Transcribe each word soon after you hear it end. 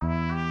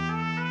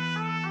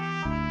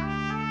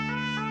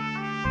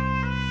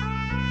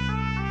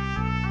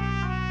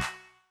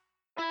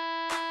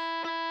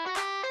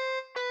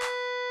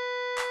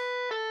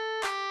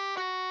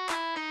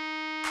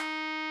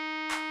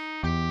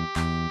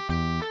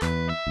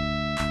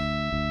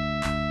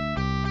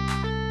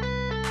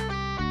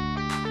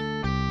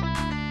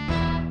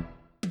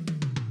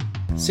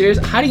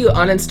Seriously, how do you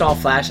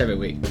uninstall Flash every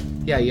week?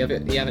 Yeah, you have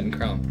it in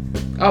Chrome.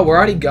 Oh, we're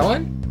already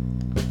going?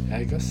 Yeah,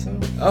 I guess so.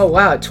 Oh,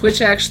 wow.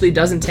 Twitch actually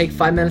doesn't take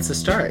 5 minutes to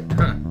start.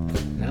 Huh.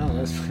 No,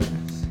 that's pretty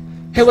nice.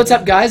 Hey, what's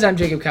up, guys? I'm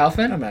Jacob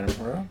Kaufman. I'm Adam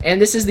Burrow. And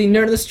this is the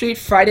Nerd of the Street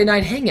Friday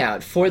Night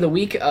Hangout for the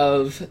week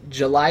of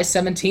July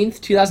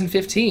 17th,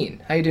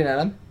 2015. How you doing,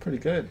 Adam? Pretty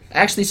good.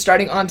 Actually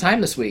starting on time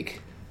this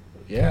week.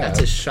 Yeah. That's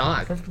a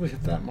shock. Perfectly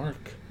hit that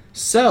mark.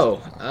 So,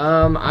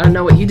 I don't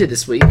know what you did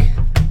this week.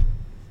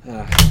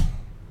 Uh,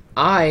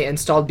 I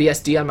installed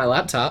BSD on my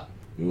laptop.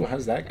 Ooh,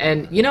 how's that going?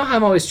 And you know how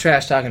I'm always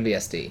trash talking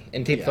BSD,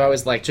 and people Yeah. are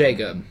always like,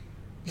 Jacob,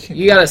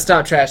 you gotta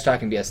stop trash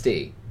talking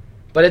BSD.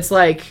 But it's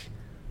like,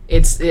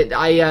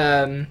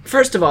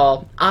 first of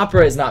all,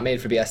 Opera is not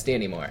made for BSD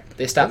anymore.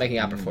 They stopped making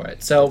Opera for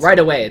it. So right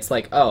away, it's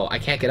like, oh, I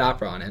can't get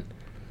Opera on it.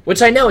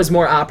 Which I know is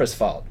more Opera's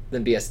fault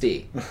than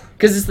BSD.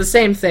 Because it's the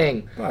same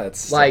thing. But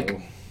it's like,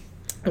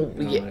 so,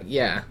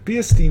 yeah.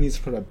 BSD needs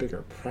to put a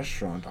bigger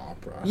pressure onto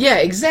Opera. Yeah,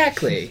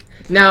 exactly.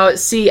 Now,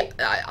 see,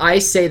 I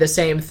say the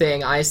same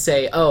thing. I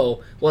say,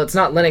 oh, well, it's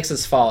not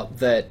Linux's fault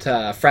that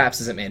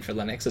Fraps isn't made for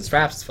Linux. It's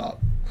Fraps'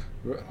 fault.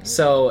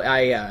 So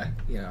I,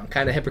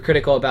 kind of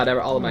hypocritical about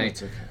all of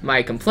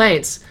my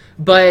complaints.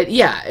 But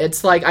yeah,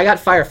 it's like I got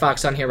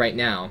Firefox on here right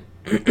now,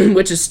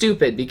 which is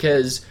stupid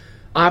because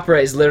Opera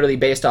is literally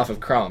based off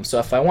of Chrome. So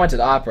if I wanted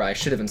Opera, I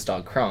should have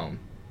installed Chrome.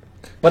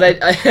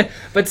 But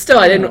but still,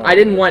 I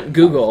didn't want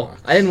Google.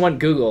 I didn't want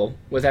Google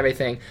with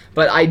everything.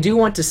 But I do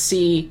want to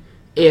see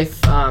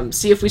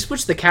if we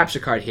switch the capture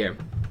card here,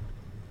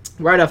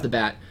 right off the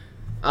bat.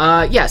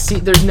 Yeah, see,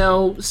 there's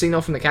no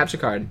signal from the capture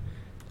card.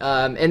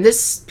 And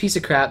this piece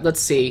of crap, let's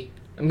see.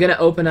 I'm gonna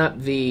open up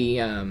the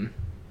let's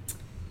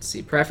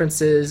see,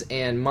 preferences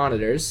and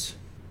monitors.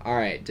 All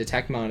right,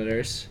 detect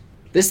monitors.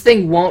 This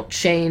thing won't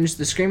change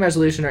the screen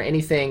resolution or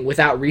anything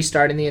without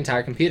restarting the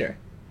entire computer.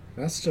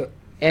 That's just.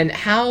 And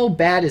how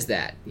bad is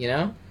that, you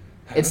know?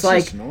 It's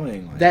like,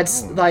 annoying.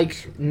 that's like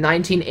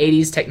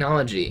 1980s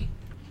technology.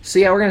 So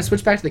yeah, we're going to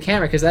switch back to the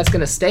camera because that's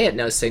going to stay at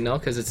no signal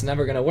because it's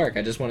never going to work.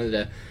 I just wanted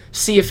to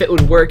see if it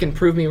would work and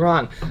prove me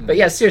wrong. But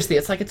yeah, seriously,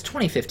 it's like it's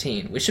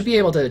 2015. We should be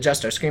able to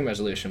adjust our screen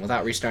resolution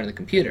without restarting the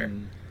computer.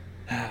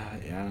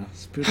 Yeah,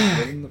 it's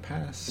beautiful in the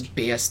past.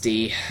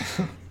 BSD.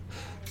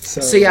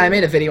 So yeah, I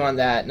made a video on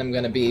that, and I'm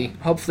going to be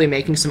hopefully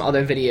making some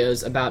other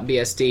videos about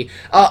BSD.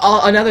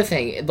 Another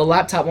thing, the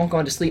laptop won't go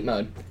into sleep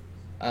mode.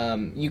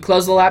 You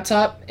close the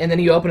laptop, and then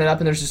you open it up,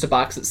 and there's just a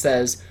box that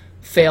says,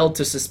 failed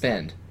to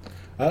suspend.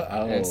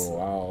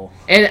 Wow.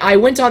 And I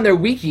went on their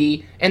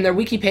wiki, and their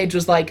wiki page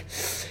was like,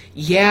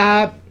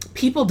 yeah,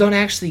 people don't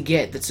actually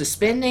get that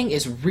suspending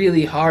is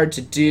really hard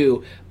to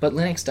do, but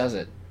Linux does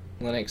it.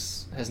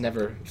 Linux has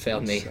never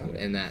failed me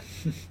in that.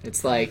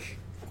 It's like...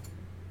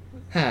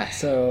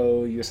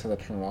 So you just have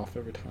to turn it off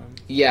every time?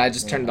 Yeah, I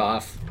just turned it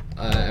off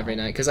every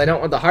night because I don't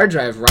want the hard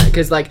drive running.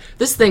 Because like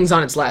this thing's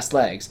on its last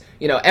legs.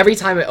 You know, every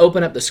time I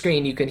open up the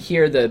screen, you can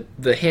hear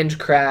the hinge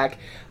crack.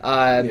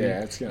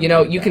 It's gonna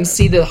be you can bad.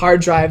 see the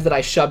hard drive that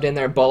I shoved in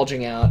there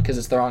bulging out because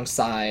it's the wrong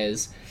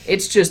size.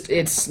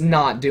 It's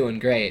not doing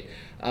great.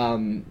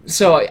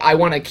 So I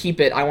want to keep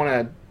it. I want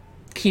to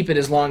keep it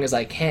as long as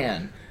I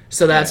can.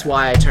 So that's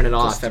why I turn it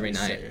off every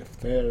night.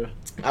 We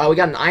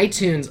got an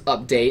iTunes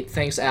update.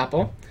 Thanks,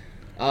 Apple.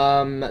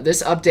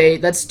 This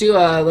update, let's do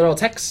a little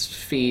text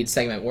feed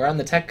segment. We're on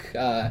the tech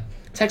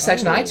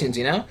section of iTunes,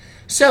 you know?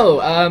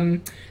 So,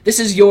 this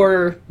is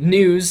your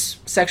news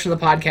section of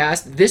the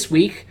podcast. This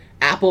week,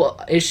 Apple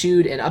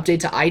issued an update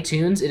to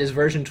iTunes. It is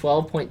version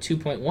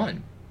 12.2.1.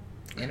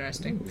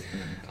 Interesting.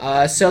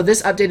 So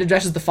this update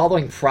addresses the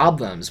following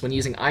problems when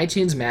using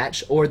iTunes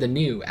Match or the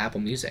new Apple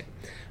Music.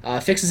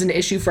 Fixes an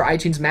issue for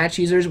iTunes Match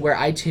users where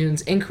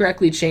iTunes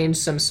incorrectly changed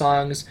some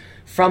songs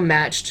from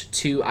Matched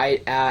to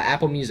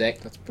Apple Music.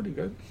 That's pretty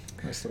good.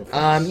 Nice little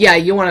fix. Yeah,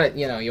 you want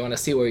to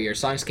see where your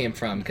songs came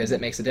from because it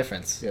makes a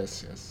difference.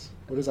 Yes.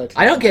 What is iTunes?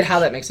 I don't get how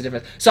that makes a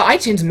difference. So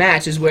iTunes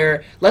Match is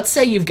where, let's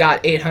say you've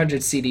got 800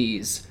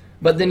 CDs,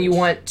 but then you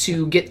want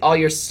to get all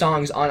your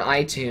songs on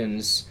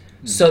iTunes.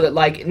 So that,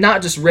 like,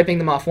 not just ripping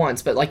them off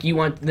once, but, like, you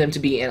want them to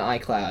be in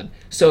iCloud,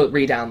 so it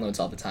re-downloads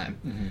all the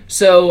time.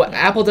 So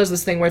Apple does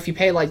this thing where if you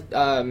pay, like,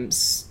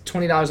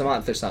 $20 a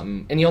month or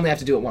something, and you only have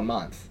to do it 1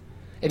 month.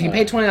 If you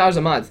pay $20 a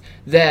month,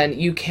 then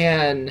you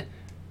can,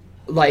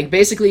 like,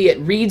 basically it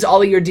reads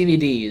all of your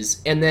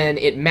DVDs, and then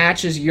it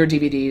matches your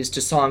DVDs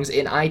to songs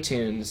in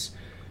iTunes.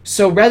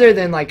 So rather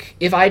than, like,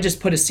 if I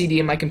just put a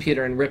CD in my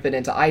computer and rip it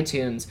into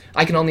iTunes,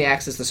 I can only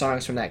access the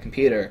songs from that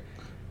computer.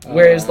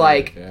 Whereas,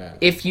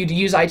 if you'd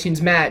use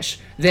iTunes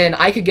Match, then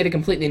I could get a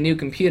completely new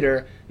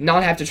computer,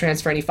 not have to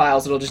transfer any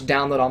files, it'll just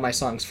download all my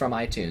songs from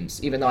iTunes,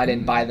 even though I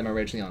didn't buy them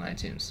originally on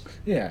iTunes.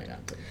 Yeah.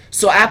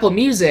 So Apple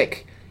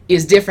Music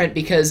is different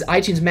because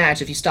iTunes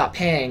Match, if you stop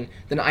paying,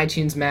 then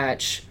iTunes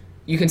Match,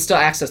 you can still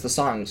access the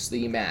songs that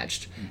you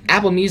matched.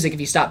 Apple Music, if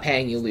you stop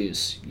paying, you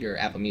lose your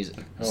Apple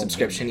Music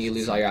subscription, you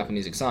lose all your Apple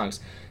Music songs.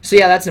 So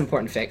yeah, that's an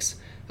important fix.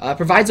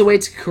 Provides a way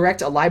to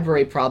correct a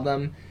library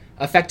problem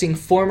affecting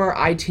former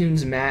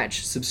iTunes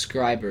Match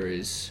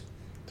subscribers.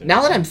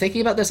 Now that I'm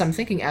thinking about this, I'm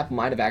thinking Apple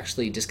might have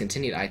actually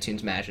discontinued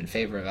iTunes Match in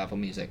favor of Apple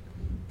Music.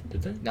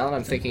 Did they? Now that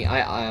I'm thinking,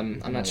 I'm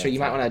not sure. You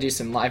might want to do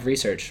some live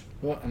research.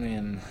 Well, I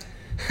mean,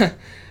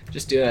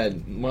 just do a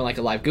more like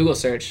a live Google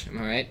search. Am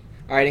I right?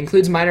 All right.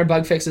 Includes minor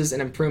bug fixes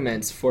and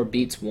improvements for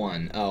Beats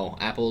One. Oh,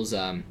 Apple's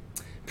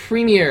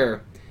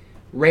premier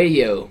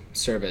radio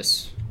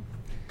service.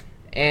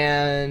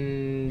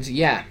 And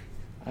yeah.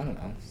 I don't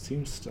know.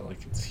 Seems still like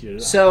it's here.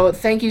 So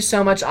thank you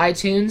so much,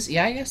 iTunes.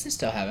 Yeah, I guess they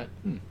still have it.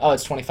 Oh,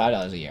 it's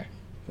 $25 a year.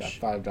 Yeah,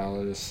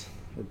 $5.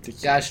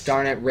 Ridiculous. Gosh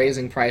darn it,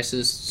 raising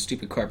prices,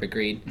 stupid corporate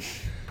greed.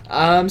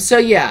 So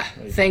yeah,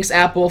 thanks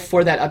Apple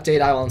for that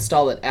update. I will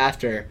install it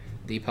after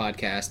the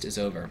podcast is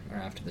over, or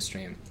after the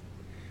stream.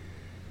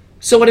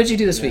 So what did you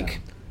do this week?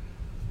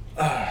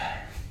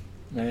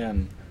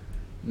 Man,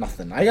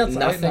 nothing. I got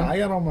Nothing? I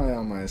got all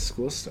my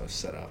school stuff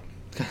set up.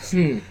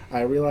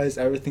 I realized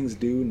everything's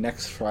due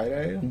next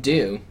Friday.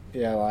 Do?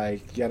 Yeah,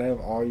 like you gotta have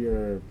all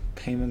your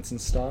payments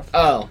and stuff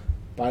Oh,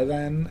 by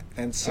then,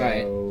 and so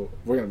Right.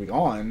 we're gonna be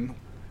gone.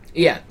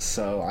 yeah.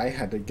 So I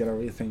had to get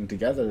everything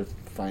together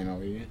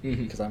finally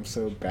because I'm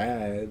so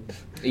bad.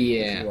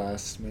 Yeah. With the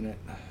last minute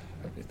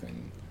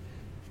everything,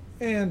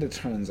 and it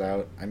turns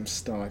out I'm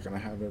still not gonna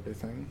have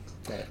everything.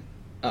 But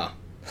Oh,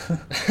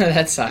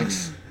 that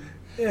sucks.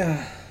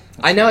 yeah,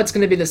 I know it's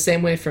going to be the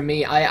same way for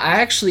me. I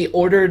actually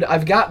ordered.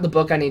 I've got the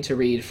book I need to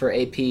read for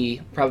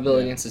AP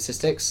Probability and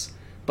Statistics.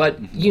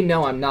 But you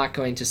know I'm not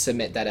going to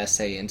submit that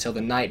essay until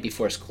the night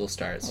before school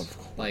starts. Of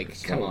course.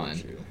 Like, come Why on. would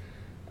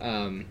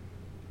you?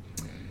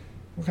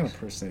 What kind of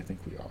person do you think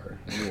we are?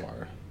 You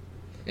are.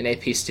 An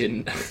AP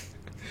student.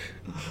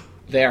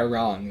 They are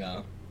wrong,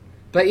 though.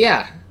 But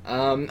yeah.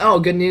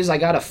 Good news. I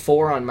got a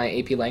 4 on my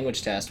AP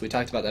language test. We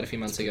talked about that a few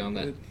months ago on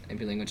that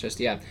AP language test.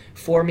 Yeah.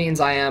 4 means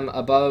I am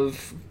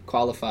above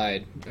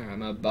qualified. Or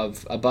I'm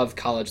above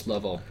college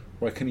level.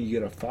 Why couldn't you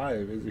get a 5?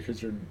 Is it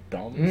because you're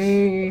dumb?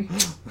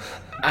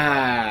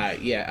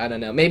 Yeah, I don't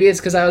know. Maybe it's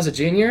because I was a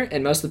junior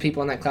and most of the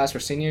people in that class were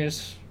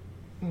seniors.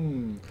 I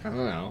don't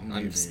know. I'm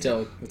Maybe.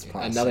 still It's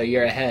possible. another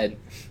year ahead.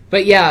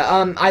 But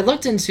yeah, I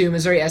looked into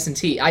Missouri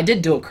S&T. I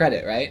did dual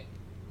credit, right?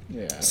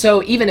 Yeah.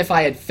 So even if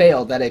I had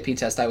failed that AP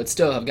test, I would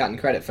still have gotten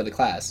credit for the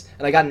class.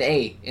 And I got an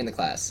A in the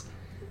class.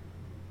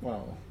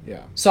 Well,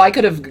 yeah. So I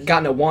could have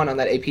gotten a 1 on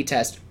that AP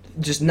test,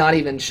 just not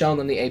even shown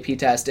them the AP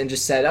test, and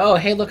just said, oh,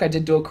 hey, look, I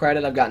did dual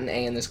credit. I've got an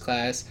A in this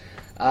class.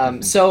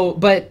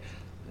 But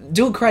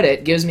dual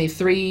credit gives me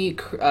 3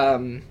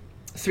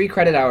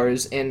 credit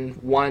hours in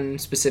one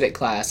specific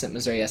class at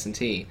Missouri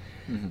S&T.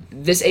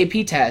 This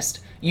AP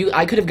test,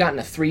 I could have gotten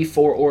a 3,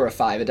 4, or a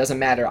 5. It doesn't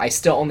matter. I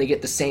still only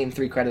get the same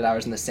 3 credit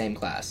hours in the same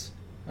class.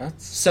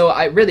 That's So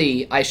I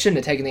shouldn't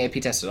have taken the AP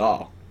test at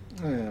all.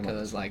 yeah,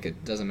 Because,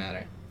 it doesn't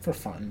matter. for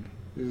fun.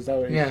 Is that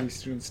what Yeah. AP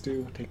students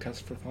do? Take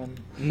tests for fun?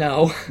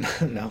 No.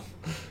 No.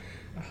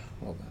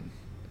 Well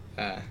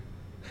then.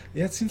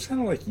 Yeah, it seems kind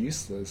of like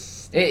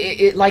useless.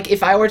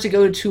 If I were to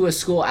go to a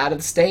school out of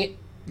the state,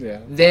 Yeah.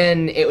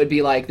 then it would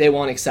be like they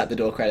won't accept the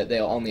dual credit.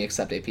 They'll only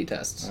accept AP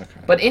tests.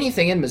 Okay. But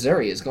anything in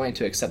Missouri is going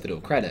to accept the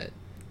dual credit.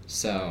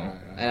 So, Right.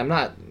 and I'm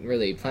not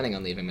really planning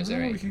on leaving Oh,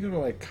 Missouri. we can go to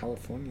like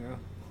California.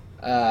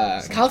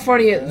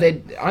 California,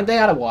 like aren't they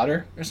out of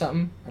water or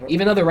something? I don't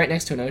Even though they're right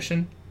next to an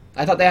ocean?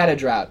 I thought they had a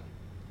drought.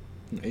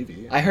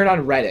 Maybe. I heard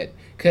on Reddit.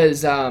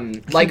 Because,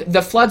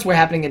 the floods were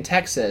happening in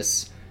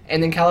Texas,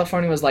 and then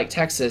California was like,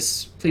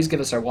 Texas, please give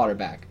us our water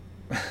back.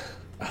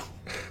 Oh.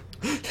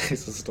 They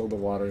just stole the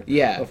water.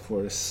 Yeah. Of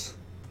course.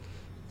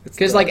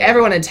 Because,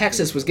 everyone in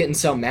Texas was getting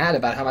so mad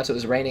about how much it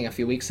was raining a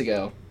few weeks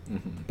ago.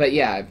 But,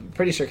 yeah, I'm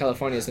pretty sure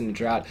California's in a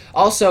drought.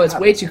 Also, it's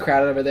way too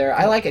crowded over there.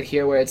 I like it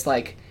here where it's,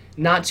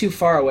 not too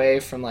far away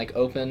from,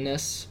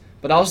 openness.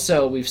 But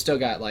also, we've still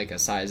got, a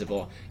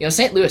sizable...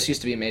 St. Louis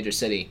used to be a major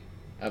city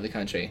of the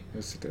country.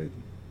 Yes, it did.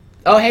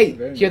 Oh, hey,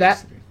 Very hear that?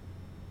 nice city.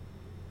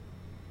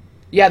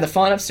 Yeah, the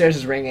phone upstairs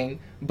is ringing.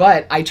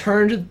 But I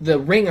turned the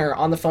ringer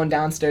on the phone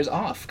downstairs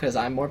off because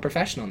I'm more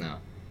professional now.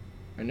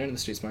 Or Nerd in the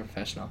Street's more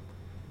professional.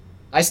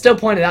 I still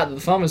pointed out that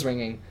the phone was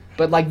ringing,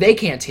 but, they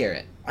can't hear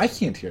it. I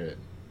can't hear it.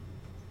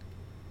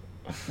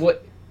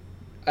 What?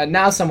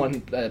 Now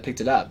someone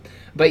picked it up.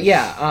 But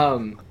yeah,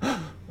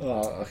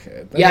 Oh,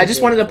 okay. yeah, I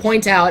just wanted to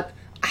point out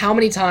how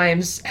many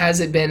times has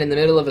it been in the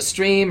middle of a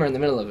stream or in the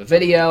middle of a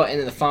video and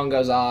then the phone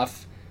goes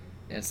off.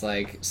 It's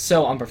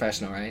so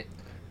unprofessional, right?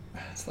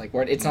 It's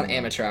it's not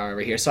amateur hour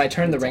over here, so I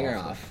turned the ringer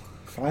awful. off.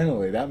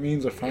 Finally, that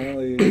means we're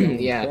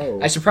finally Yeah,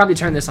 pro. I should probably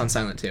turn this on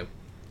silent too.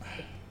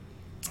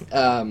 It's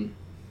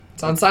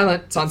on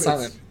silent. It's on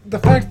silent. The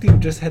fact that you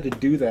just had to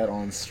do that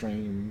on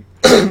stream.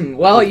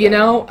 Well,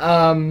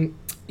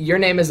 your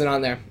name isn't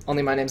on there.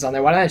 Only my name's on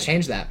there. Why don't I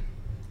change that?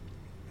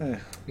 Eh,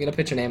 You gotta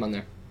put your name on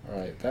there.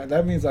 Alright,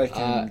 that means I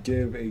can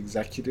give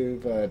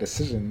executive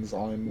decisions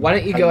on... Why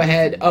don't you how go do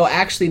ahead? things. Oh,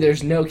 actually,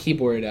 there's no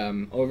keyboard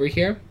over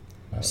here.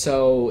 Oh.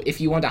 So if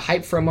you want to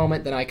hype for a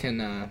moment, then I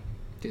can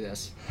do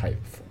this.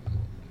 Hype. For...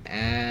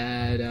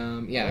 Add,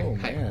 yeah, Oh,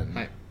 hype. man.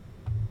 Hype.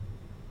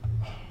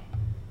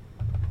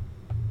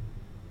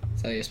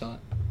 Is that how you spell it?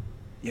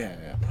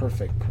 Yeah,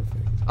 perfect.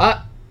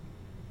 Ah!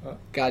 Oh.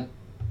 God.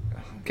 Oh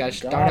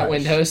Gosh darn it,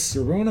 Windows.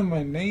 You're ruining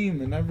my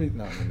name and everything.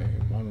 Not my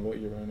name, on what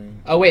you're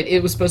running. Oh, wait,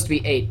 it was supposed to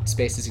be 8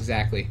 spaces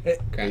exactly.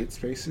 Okay. 8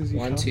 spaces? You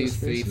 1, count 2, the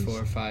 3, spaces?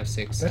 4, 5,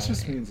 6, That 7,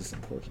 just 8. means it's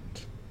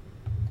important.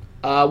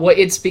 Well,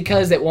 it's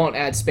because it won't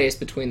add space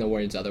between the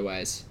words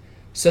otherwise.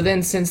 So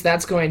then, since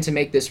that's going to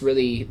make this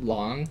really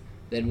long,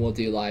 then we'll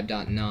do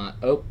live.not.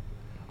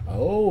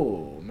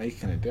 Oh,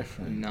 making it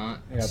different. Not.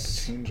 I got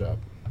the change up.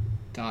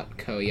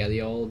 .co. Yeah,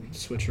 the old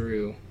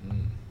switcheroo.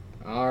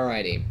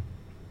 Alrighty.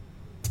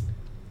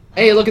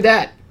 Hey, look at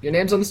that! Your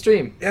name's on the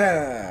stream.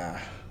 Yeah.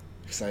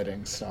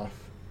 Exciting stuff.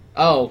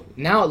 Oh,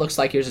 now it looks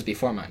like yours is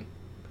before mine.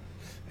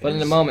 But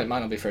in a moment,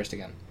 mine will be first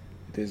again.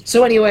 It is.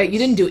 So anyway, you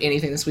didn't do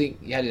anything this week.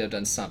 You had to have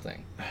done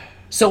something.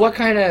 So what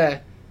kind of...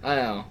 I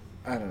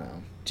don't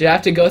know. Did you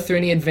have to go through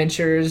any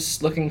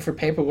adventures looking for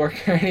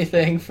paperwork or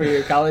anything for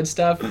your college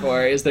stuff?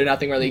 Or is there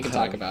nothing really you can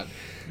talk about?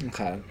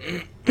 Okay.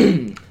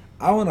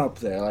 I went up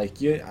there,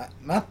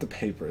 not the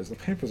papers. The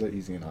papers are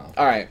easy enough.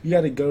 All right. You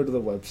got to go to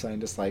the website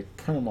and just, print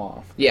them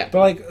off. Yeah.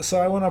 But, so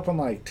I went up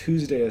on,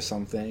 Tuesday or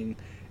something,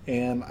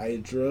 and I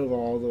drove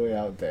all the way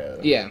out there.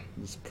 Yeah.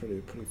 It was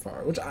pretty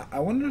far. Which, I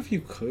wonder if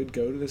you could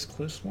go to this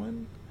Cliffs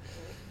one.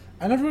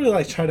 I never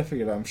really, tried to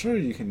figure it out. I'm sure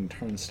you can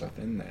turn stuff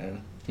in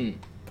there.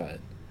 But,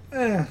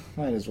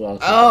 might as well.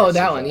 Oh,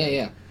 that one.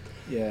 Yeah.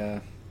 Yeah.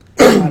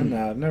 I don't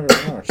know. I've never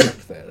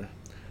checked there.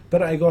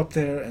 But I go up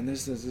there, and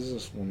there's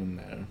this woman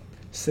there,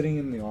 sitting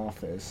in the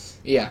office.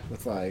 Yeah.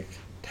 With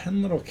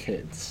 10 little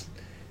kids.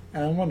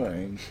 And I'm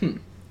wondering,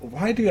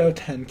 why do you have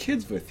 10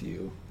 kids with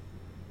you?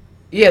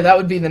 Yeah, that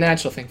would be the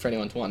natural thing for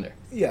anyone to wonder.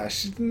 Yeah,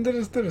 they're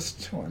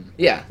just chilling.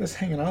 Yeah. Just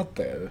hanging out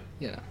there.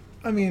 Yeah.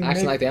 I mean,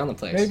 acting like they own the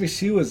place. Maybe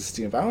she was a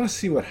student, but I want to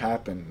see what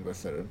happened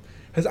with her.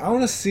 Because I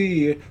want to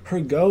see her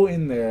go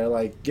in there,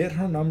 get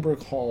her number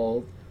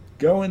called,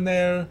 go in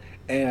there,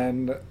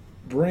 and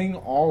bring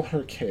all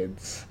her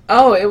kids.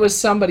 Oh, it was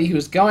somebody who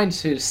was going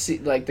to see,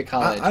 the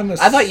college.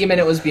 I thought you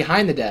meant it was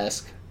behind the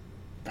desk.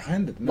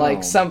 Behind it? No.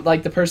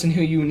 The person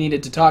who you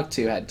needed to talk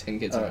to had 10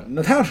 kids around.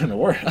 No, that would have been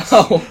worse.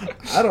 Oh.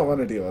 I don't want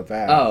to deal with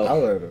that. Oh. I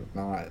would have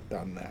not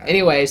done that.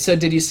 Anyway, so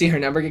did you see her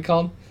number get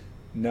called?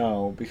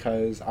 No,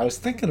 because I was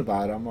thinking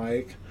about it. I'm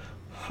like,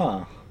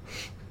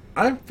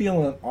 I'm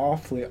feeling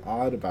awfully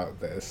odd about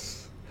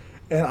this.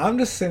 And I'm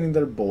just sitting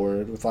there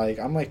bored with,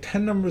 I'm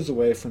 10 numbers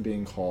away from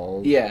being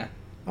called. Yeah.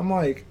 I'm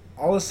all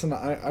of a sudden,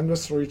 I'm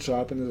just reach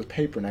up and there's a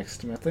paper next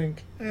to me. I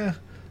think, you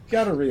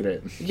gotta read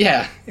it.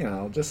 Yeah.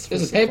 Just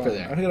there's a paper fun.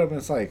 there. I pick it up and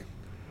it's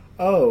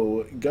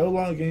oh, go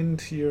log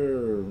into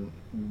your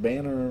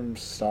banner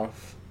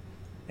stuff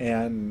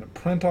and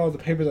print all the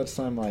papers at the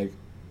time.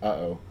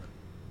 Uh-oh.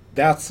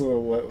 That's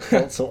what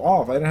felt so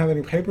off. I didn't have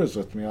any papers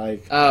with me.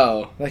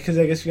 Because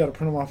I guess you gotta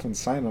print them off and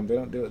sign them. They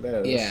don't do it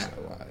there. Yeah.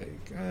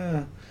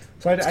 So,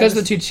 So it's because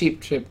they're too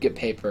cheap to get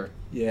paper.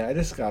 Yeah, I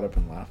just got up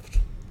and left.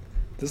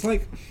 There's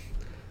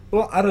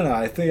well, I don't know.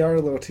 I think they are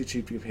a little too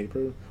cheap to get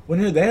paper. When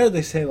you're there,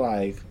 they say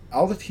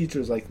all the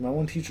teachers, my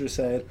one teacher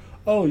said,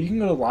 oh, you can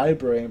go to the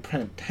library and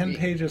print 10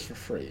 pages for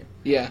free.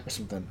 Yeah. Or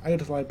something. I go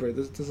to the library,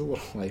 there's a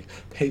little,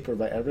 paper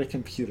by every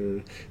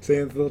computer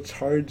saying they'll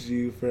charge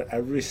you for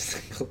every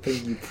single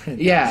thing you print.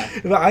 Yeah.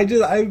 But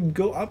I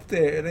go up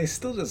there and I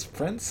still just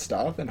print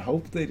stuff and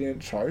hope they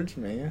didn't charge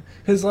me.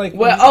 Because,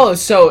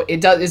 so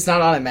it's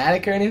not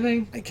automatic or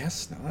anything? I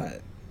guess not.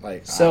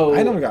 So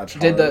I never got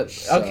charged. okay.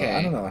 So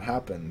I don't know what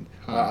happened.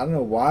 I don't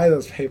know why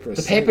those papers.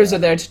 The papers are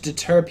there to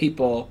deter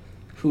people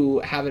who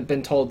haven't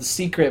been told the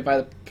secret by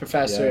the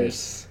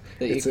professors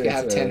that you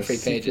have 10 free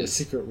pages.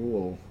 Secret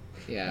rule.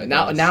 Yeah.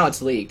 Now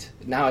it's leaked.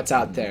 Now it's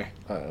out there.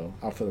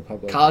 Out for the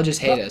public. Colleges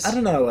hate us. I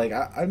don't know.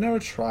 I've never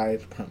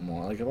tried to print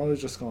more. I've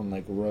always just gone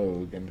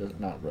rogue and just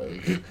not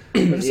rogue.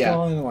 But just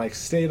gone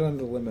stayed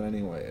under the limit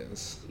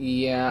anyways.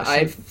 Yeah,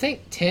 I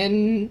think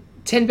 10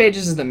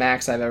 pages is the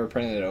max I've ever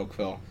printed at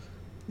Oakville.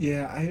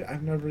 Yeah,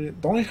 I've never...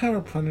 The only time I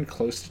printed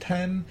close to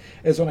 10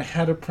 is when I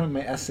had to print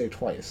my essay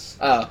twice.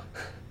 Oh,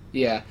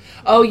 yeah.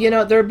 Oh,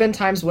 there have been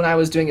times when I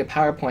was doing a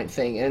PowerPoint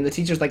thing, and the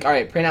teacher's like, all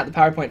right, print out the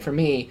PowerPoint for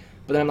me,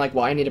 but then I'm like,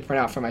 well, I need to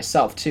print out for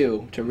myself,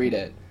 too, to read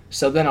it.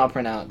 So then I'll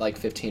print out,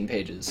 15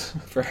 pages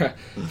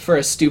for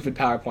a stupid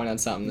PowerPoint on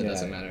something that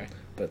doesn't matter.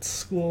 But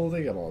school,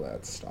 they get all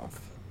that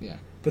stuff. Yeah.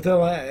 But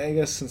then, I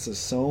guess since there's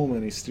so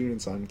many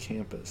students on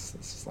campus,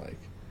 it's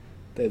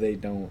they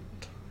don't...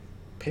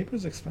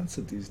 Paper's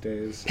expensive these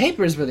days.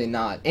 Paper's really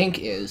not. Ink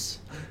is.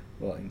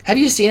 Well, ink. Have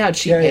you seen how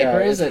cheap paper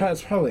is?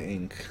 It's probably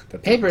ink.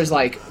 Paper is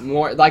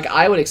more.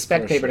 I would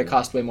expect paper to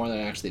cost way more than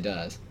it actually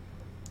does.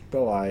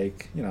 But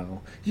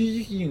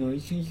you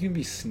can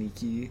be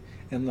sneaky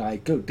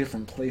and go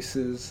different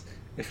places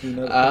if you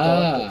know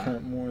to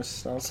print more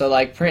stuff.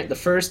 So print the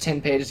first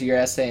 10 pages of your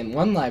essay in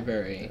one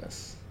library.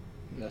 Yes.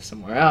 Go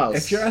somewhere else.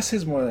 If your essay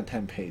is more than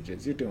 10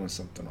 pages, you're doing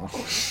something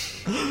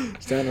wrong.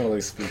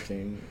 Generally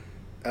speaking.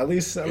 At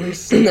least at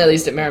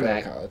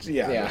Merrimack. College.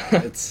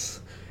 Yeah. It's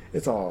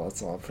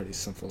all pretty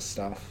simple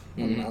stuff.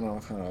 Mm-hmm. I don't know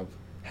what kind of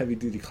heavy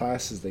duty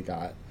classes they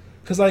got.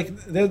 Because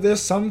there's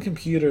some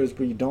computers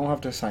where you don't have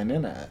to sign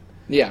in at.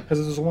 Yeah.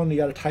 Because there's one you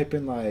got to type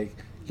in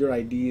your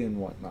ID and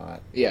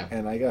whatnot. Yeah.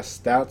 And I guess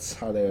that's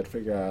how they would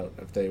figure out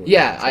if they would.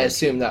 Yeah, I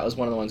assume that was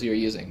one of the ones you were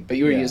using. But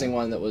you were Yeah. using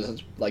one that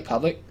was, like,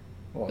 public?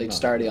 Well, Like, no,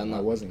 started on the...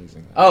 I wasn't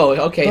using that. Oh,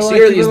 okay, But, so like,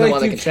 you're but, using the like,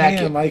 one that can track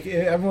you. Like,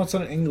 every once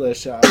in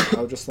English, I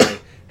would just,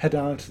 like, head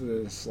down to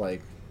this,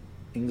 like,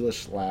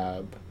 English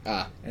lab.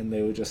 And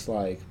they would just,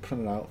 like,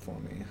 print it out for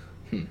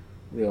me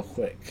real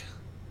quick.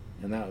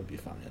 And that would be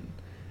fine.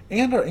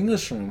 And our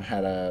English room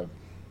had a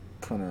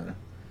printer.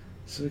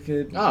 So we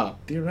could,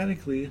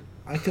 theoretically,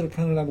 I could have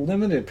printed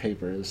unlimited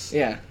papers.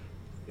 Yeah.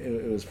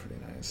 It was pretty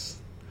nice.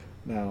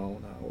 No,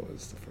 what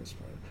was the first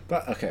part?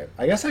 But, okay,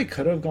 I guess I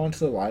could have gone to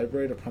the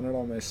library to print out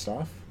all my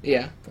stuff.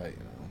 Yeah. But, you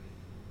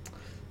know,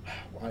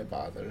 why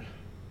bother?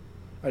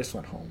 I just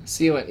went home.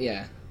 So you went,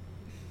 yeah.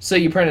 So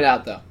you printed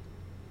out, though?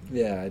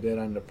 Yeah, I did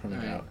end up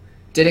printing out.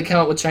 Did it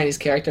come up with Chinese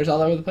characters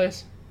all over the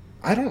place?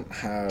 I don't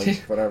have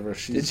whatever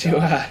she's Did you,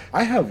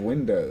 I have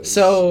Windows.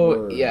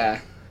 So, yeah.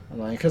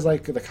 Because,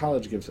 like, the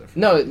college gives it.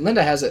 No,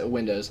 Linda has it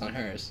Windows on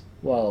hers.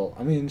 Well,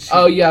 I mean...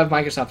 Oh, you have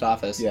Microsoft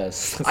Office.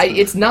 Yes.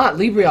 It's not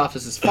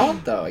LibreOffice's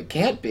fault, though. It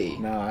can't be.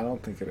 No, I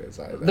don't think it is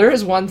either. There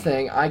is one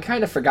thing. I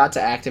kind of forgot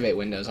to activate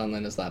Windows on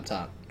Linda's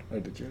laptop. Oh,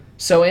 did you?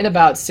 So in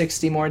about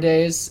 60 more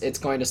days, it's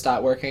going to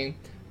stop working,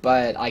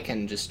 but I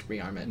can just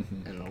rearm it,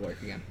 and it'll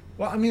work again.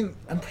 Well, I mean,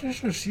 I'm pretty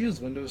sure she uses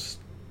Windows,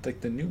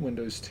 like the new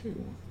Windows,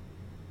 too.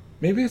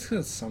 Maybe it's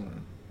because it's summer.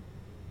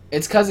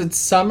 It's because it's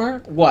summer?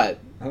 What?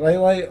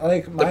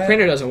 Like the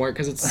printer doesn't work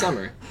because it's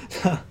summer.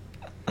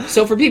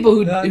 So for people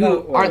who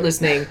aren't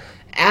listening,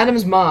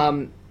 Adam's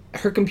mom,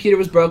 her computer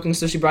was broken,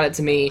 so she brought it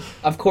to me.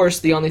 Of course,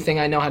 the only thing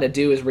I know how to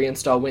do is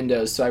reinstall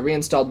Windows, so I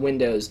reinstalled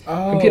Windows.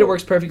 Computer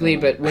works perfectly,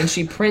 but when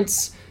she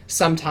prints,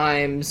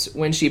 sometimes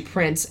when she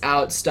prints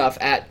out stuff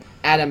at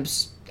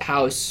Adam's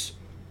house,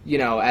 you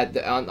know,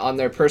 on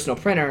their personal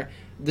printer,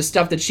 the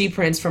stuff that she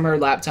prints from her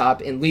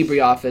laptop in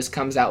LibreOffice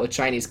comes out with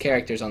Chinese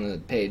characters on the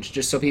page,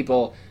 just so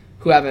people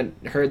who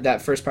haven't heard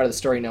that first part of the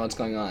story know what's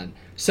going on.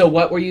 So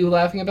what were you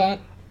laughing about?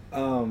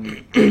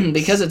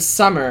 Because it's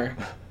summer,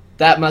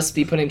 that must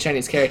be putting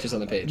Chinese characters on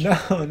the page.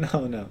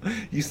 No.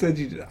 You said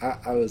you...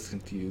 I was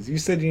confused. You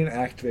said you didn't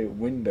activate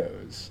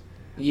Windows.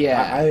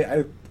 Yeah.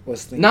 I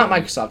was thinking... Not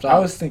Microsoft Office. I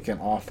was thinking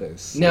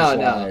Office.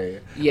 No.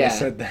 I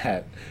said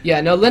that.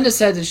 Yeah, no, Linda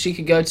said that she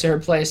could go to her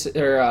place,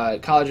 or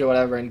college or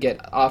whatever, and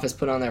get Office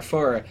put on there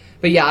for her.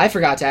 But yeah, I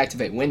forgot to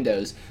activate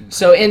Windows.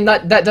 So, and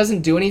that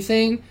doesn't do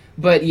anything,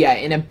 but yeah,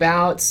 in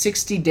about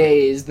 60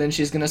 days, then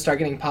she's going to start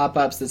getting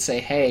pop-ups that say,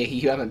 hey,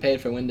 you haven't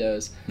paid for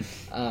Windows.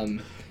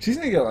 She's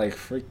going to get, like,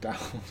 freaked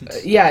out.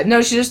 Yeah,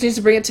 no, she just needs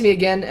to bring it to me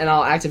again, and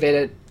I'll activate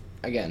it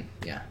again.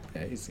 Yeah.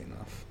 Yeah, easy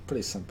enough.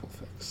 Pretty simple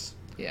fix.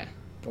 Yeah.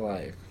 But,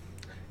 like...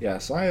 Yeah,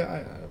 so I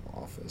have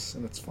Office,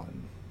 and it's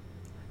fun.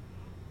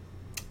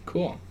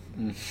 Cool.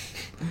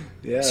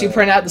 Yeah. So you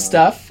print out the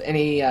stuff.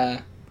 Any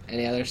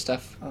other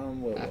stuff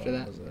after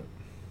that? Was it?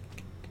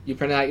 You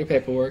print out your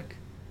paperwork.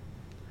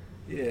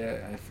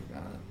 Yeah, I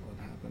forgot what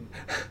happened.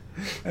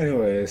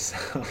 Anyways.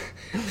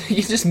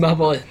 You just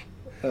mumble it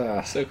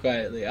so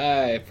quietly.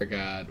 I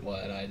forgot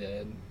what I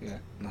did. Yeah.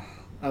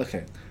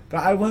 Okay. But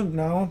I went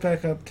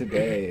back up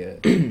today,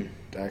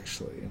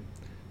 actually.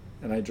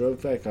 And I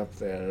drove back up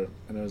there,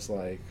 and it was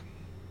like,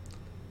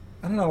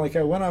 I don't know, like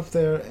I went up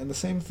there, and the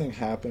same thing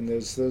happened.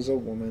 There's a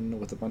woman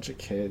with a bunch of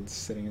kids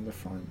sitting in the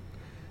front.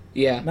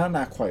 Yeah.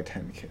 Not quite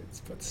 10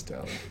 kids, but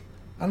still.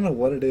 I don't know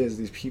what it is,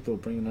 these people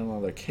bringing in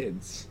all their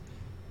kids.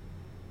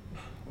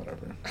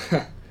 Whatever.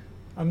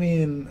 I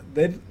mean,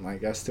 I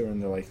guess they were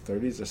in their, like,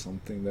 30s or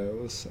something,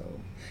 though, so...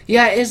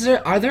 Yeah,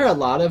 are there a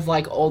lot of,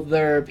 like,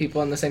 older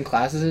people in the same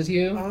classes as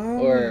you?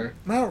 Or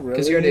not really.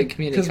 Because you're at a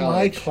community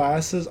college. Because my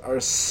classes are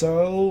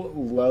so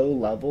low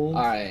level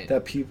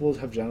that people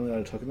have generally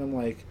already taken them.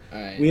 Like,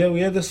 right. we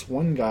had this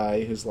one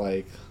guy who's,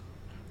 like,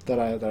 that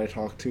I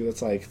talked to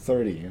that's, like,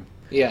 30.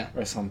 Yeah.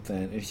 Or something.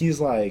 And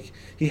he's, like,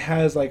 he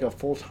has, like, a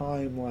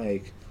full-time,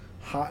 like,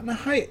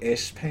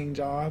 high-ish paying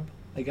job,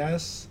 I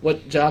guess.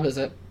 What job is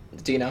it?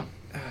 Do you know?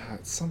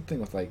 It's something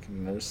with, like,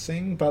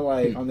 nursing, but,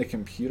 like, on the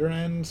computer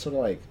end, sort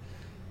of, like,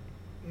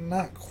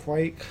 not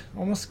quite,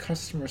 almost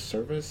customer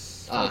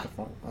service. Like I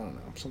don't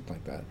know, something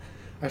like that.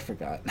 I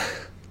forgot.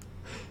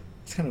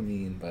 It's kind of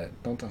mean, but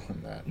don't tell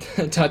him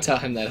that. Don't tell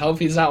him that. Hope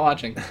he's not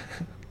watching.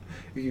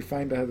 You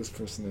find out who this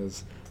person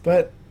is.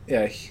 But,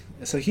 yeah,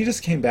 so he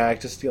just came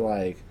back just to get,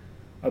 like,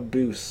 a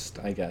boost,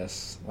 I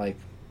guess. Like,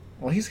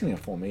 well, he's getting a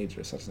full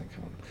major, so that doesn't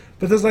count.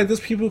 But there's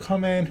people who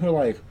come in who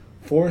are, like,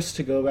 forced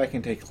to go back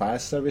and take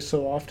classes every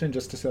so often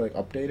just to stay, like,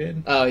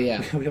 updated. Oh,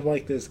 yeah. We have,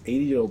 like, this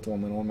 80-year-old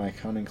woman in one of my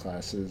accounting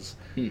classes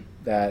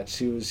that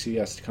she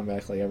has to come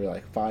back, like, every,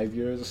 like, 5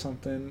 years or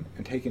something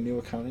and take a new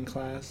accounting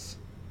class.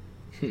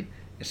 And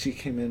she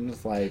came in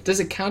with, like... Does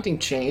accounting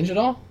change at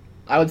all?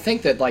 I would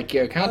think that, like,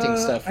 your accounting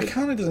stuff...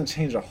 Accounting doesn't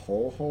change a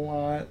whole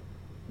lot,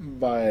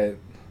 but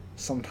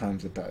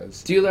sometimes it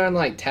does. Do you learn,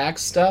 like,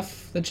 tax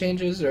stuff that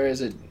changes, or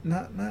is it...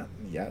 Not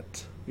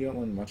yet. We don't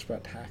learn much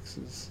about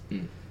taxes.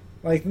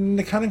 Like, the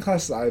accounting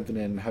classes I've been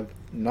in have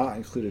not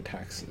included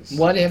taxes.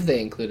 What have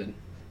they included?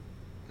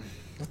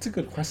 That's a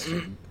good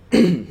question.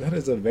 That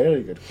is a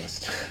very good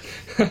question.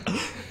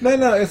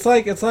 No, it's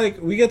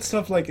like we get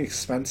stuff like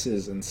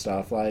expenses and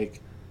stuff, like,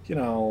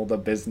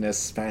 the business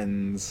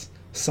spends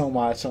so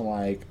much on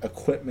like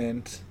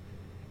equipment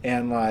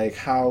and like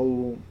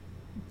how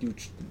you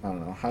I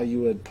don't know how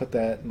you would put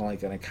that in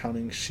like an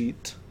accounting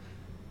sheet,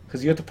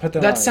 because you have to put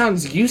that. That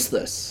sounds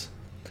useless.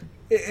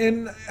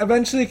 And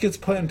eventually it gets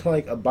put into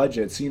like a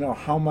budget, so you know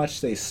how much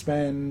they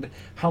spend,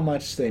 how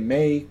much they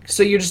make.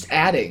 So you're just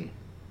adding.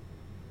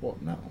 Well,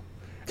 no.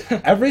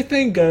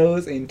 Everything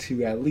goes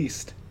into at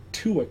least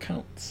 2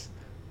 accounts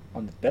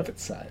on the debit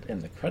side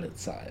and the credit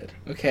side.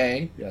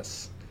 Okay.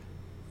 Yes.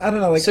 I don't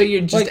know, like, so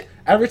you're just like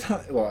every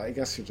time. Well, I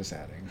guess you're just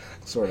adding,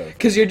 sort of.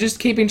 Because you're just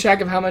keeping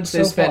track of how much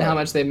they spent, how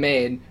much they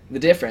made, the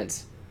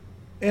difference.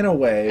 In a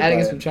way, adding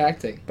and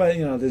subtracting. But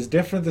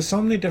there's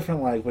so many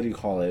different, like, what do you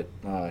call it?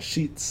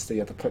 Sheets that you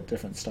have to put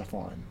different stuff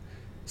on.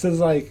 So it's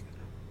like,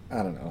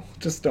 I don't know.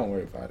 Just don't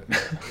worry about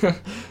it.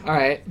 All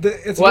right.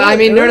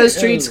 Nerd of the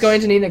Street's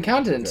going to need an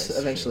accountant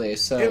eventually.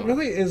 So it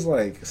really is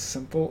like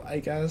simple, I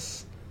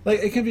guess. Like,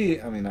 it can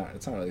be. I mean,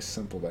 it's not really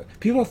simple, but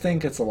people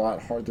think it's a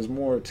lot hard. There's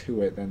more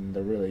to it than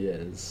there really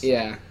is.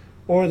 Yeah.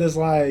 Or there's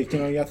like,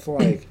 you have to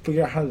like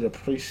figure out how to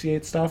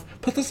depreciate stuff.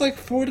 But there's like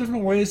 4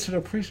 different ways to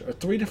depreciate, or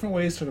 3 different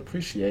ways to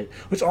depreciate,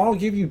 which all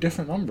give you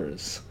different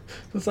numbers.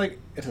 So it's like,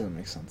 it doesn't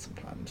make sense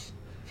sometimes.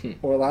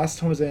 Or last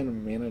time was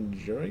in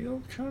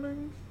managerial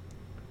accounting,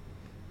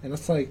 and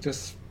it's like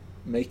just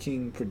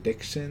making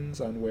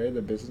predictions on where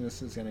the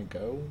business is gonna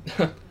go.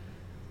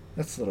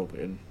 That's a little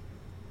weird.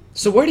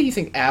 So where do you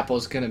think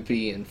Apple's gonna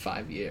be in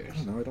 5 years? I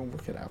don't know. I don't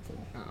work at Apple.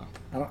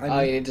 Oh.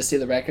 You need to see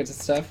the records and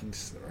stuff? I need to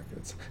see the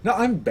records. No,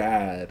 I'm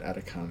bad at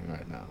accounting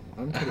right now.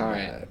 I'm pretty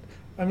bad.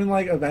 I mean,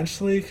 like,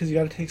 eventually, because you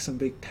got to take some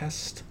big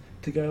tests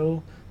to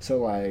go. So,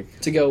 like...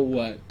 To go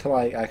what? To,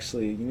 like,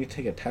 actually, you need to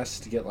take a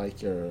test to get,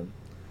 like, your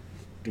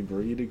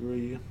degree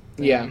thing.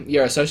 Yeah,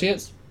 your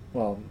associates?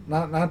 Well,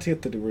 not to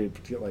get the degree,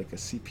 but to get, like, a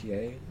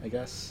CPA, I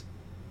guess.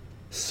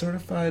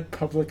 Certified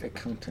Public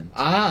Accountant.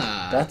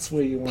 Ah. That's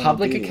where you want to be.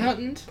 Public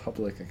accountant?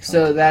 Public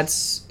accountant.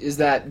 So is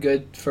that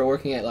good for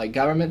working at, like,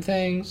 government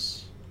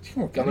things?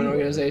 Government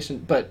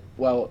organization? But,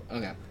 well,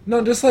 okay.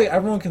 No, just, like,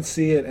 everyone can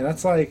see it, and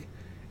that's, like...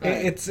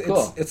 Right. It's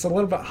a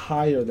little bit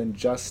higher than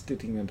just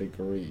getting a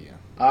degree.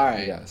 All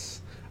right.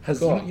 Yes. Because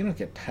cool. you don't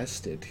get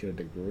tested to get a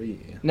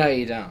degree. No,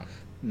 you don't.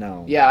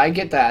 No. Yeah, I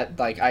get that.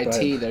 Like,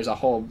 IT, there's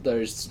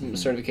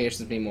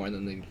certifications be more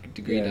than the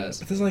degree does.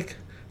 But there's, like,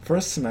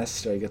 first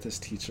semester, I get this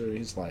teacher,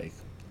 he's like,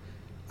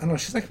 I don't know,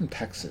 she's, like, from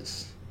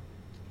Texas.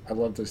 I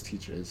love those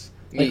teachers.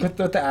 Like, with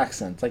the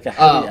accent, like a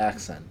heavy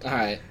accent. All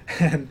right.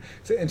 And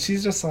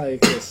she's just,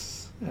 like,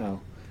 this,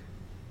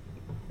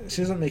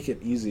 she doesn't make it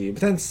easy.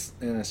 But then,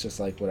 and it's just,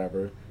 like,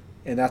 whatever.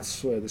 And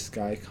that's where this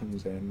guy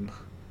comes in.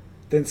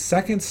 Then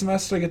second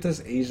semester, I get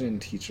this Asian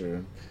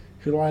teacher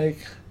who, like,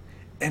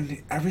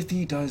 and everything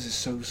he does is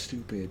so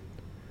stupid.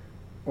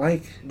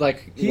 Like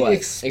he what?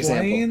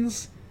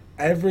 explains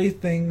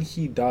everything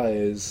he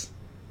does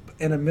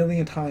and a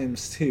million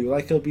times, too.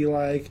 Like, he'll be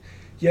like,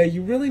 yeah,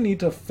 you really need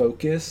to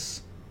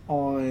focus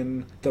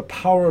on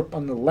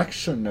the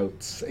lecture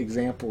notes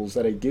examples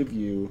that I give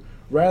you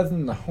rather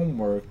than the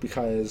homework,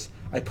 because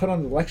I put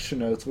on the lecture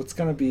notes what's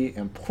going to be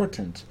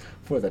important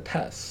for the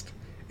test.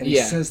 And he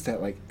says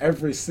that, like,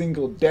 every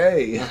single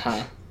day.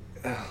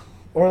 Uh-huh.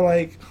 Or,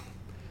 like,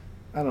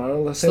 I don't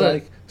know, let's say,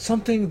 like,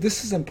 something,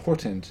 this is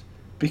important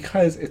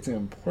because it's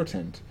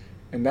important,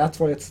 and that's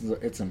why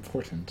it's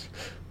important.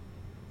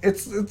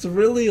 It's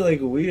really, like,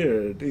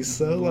 weird. He's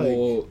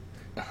so,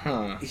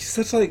 like... He's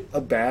such, like,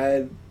 a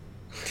bad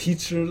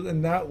teacher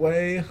in that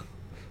way.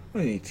 I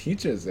mean, he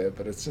teaches it,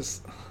 but it's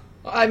just...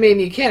 I mean,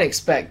 you can't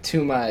expect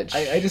too much.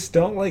 I just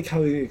don't like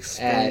how he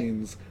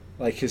explains,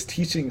 like, his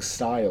teaching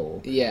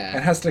style. Yeah.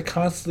 And has to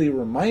constantly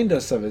remind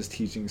us of his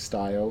teaching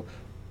style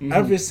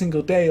every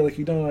single day, like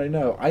you don't already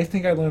know. I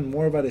think I learned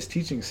more about his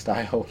teaching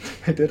style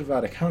than I did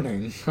about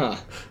accounting. Huh.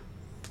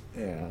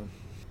 Yeah.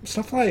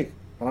 Stuff like,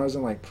 when I was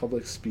in, like,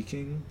 public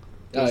speaking,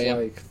 there's,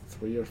 like,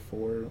 3 or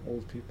 4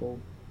 old people.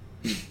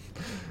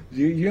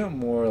 You get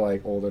more,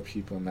 like, older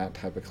people in that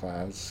type of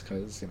class,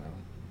 because,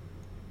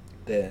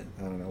 I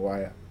don't know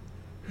why...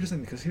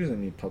 Because he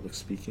doesn't need public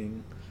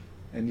speaking,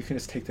 and you can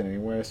just take that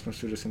anywhere,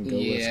 especially just in Go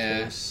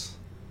West course.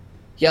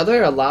 Yeah,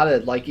 there are a lot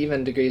of, like,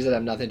 even degrees that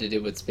have nothing to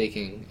do with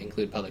speaking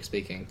include public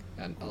speaking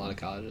at a lot of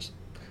colleges.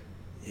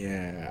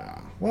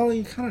 Yeah. Well,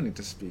 you kind of need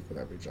to speak with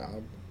every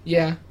job.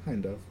 Yeah.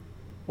 Kind of.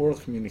 Oral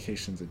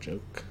communication's a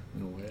joke,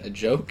 in a way. A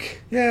joke?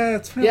 Yeah,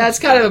 it's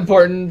kind of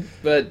important,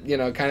 but,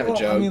 kind of a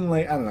joke. I mean,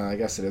 like, I don't know, I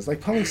guess it is.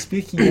 Like, public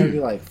speaking, you gotta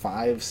do, like,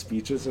 5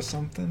 speeches or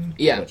something.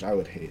 Yeah. Which I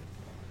would hate.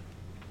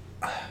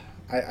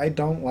 I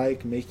don't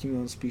like making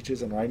my own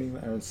speeches and writing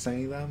them and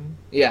saying them.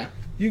 Yeah.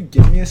 You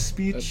give me a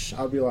speech,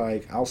 I'll be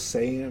like, I'll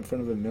say it in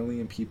front of 1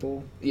 million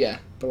people. Yeah.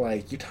 But,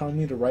 like, you tell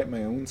me to write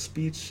my own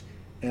speech,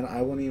 and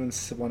I wouldn't even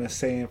want to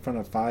say it in front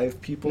of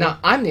 5 people. No,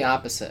 I'm the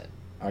opposite.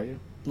 Are you?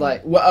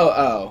 Like,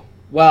 well,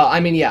 I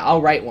mean, yeah,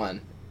 I'll write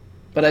one.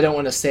 but I don't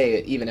want to say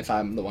it even if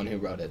I'm the one who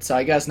wrote it. So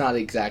I guess not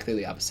exactly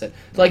the opposite.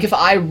 Like, if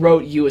I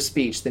wrote you a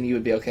speech, then you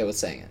would be okay with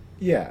saying it.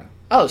 Yeah.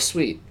 Oh,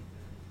 sweet.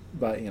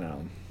 But,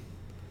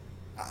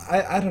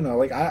 I don't know.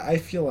 Like, I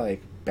feel,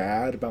 like,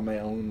 bad about my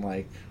own,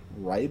 like,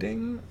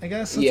 writing, I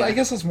guess. I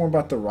guess it's more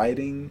about the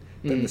writing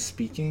than the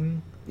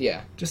speaking.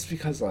 Yeah. Just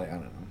because, like, I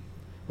don't know.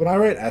 When I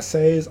write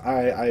essays,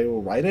 I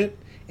will write it,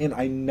 and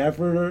I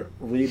never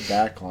read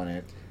back on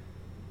it.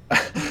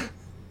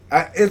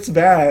 It's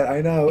bad,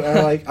 I know.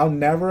 And, like, I'll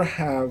never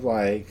have,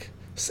 like,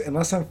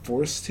 unless I'm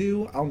forced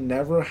to, I'll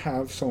never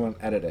have someone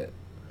edit it.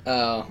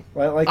 Oh.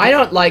 Like I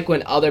don't like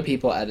when other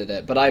people edit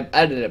it, but I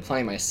edit it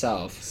playing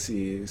myself.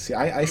 See,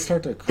 I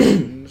start to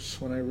cringe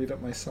when I read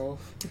it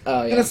myself.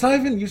 Oh, yeah. And it's not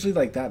even usually,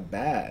 like, that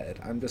bad.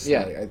 I'm just,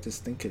 like, I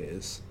just think it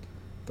is.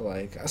 But,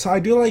 like, so I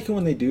do like it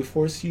when they do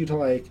force you to,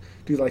 like,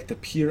 do, like, the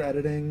peer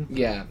editing.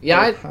 Yeah.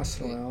 Yeah, I pass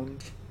it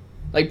around.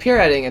 Like, peer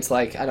editing, it's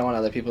like, I don't want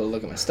other people to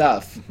look at my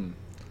stuff. Mm-hmm.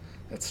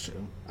 That's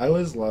true. I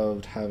always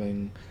loved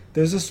having...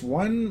 There's this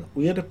one...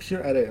 We had a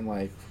peer edit in,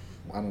 like,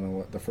 I don't know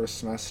what, the first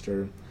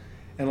semester.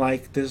 And,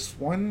 like, this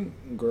one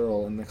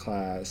girl in the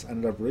class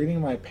ended up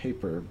reading my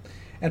paper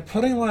and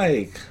putting,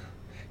 like...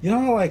 You know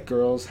how, like,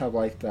 girls have,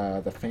 like,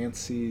 the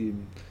fancy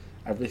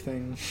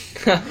everything?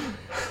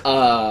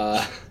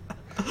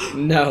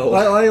 No.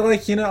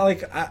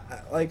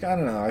 Like I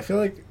don't know. I feel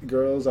like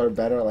girls are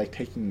better at, like,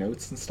 taking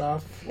notes and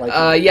stuff.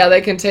 Like, yeah,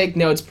 they can take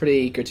notes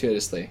pretty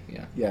gratuitously.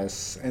 Yeah.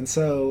 Yes, and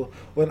so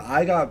when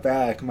I got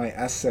back my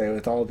essay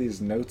with all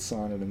these notes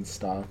on it and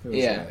stuff, it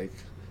was like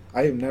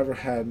I have never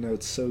had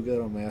notes so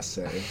good on my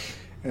essay,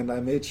 and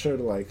I made sure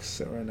to, like,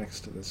 sit right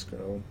next to this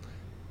girl.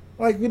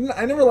 Like,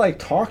 I never, like,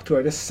 talked to her.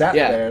 I just sat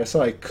there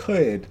so I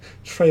could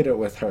trade it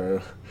with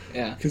her.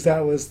 Yeah. Because that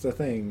was the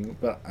thing.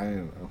 But I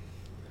don't know.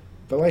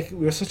 But, like,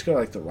 we were supposed to go to,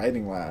 like, the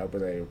writing lab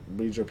where they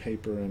read your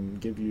paper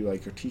and give you,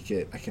 like, critique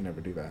it. I can never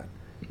do that.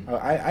 Mm-hmm.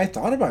 I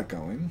thought about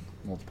going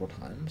multiple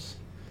times.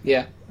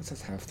 Yeah.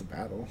 That's half the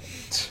battle.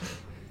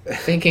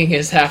 Thinking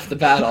is half the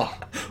battle.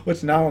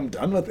 Which now I'm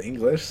done with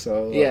English,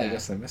 so I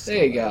guess I missed it.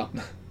 There you go.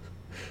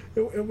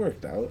 It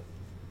worked out.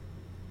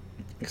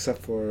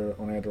 Except for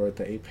when I had to write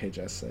the 8-page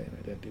essay, and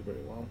I didn't do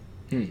very well.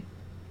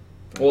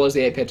 What was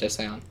the 8-page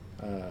essay on?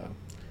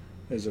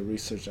 There's a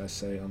research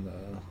essay on the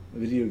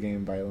video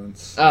game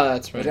violence. Oh,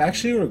 that's right. Which I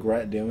actually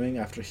regret doing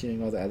after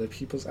hearing all the other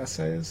people's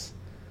essays.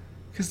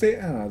 Because they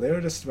were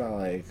just about,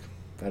 like,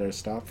 better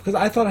stuff. Because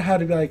I thought it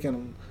had to be, like,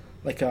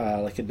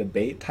 a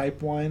debate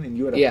type one, and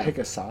you had to pick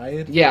a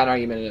side. Yeah, an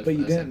argumentative. But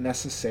you didn't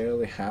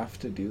necessarily have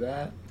to do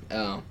that.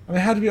 Oh. I mean,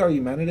 it had to be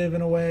argumentative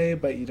in a way,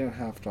 but you didn't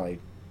have to,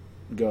 like,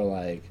 go,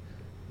 like,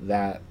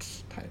 that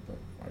type of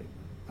argument.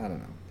 I don't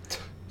know.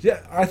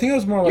 Yeah, I think it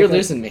was more like You're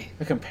losing me.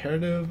 A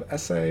comparative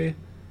essay.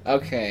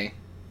 Okay.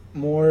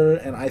 More,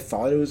 and I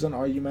thought it was an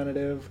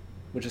argumentative,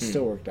 which has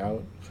still worked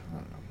out. I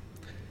don't know.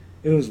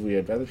 It was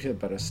weird, but other people had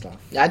better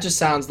stuff. That just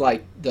sounds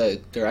like the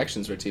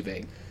directions were too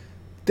vague.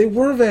 They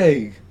were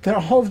vague.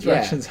 All the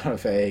directions are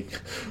vague.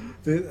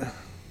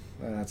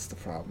 That's the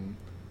problem.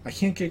 I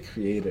can't get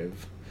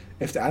creative.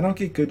 If I don't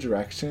get good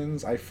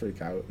directions, I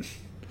freak out.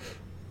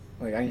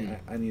 Like,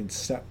 I need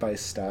step by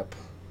step,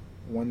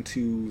 1,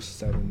 2,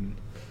 7,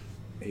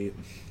 8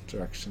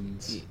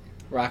 directions.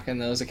 Rocking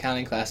those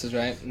accounting classes,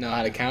 right? Know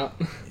how to count?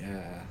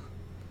 Yeah.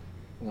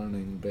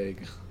 Learning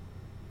big.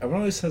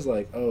 Everyone always says,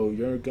 like, oh,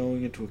 you're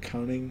going into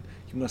accounting,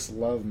 you must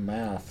love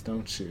math,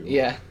 don't you?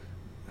 Yeah.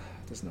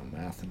 There's no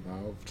math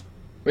involved.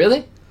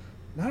 Really?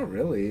 Not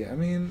really. I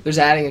mean... There's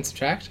adding and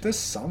subtract? There's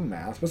some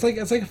math. But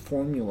it's like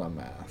formula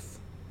math.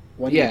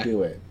 When you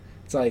do it.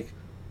 It's like,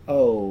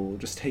 oh,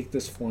 just take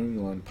this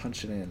formula and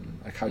punch it in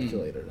a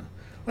calculator.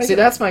 Like, see,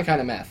 that's my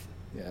kind of math.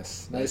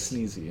 Yes. Nice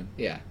and easy.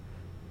 Yeah.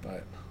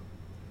 But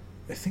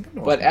I think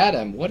I'm... But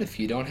Adam, what if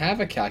you don't have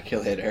a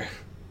calculator?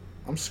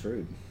 I'm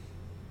screwed.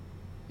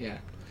 Yeah.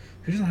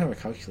 Who doesn't have a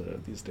calculator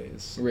these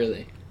days?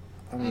 Really?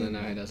 I mean, I don't know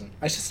who doesn't.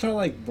 I should start,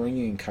 like,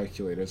 bringing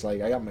calculators.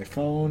 Like, I got my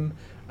phone.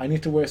 I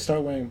need to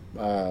start wearing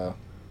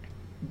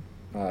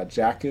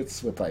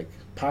jackets with, like,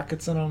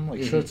 pockets in them,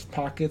 like shirts with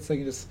pockets. I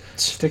can just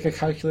stick a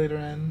calculator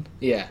in.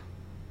 Yeah.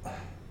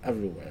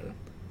 Everywhere.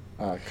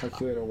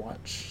 Calculator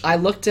watch. I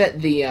looked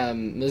at the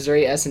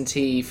Missouri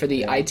S&T for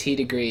the IT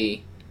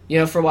degree. You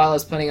know, for a while I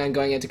was planning on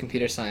going into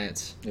computer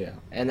science. Yeah.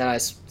 And then I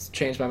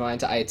changed my mind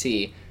to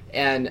IT.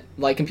 And,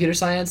 like, computer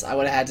science, I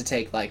would have had to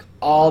take, like,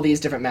 all these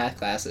different math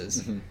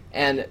classes. Mm-hmm.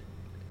 And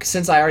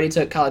since I already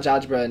took college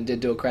algebra and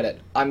did dual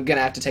credit, I'm going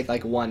to have to take,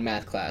 like, one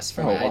math class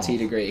for my IT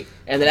degree.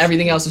 And then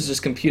everything else is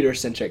just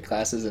computer-centric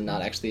classes and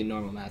not actually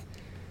normal math.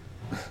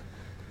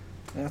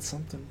 That's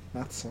something.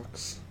 Math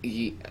sucks.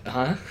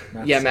 Huh?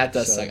 Math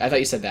does suck. I thought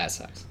you said that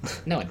sucks.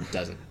 No, it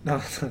doesn't. No,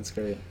 that's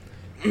great.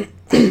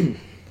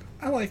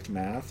 I liked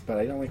math, but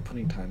I don't like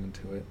putting time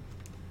into it.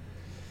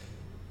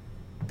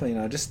 But, you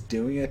know, just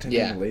doing it and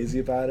being lazy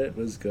about it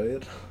was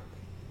good.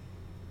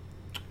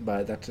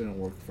 But that didn't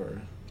work for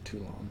too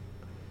long.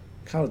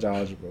 College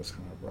algebra was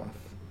kind of rough.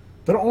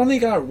 But it only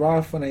got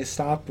rough when I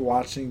stopped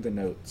watching the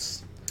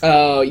notes.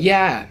 Oh,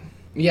 yeah.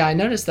 Yeah, I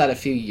noticed that a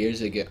few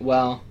years ago.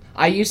 Well,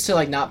 I used to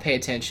like not pay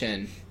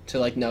attention to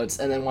like notes,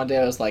 and then one day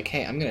I was like,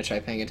 hey, I'm gonna try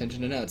paying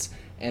attention to notes,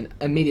 and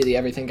immediately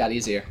everything got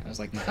easier. I was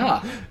like,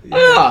 Yeah,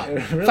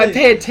 if I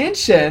pay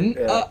attention, it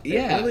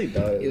really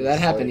does. Yeah, that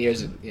happened Like,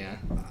 years ago. Yeah.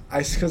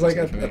 Because like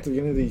at the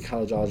beginning of the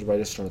college algebra, I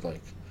just started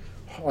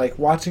like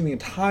watching the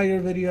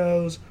entire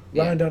videos,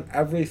 writing down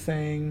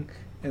everything,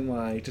 and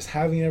like just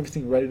having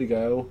everything ready to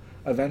go.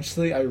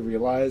 Eventually, I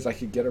realized I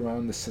could get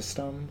around the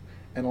system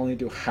and only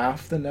do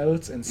half the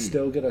notes and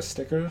still get a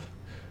sticker.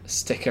 A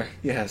sticker.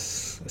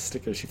 Yes, a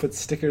sticker. She puts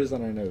stickers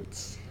on our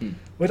notes,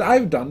 which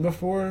I've done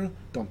before.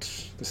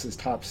 This is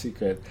top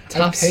secret.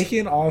 I've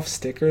taken off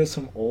stickers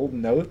from old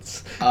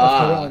notes and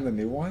put it on the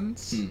new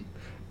ones.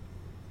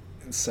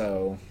 And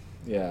so,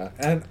 yeah.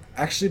 And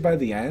actually, by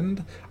the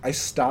end, I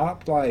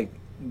stopped like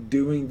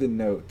doing the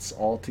notes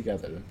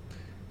altogether.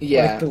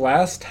 Yeah. Like the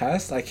last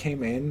test, I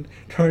came in,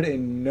 turned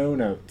in no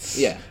notes.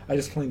 Yeah. I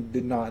just plain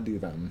did not do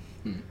them,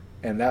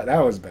 and that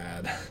was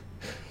bad.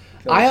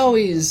 I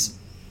always,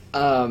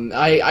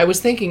 I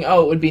was thinking,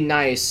 oh, it would be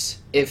nice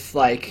if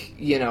like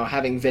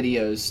having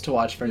videos to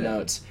watch for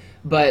notes,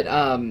 but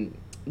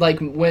like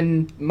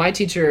when my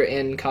teacher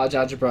in college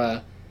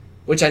algebra,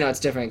 which I know it's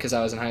different because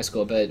I was in high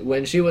school, but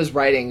when she was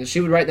writing, she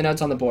would write the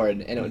notes on the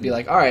board, and it would be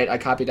like, all right, I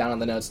copy down on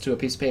the notes to a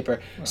piece of paper.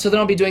 So then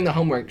I'll be doing the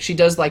homework. She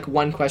does like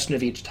one question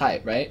of each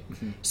type, right?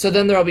 So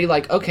then there'll be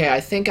like, okay,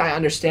 I think I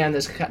understand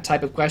this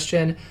type of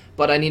question,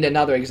 but I need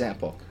another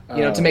example,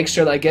 to make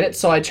sure that I get it.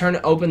 So I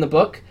open the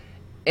book,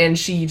 and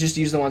she just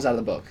used the ones out of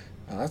the book.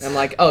 And I'm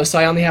like, oh, so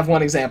I only have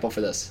one example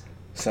for this.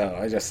 So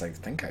I just like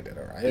think I did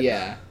it right.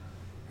 Yeah.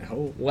 I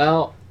hope.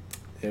 Well.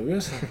 Yeah, we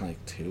just have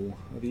like 2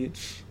 of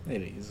each.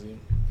 Made it easy.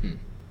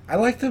 I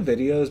like the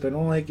videos, but I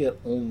don't like it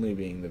only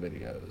being the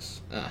videos.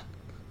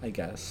 I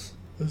guess.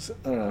 I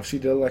don't know. If she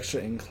did a lecture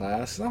in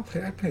class, I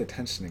pay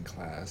attention in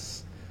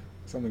class.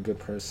 Because I'm a good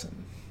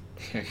person.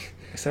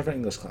 Except for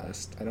English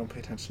class. I don't pay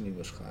attention in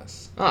English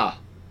class.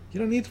 You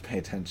don't need to pay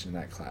attention in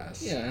that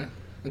class. Yeah.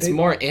 It's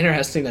more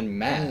interesting than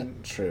math.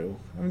 True.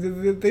 I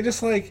mean, they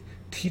just like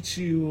teach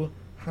you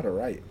how to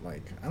write.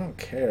 Like, I don't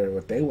care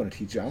what they want to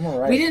teach you. I'm gonna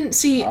write. We didn't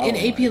see in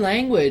AP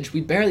language.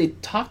 We barely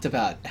talked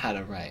about how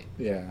to write.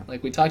 Yeah.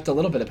 Like we talked a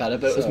little bit about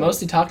it, but it was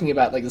mostly talking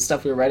about like the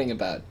stuff we were writing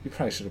about. You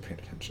probably should have paid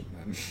attention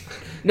then.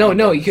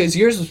 No, because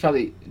yours was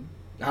probably,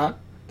 huh?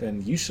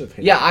 Then you should have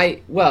paid. Yeah,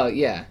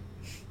 yeah.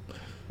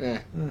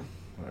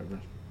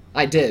 Whatever.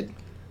 I did.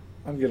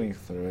 I'm getting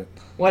through it.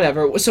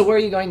 Whatever. So where are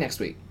you going next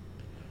week?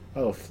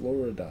 Oh,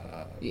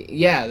 Florida.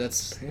 Yeah,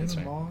 that's right.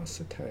 Panama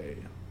City.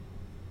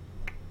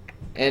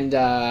 And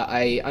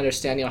I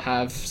understand you'll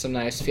have some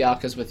nice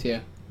fialkas with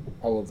you.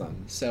 All of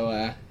them.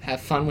 So have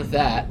fun with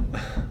that.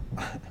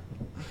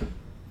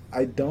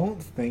 I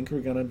don't think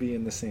we're gonna be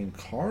in the same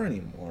car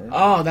anymore.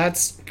 Oh,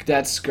 that's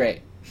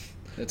great.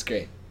 That's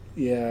great.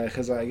 Yeah,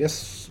 because I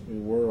guess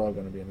we were all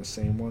gonna be in the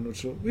same one,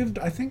 which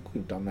I think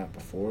we've done that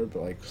before,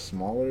 but like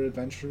smaller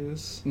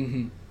adventures.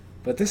 Mm-hmm.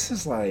 But this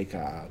is like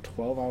a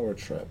 12-hour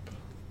trip.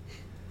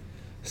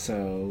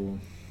 So,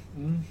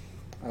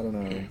 I don't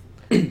know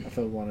if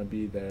I want to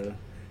be there.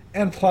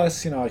 And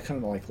plus, I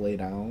couldn't like lay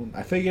down.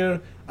 I figure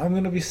I'm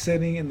going to be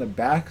sitting in the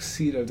back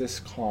seat of this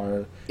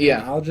car. Yeah.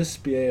 And I'll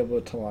just be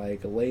able to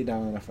like lay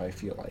down if I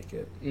feel like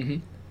it.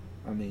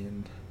 Mm-hmm. I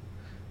mean,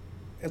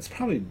 it's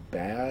probably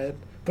bad.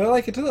 But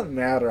like, it doesn't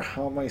matter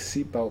how my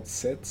seatbelt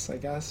sits, I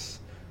guess.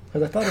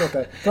 Because I thought about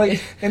that.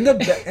 Like, in the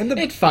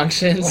it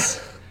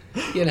functions.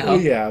 Well,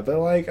 yeah, but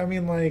like, I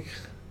mean, like,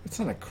 it's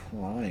not a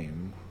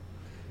crime.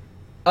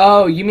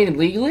 Oh, you mean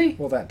legally?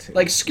 Well, that too.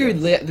 Like screw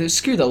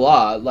the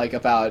law, like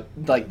about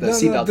like the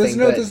seatbelt thing.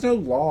 There's no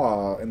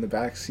law in the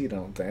back seat. I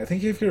don't think. I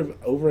think if you're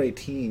over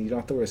 18, you don't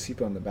have to wear a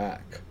seatbelt in the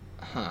back.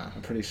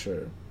 I'm pretty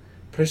sure.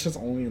 Pretty sure it's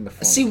only in the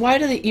front. See, why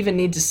do they even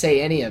need to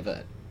say any of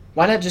it?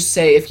 Why not just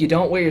say if you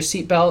don't wear your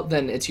seatbelt,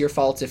 then it's your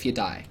fault if you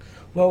die?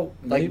 Well,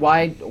 like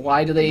why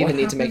do they even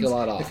need to make a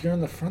law at all? If you're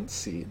in the front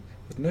seat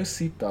with no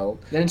seatbelt,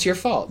 then it's your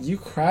fault. You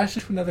crash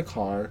into another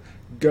car,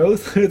 go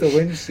through the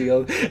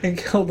windshield, and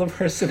kill the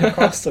person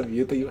across from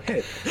you that you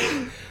hit.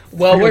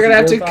 Well, we're gonna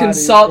have to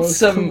consult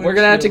some. We're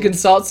gonna have to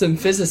consult some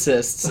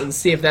physicists and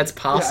see if that's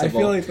possible. Yeah,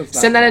 I feel like that's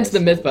not Send that possible.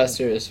 into the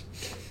MythBusters.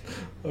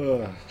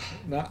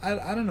 No,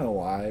 I don't know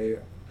why.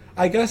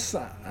 I guess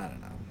I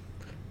don't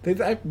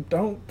know. I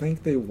don't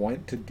think they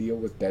want to deal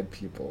with dead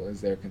people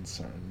as their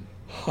concern.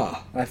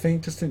 I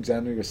think just in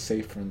general you're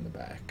safer in the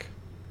back.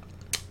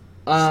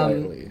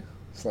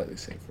 Slightly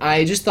safer.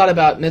 I just thought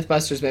about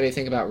MythBusters. Made me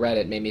think about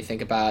Reddit. Made me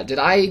think about. Did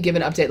I give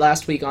an update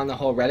last week on the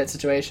whole Reddit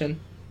situation?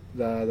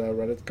 The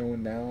Reddit's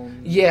going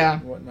down. Yeah.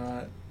 And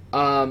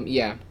whatnot.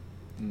 Yeah.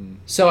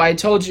 So I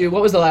told you.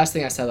 What was the last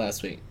thing I said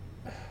last week?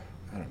 I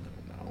don't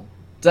even know.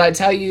 Did I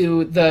tell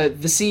you the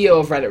CEO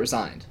of Reddit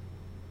resigned?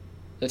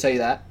 Did I tell you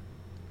that?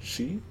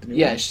 She?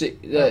 Yeah,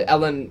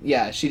 Ellen.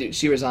 Yeah,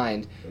 she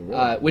resigned.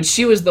 Which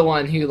she was the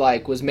one who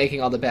like was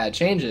making all the bad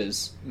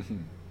changes.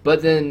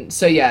 But then,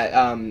 so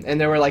yeah, and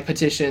there were like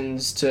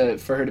petitions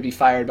for her to be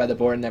fired by the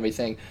board and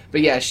everything.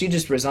 But yeah, she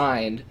just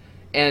resigned.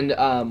 And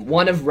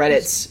one of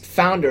Reddit's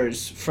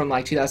founders from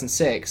like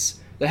 2006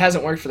 that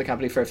hasn't worked for the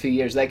company for a few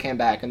years. They came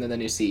back, and then the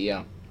new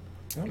CEO.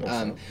 That makes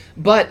sense.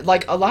 But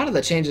like a lot of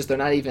the changes, they're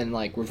not even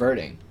like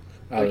reverting.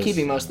 They're was-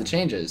 keeping most of the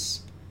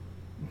changes.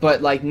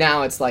 But like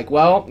now it's like,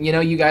 well, you know,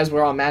 you guys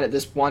were all mad at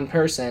this one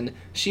person.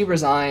 She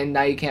resigned.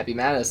 Now you can't be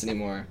mad at us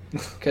anymore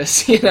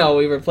because you know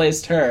we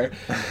replaced her.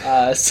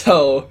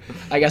 So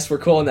I guess we're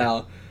cool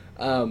now.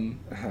 I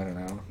don't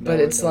know. But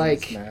it's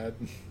like, mad.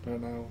 I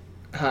don't know.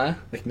 huh?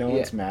 Like no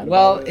one's mad.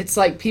 Well, about it. it's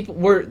like people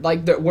were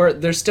like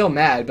they're still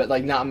mad, but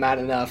like not mad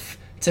enough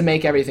to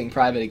make everything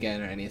private again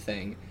or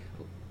anything.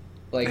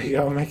 Like you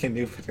gotta make a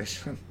new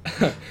petition.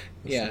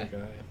 yeah. Like,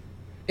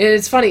 And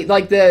it's funny,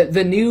 like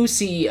the new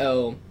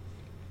CEO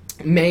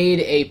made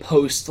a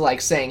post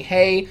like saying,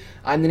 "Hey,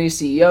 I'm the new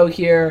CEO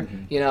here.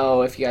 You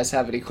know, if you guys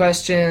have any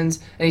questions."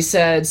 And he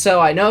said, "So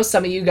I know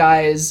some of you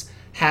guys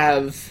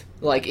have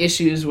like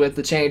issues with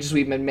the changes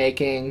we've been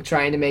making,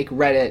 trying to make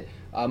Reddit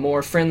a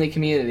more friendly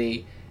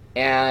community.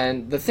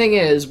 And the thing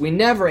is, we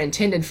never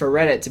intended for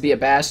Reddit to be a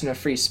bastion of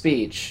free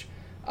speech.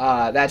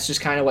 That's just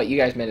kind of what you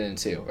guys made it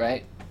into,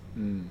 right?"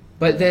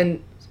 But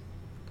then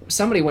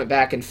somebody went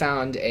back and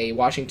found a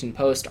Washington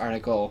Post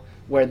article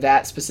where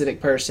that specific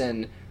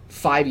person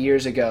 5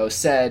 years ago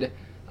said,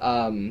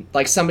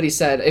 like somebody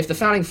said, if the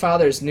founding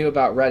fathers knew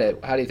about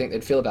Reddit, how do you think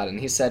they'd feel about it? And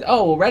he said,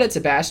 oh, well, Reddit's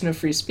a bastion of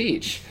free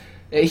speech.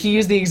 He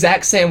used the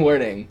exact same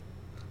wording.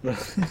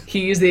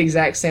 He used the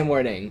exact same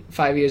wording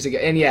 5 years ago.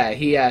 And yeah,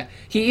 he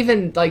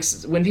even, like,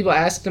 when people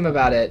asked him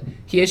about it,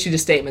 he issued a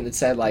statement that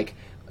said, like,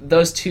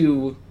 those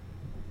two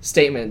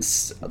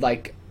statements,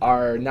 like,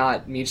 are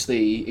not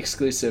mutually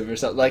exclusive or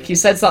something. Like, he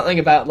said something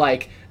about,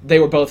 like, they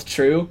were both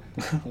true.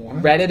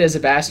 Reddit is a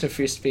bastion of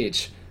free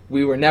speech.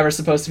 We were never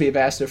supposed to be a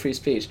bastion of free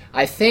speech.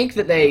 I think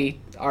that they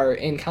are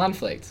in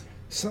conflict.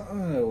 So,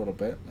 a little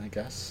bit, I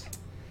guess.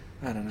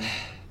 I don't know.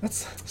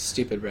 That's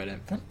stupid Reddit.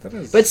 That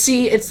is. But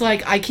see, it's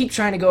like I keep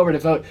trying to go over to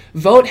Vote.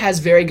 Vote has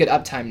very good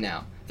uptime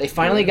now. They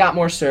finally got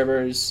more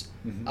servers,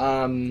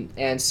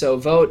 and so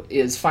Vote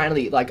is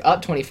finally like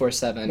up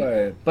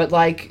 24/7. Right. But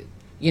like,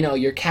 you know,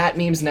 your cat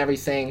memes and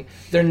everything,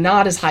 they're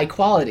not as high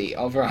quality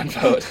over on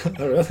Vote.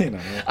 They're really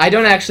not. I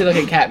don't actually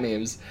look at cat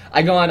memes.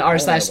 I go on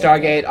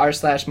r/Stargate,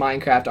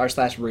 r/Minecraft,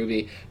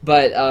 r/Ruby.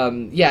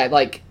 But yeah,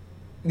 like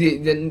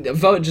the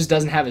Vote just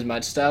doesn't have as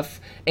much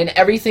stuff. And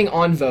everything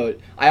on Vote,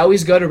 I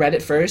always go to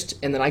Reddit first,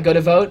 and then I go to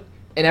Vote,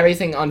 and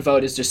everything on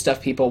Vote is just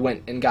stuff people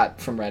went and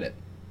got from Reddit.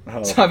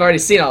 Oh. So I've already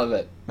seen all of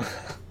it.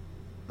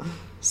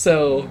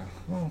 So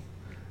Well,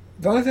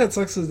 the only thing that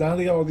sucks is now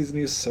they got all these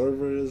new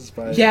servers,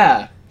 but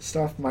yeah.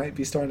 stuff might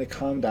be starting to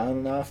calm down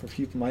enough, or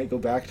people might go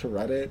back to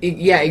Reddit.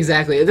 Yeah,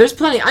 exactly. There's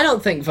plenty. I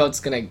don't think Vote's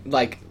gonna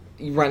like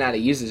run out of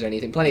users or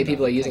anything. Plenty of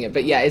people are using it,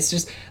 but yeah, it's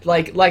just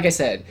like I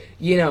said,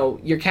 you know,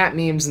 your cat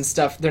memes and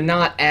stuff. They're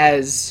not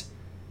as,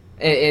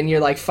 and your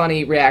like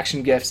funny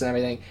reaction gifs and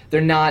everything.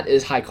 They're not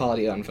as high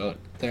quality on Vote.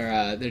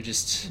 They're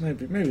just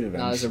Maybe eventually.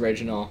 not as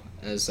original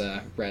as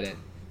Reddit.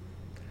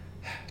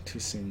 Too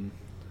soon.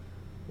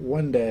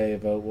 One day,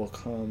 Vote will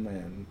come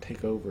and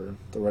take over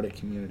the Reddit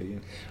community.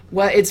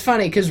 Well, it's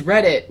funny because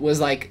Reddit was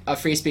like a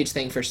free speech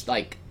thing for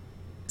like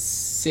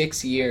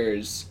 6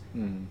 years.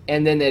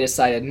 And then they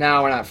decided,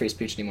 no, we're not free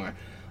speech anymore.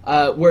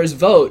 Whereas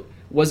Vote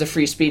was a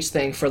free speech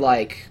thing for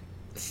like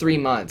 3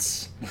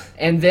 months.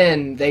 And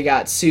then they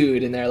got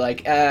sued, and they're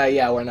like,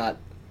 yeah, we're not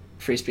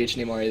free speech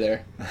anymore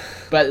either.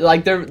 But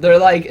like they're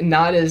like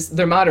not as,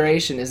 their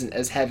moderation isn't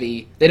as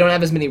heavy. They don't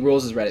have as many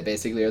rules as Reddit,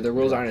 basically, or their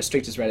rules aren't as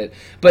strict as Reddit.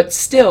 But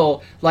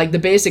still, like the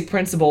basic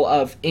principle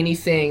of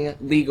anything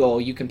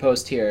legal you can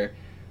post here,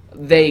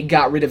 they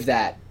got rid of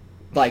that.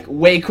 Like,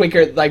 way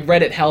quicker. Like,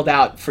 Reddit held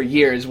out for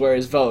years,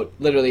 whereas Vote,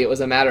 literally, it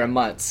was a matter of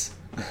months.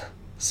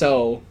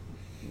 So,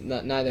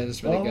 neither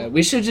is really good.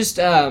 We should just,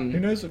 who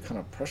knows what kind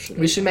of pressure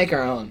we should make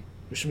our own.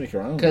 We should make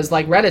our own. Because,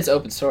 like, Reddit's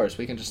open source.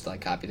 We can just,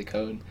 like, copy the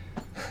code.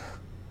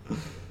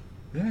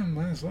 Yeah,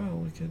 might as well.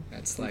 We could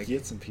That's like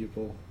get some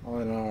people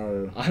on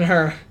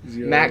our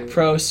Mac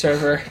Pro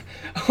server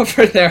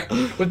over there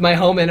with my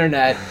home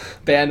internet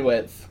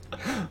bandwidth.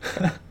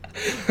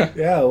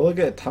 Yeah, we'll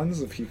get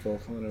tons of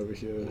people coming over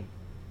here.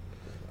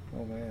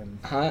 Oh man.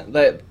 Huh?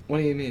 Like, what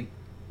do you mean?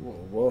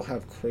 We'll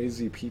have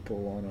crazy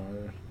people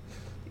on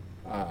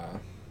our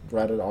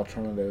Reddit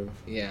alternative.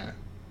 Yeah.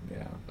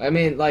 Yeah. I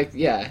mean, like,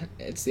 yeah,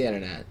 it's the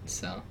internet,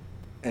 so.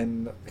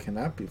 And can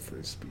that be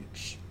free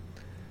speech?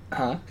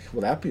 Huh?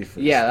 Will that be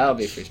free speech? Yeah, that'll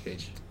be free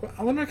speech. Well,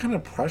 I wonder what kind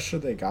of pressure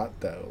they got,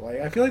 though.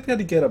 Like, I feel like they had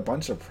to get a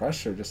bunch of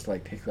pressure just to,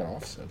 like, take that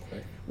off so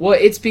quick. Well,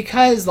 it's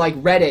because, like,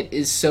 Reddit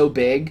is so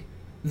big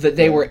that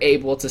they were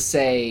able to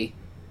say,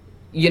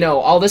 you know,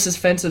 all this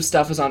offensive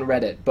stuff is on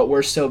Reddit, but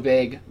we're so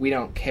big, we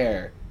don't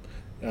care.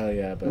 Oh,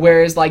 yeah. But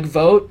Whereas, like,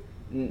 Vote,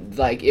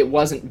 like, it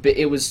wasn't,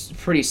 it was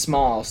pretty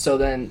small, so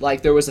then,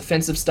 like, there was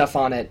offensive stuff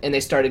on it, and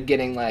they started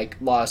getting, like,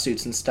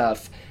 lawsuits and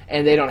stuff,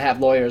 and they don't have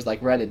lawyers like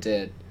Reddit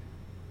did.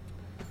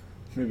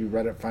 maybe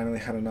Reddit finally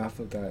had enough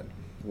of that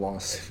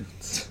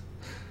lawsuits.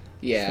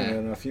 Yeah. Fair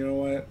enough. You know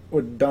what?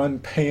 We're done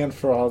paying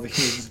for all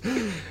these.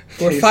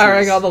 We're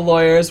firing all the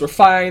lawyers, we're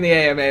firing the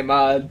AMA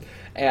mod,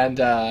 and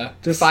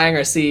Just firing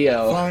our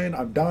CEO. Fine,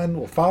 I'm done.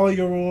 We'll follow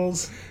your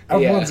rules.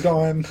 Everyone's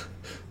gone.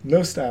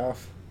 No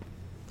staff.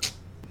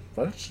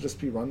 Reddit should just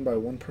be run by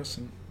one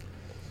person.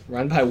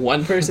 Run by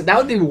one person? That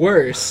would be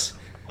worse.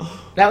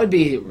 That would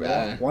be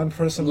one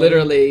person.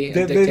 Literally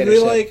They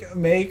like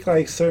make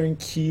like certain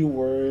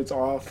keywords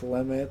off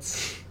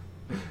limits.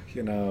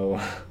 You know,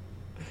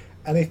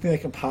 anything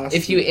that can possibly.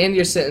 If you end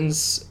your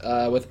sentence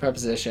with a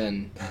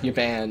preposition, you're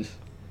banned.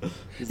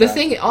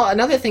 Exactly.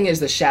 Another thing is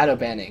the shadow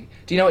banning.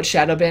 Do you know what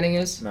shadow banning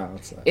is? No,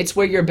 what's that? It's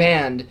where you're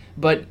banned,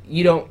 but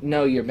you don't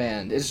know you're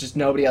banned. It's just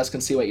nobody else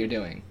can see what you're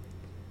doing.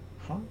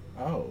 Huh?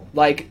 Oh.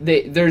 Like,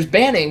 there's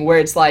banning where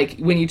it's like,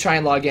 when you try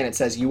and log in, it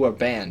says you are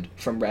banned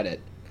from Reddit.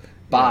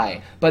 Bye.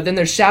 Yeah. But then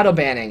there's shadow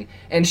banning.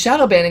 And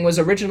shadow banning was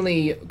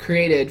originally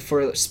created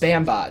for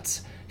spam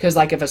bots. Because,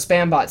 like, if a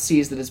spam bot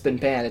sees that it's been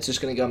banned, it's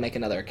just going to go make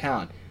another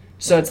account.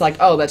 So it's like,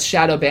 oh, let's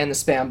shadow ban the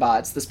spam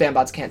bots. The spam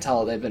bots can't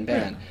tell they've been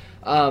banned.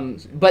 Yeah.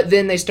 But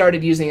then they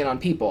started using it on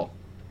people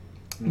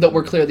that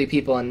were clearly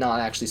people and not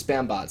actually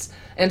spam bots.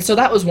 And so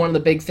that was one of the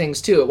big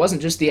things, too. It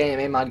wasn't just the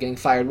AMA mod getting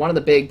fired. One of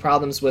the big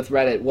problems with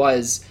Reddit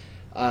was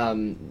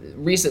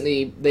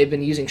recently they've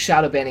been using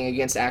shadow banning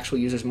against actual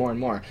users more and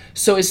more.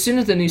 So as soon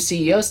as the new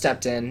CEO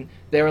stepped in,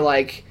 they were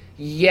like,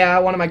 yeah,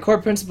 one of my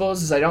core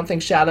principles is I don't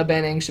think shadow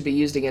banning should be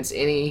used against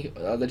any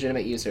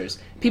legitimate users.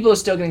 People are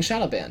still getting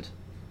shadow banned.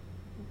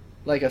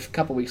 Like a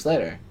couple weeks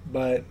later.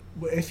 But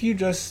if you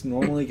just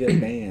normally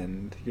get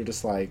banned, you're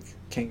just like,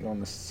 can't go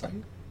on the site?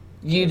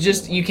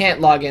 You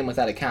can't log in with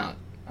that account.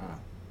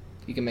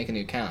 You can make a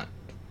new account.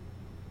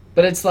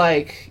 But it's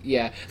like,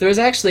 yeah. There was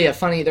actually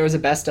there was a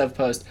best of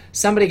post.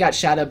 Somebody got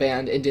shadow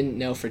banned and didn't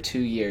know for 2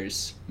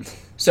 years.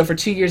 So for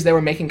 2 years they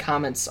were making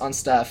comments on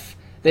stuff.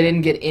 They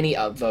didn't get any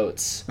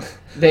upvotes.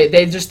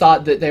 They just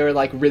thought that they were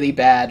like really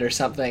bad or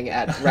something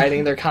at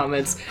writing their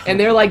comments. And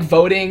they're like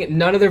voting.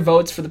 None of their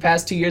votes for the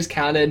past 2 years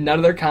counted. None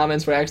of their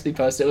comments were actually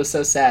posted. It was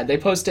so sad. They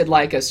posted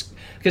like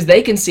because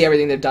they can see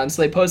everything they've done.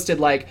 So they posted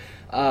like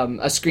a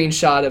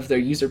screenshot of their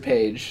user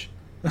page.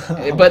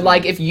 But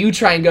like if you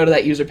try and go to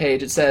that user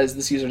page, it says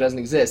this user doesn't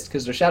exist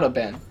because they're shadow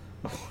banned.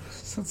 Oh,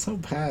 that's so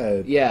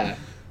bad. Yeah.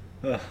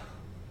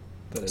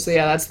 So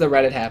yeah, that's the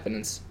Reddit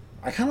happenings.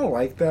 I kind of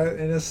like that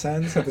in a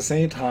sense. At the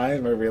same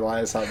time, I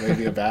realize that may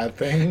be a bad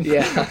thing.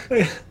 Yeah.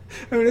 I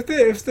mean,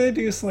 if they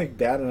do something like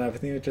bad enough, I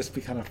think it'd just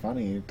be kind of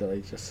funny to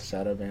like just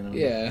shadow ban them.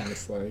 Yeah.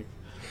 Just like.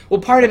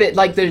 Well, part of it,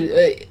 like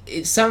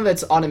some of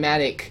it's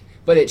automatic,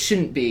 but it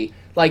shouldn't be.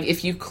 Like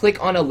if you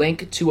click on a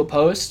link to a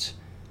post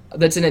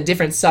that's in a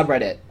different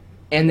subreddit,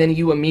 and then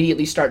you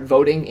immediately start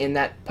voting in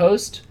that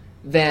post,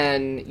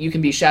 then you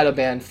can be shadow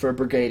banned for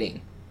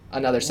brigading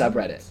another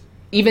subreddit.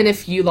 Even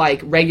if you like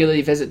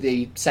regularly visit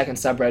the second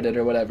subreddit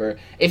or whatever,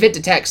 if it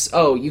detects,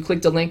 oh, you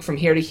clicked a link from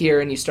here to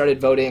here and you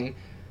started voting,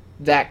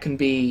 that can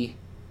be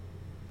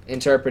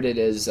interpreted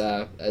as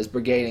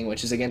brigading,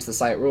 which is against the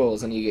site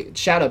rules, and you get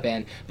shadow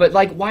banned. But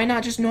like, why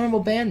not just normal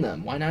ban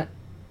them? Why not?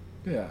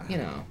 Yeah. You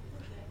know.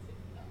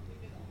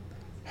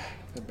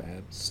 They're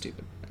bad.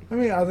 Stupid. I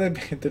mean,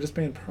 they're just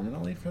banned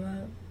permanently for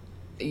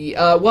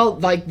that? Well,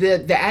 like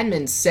the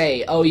admins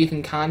say, oh, you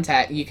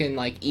can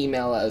like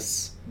email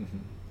us. Mm-hmm.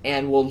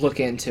 And we'll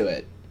look into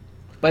it.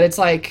 But it's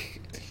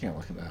like... You can't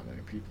look at that many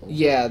people.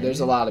 Yeah,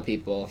 there's a lot of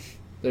people.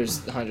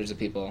 There's hundreds of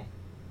people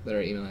that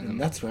are emailing them.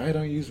 That's why I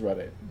don't use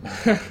Reddit.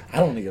 I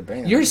don't need a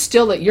ban.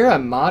 You're a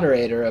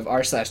moderator of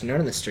r/Nerd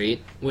on the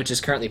Street, which is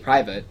currently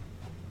private.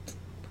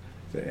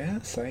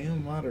 Yes, I am a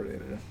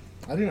moderator.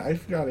 I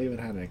forgot I even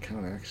had an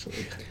account,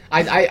 actually.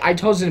 I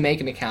told you to make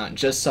an account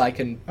just so I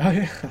can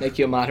make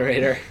you a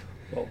moderator.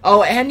 Well,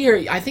 oh, and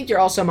I think you're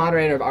also a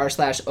moderator of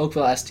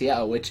r/Oakville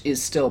STL, which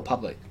is still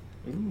public.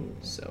 Ooh.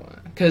 So,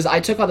 because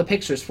I took all the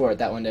pictures for it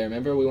that one day,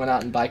 remember? We went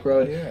out and bike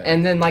rode, yeah.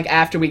 And then, like,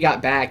 after we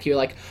got back, you're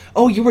like,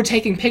 oh, you were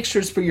taking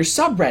pictures for your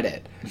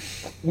subreddit.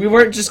 We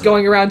weren't just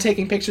going around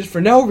taking pictures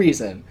for no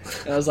reason.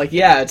 And I was like,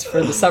 yeah, it's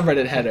for the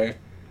subreddit header.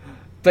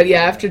 But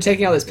yeah, after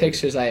taking all those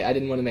pictures, I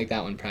didn't want to make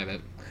that one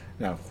private.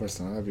 No, of course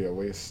not. That'd be a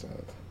waste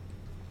of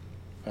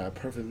a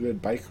perfect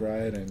good bike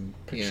ride and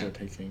picture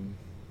taking.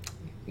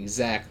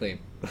 Exactly.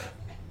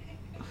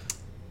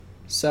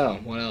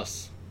 So, what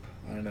else?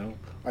 I don't know.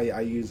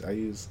 I use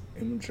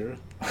Imager.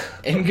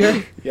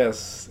 Imgur?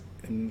 Yes.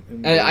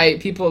 Imgur.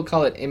 People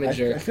call it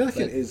Imager. I feel like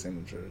it is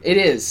Imager. It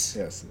is.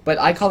 Yes. But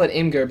I call it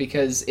Imgur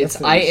because it's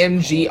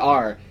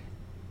IMGR.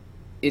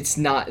 It's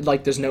not,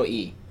 like, there's no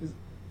E.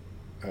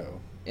 Oh.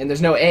 And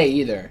there's no A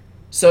either.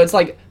 So it's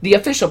like, the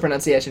official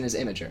pronunciation is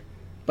Imager.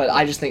 But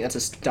I just think that's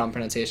a dumb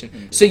pronunciation.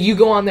 Imgur. So you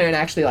go on there and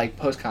actually, like,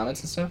 post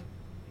comments and stuff?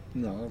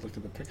 No, I look at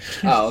the pictures.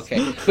 Oh,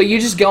 okay. But you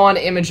just go on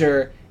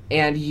Imager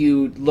and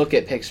you look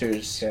at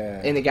pictures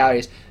in the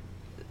galleries.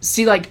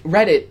 See, like,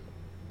 Reddit,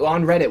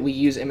 on Reddit we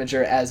use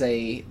Imager as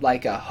a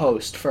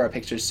host for our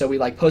pictures. So we,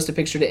 like, post a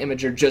picture to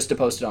Imager just to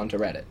post it onto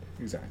Reddit.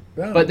 Exactly.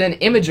 But then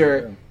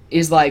Imager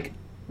is, like,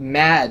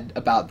 mad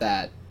about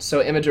that.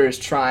 So Imager is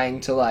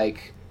trying to,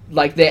 like,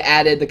 they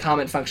added the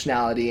comment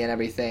functionality and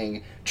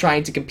everything,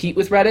 trying to compete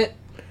with Reddit.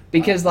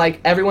 Because, like,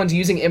 everyone's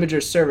using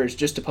Imager's servers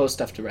just to post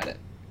stuff to Reddit.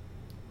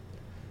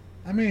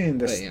 I mean,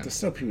 But, yeah. there's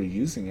still people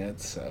using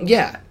it, so...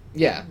 Yeah,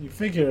 yeah. You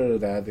figure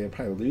that they'd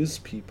probably lose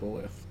people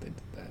if they did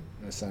that,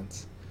 in a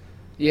sense.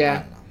 Yeah. I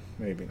don't know.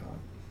 Maybe not.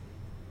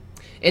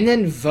 And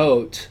then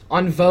Vote.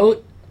 On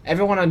Vote,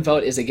 everyone on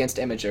Vote is against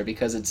Imager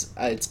because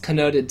it's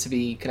connoted to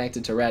be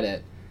connected to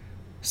Reddit.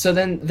 So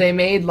then they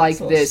made like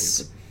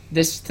this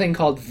thing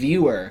called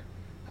Viewer,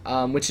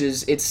 which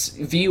is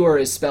Viewer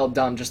is spelled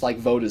dumb just like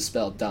Vote is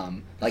spelled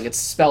dumb. Like it's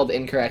spelled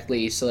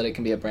incorrectly so that it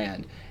can be a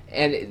brand.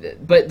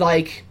 But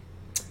like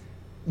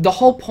the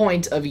whole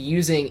point of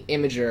using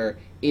Imager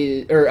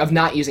of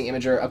not using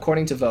Imager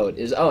according to Vote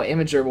is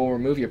Imager will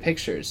remove your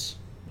pictures.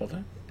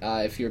 Okay.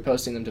 If you're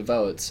posting them to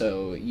Vote,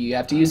 so you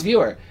have to use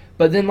Viewer.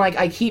 But then, like,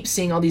 I keep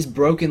seeing all these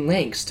broken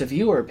links to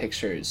Viewer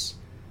pictures.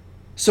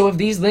 So if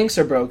these links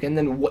are broken,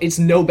 then it's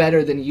no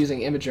better than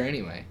using Imager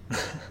anyway.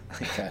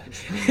 Okay.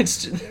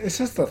 It's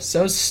just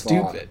so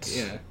stupid.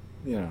 Yeah.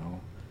 You know,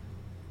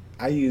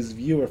 I use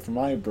Viewer for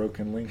my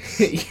broken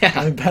links. Yeah.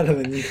 I'm better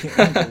than you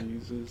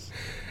users.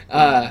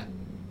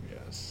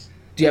 Yes.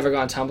 Do you ever go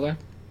on Tumblr?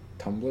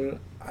 Tumblr?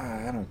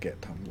 I don't get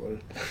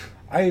Tumblr.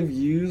 I've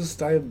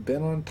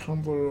been on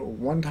Tumblr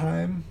one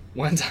time.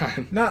 One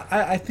time. No,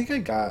 I think I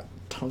got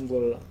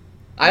Tumblr.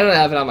 I don't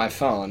have it on my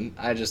phone.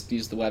 I just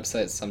use the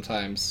website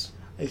sometimes.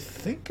 I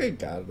think I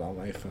got it on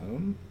my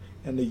phone,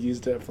 and I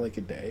used it for like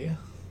a day.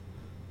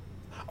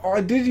 Oh,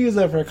 I did use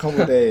it for a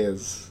couple of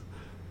days.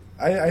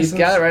 He's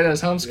got it right on his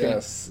home screen.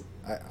 Yes,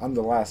 on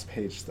the last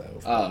page though.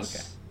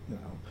 Okay. You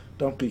know,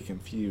 don't be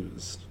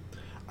confused.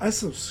 I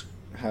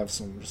have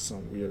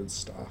some weird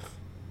stuff.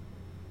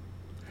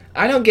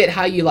 I don't get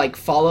how you, like,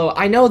 follow...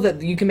 I know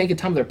that you can make a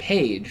Tumblr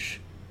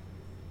page,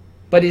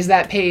 but is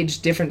that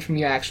page different from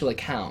your actual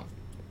account?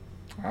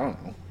 I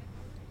don't know.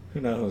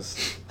 Who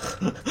knows?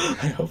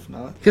 I hope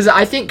not. Because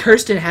I think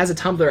Kirsten has a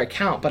Tumblr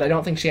account, but I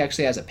don't think she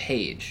actually has a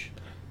page.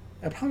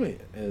 It probably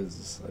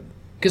is.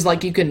 Because,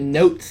 like, you can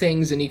note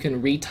things and you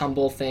can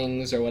retumble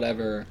things or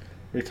whatever.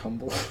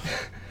 Retumble?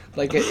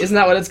 Like, isn't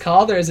that what it's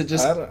called, or is it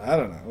just... I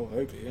don't know.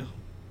 Maybe.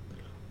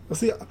 Well,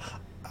 see...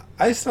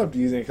 I stopped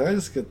using it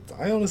because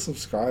I only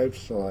subscribe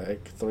to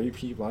like 3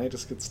 people. I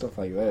just get stuff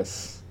like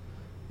this,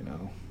 you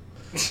know.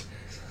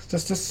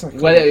 just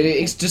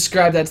like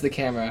describe that to the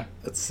camera.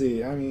 Let's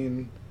see. I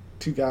mean,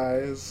 2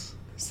 guys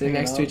sitting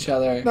next to each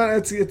other. No,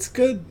 it's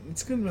good.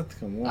 It's good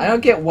mythical one. I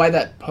don't get why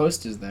that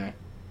post is there.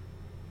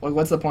 Like,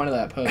 what's the point of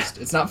that post?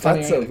 It's not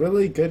funny. That's a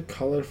really good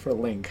color for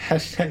Link.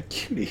 #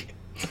 cutie.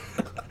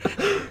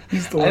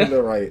 He's the one to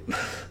the right.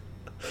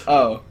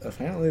 Oh.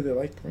 Apparently they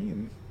like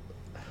green.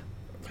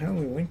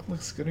 Apparently Link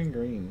looks good in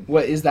green.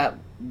 What is that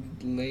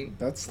Link?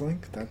 That's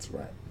Link, that's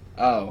red.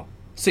 Oh.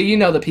 So you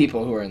know the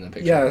people who are in the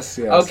picture. Yes.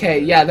 Okay,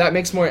 yeah, that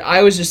makes more...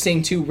 I was just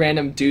seeing 2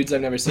 random dudes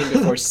I've never seen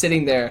before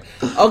sitting there.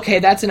 Okay,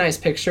 that's a nice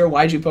picture.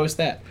 Why'd you post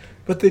that?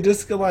 But they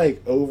just get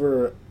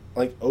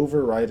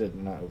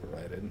overridden, not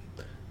overridden.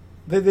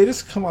 They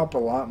just come up a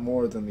lot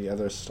more than the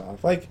other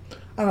stuff. Like,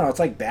 I don't know, it's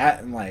like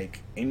that and like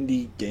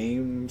indie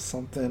games,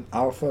 something,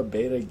 alpha,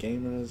 beta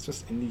gamers,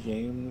 just indie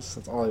games.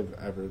 That's all I've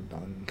ever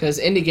done. Because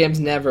indie games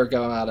never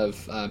go out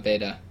of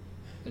beta.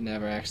 They're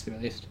never actually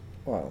released.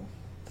 Well,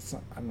 that's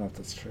not, I don't know if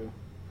that's true.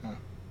 Huh.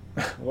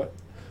 What?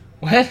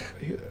 What?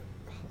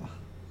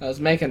 I was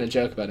making a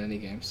joke about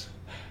indie games.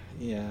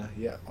 Yeah,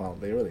 well,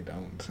 they really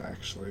don't,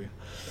 actually.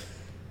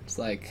 It's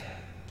like,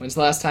 when's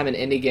the last time an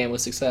indie game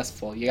was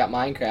successful? You got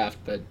Minecraft,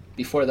 but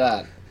before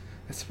that...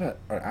 It's about,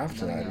 or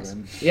after that,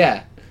 even.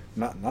 Yeah.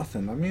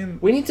 Nothing. I mean...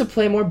 We need to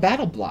play more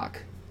Battle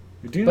Block.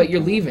 But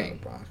you're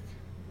leaving.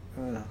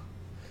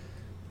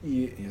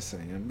 Yes,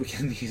 I am. We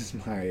can use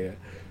my...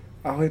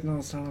 oh, wait, no,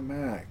 it's not a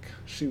Mac.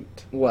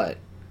 Shoot. What?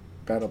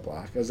 Battle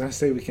Block. I was going to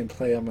say we can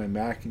play on my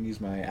Mac and use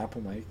my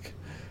Apple mic.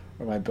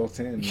 Or my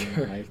built-in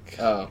mic.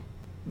 Oh.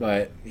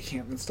 But you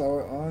can't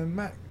install it on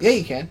Mac. Yeah,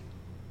 you can.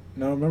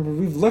 No, remember,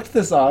 we've looked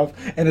this up,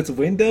 and it's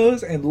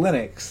Windows and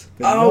Linux.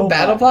 Oh,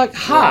 Battle Block?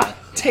 Ha!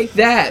 Yeah. Take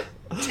that!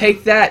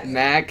 Take that,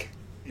 Mac.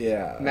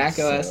 Yeah. Mac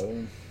OS.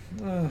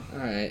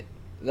 Alright.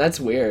 That's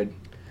weird.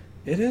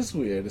 It is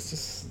weird. It's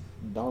just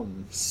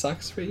dumb.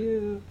 Sucks for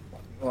you.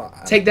 Well,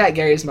 take that,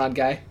 Gary's Mod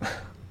Guy.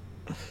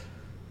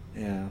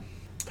 Yeah.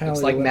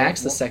 Looks like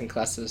Mac's the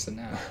second-class citizen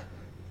now.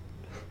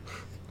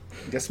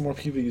 I guess more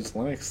people use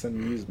Linux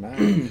than use Mac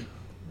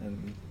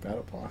and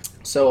Battle Block.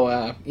 So,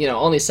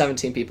 only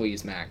 17 people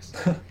use Macs.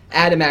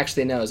 Adam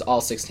actually knows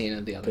all 16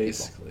 of the other people.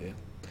 Basically.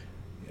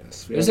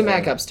 Yes. There's a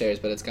Mac upstairs,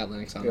 but it's got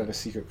Linux on it. We have a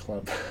secret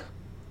club.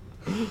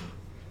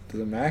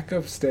 There's a Mac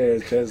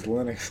upstairs that has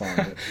Linux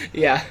on it.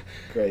 Yeah.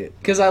 Great.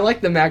 Because I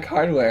like the Mac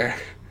hardware.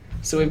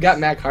 So we've got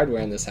Mac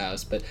hardware in this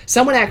house. But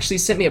someone actually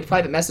sent me a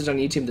private message on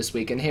YouTube this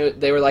week, and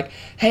they were like,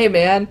 hey,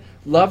 man,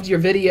 loved your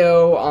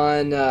video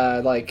on,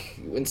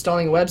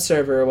 installing a web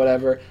server or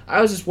whatever. I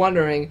was just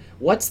wondering,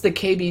 what's the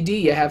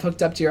KBD you have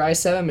hooked up to your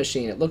i7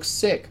 machine? It looks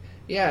sick.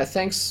 Yeah,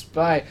 thanks,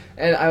 bye.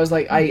 And I was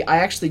like, I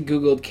actually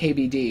Googled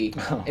KBD,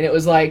 and it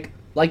was like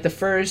the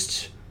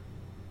first,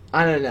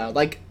 I don't know,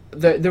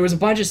 there was a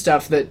bunch of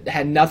stuff that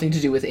had nothing to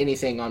do with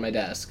anything on my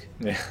desk.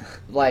 Yeah.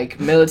 Like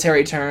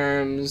military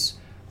terms,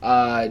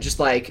 just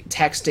like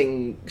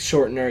texting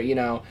shortener, you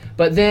know.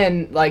 But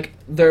then like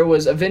there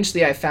was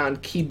eventually I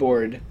found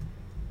keyboard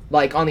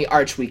like on the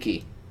Arch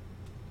wiki.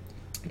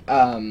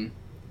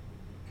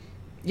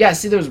 Yeah,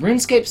 see, there's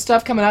RuneScape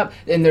stuff coming up,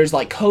 and there's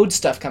like code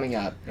stuff coming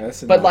up.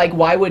 But like,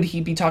 why would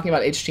he be talking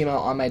about HTML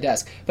on my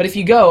desk? But if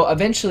you go,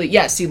 eventually,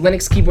 yeah, see,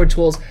 Linux keyboard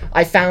tools.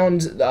 I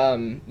found,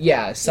 KBD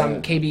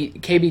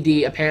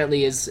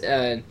apparently is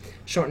a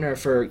shortener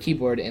for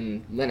keyboard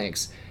in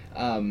Linux.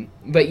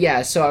 But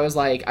yeah, so I was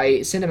like,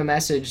 I sent him a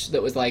message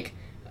that was like,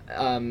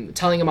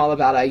 telling him all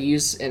about I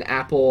use an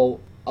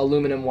Apple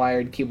aluminum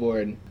wired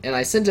keyboard, and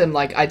I sent him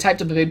like I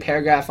typed up a big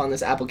paragraph on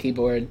this Apple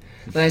keyboard.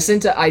 Then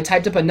I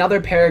typed up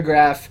another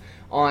paragraph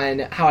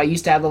on how I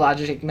used to have the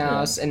Logitech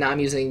mouse, and now I'm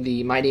using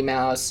the Mighty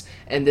Mouse,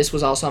 and this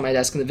was also on my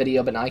desk in the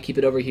video, but now I keep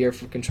it over here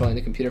for controlling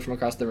the computer from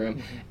across the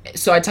room.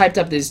 So I typed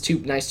up these two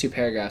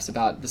paragraphs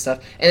about the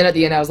stuff, and then at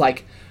the end I was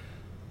like,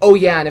 oh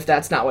yeah, and if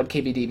that's not what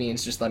KBD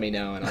means, just let me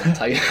know and I'll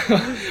tell you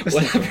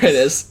whatever it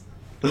is.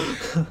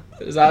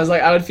 So I was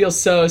like, I would feel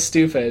so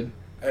stupid.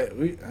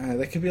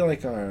 That could be like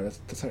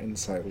that's our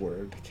inside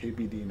word,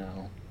 KBD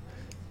now.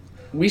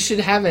 We should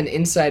have an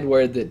inside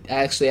word that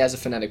actually has a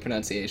phonetic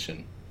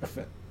pronunciation.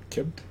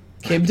 Kibbed?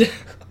 Kibbed?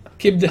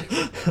 Kibbed.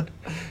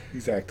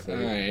 Exactly.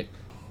 Alright.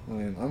 I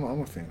mean,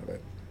 I'm a fan of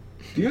it.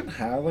 Do you even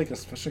have like a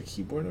special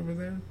keyboard over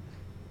there?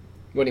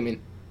 What do you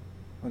mean?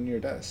 On your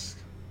desk.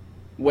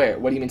 Where?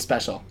 What do you mean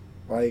special?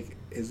 Like,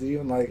 is it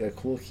even like a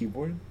cool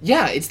keyboard?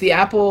 Yeah, it's the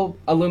Apple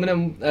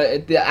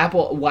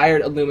Apple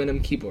wired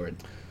aluminum keyboard.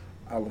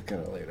 I'll look at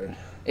it later.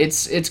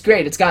 It's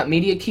great. It's got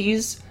media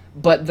keys,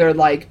 but they're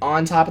like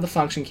on top of the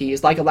function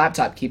keys, like a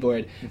laptop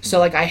keyboard. So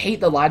like I hate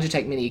the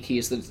Logitech media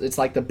keys. It's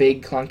like the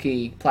big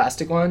clunky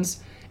plastic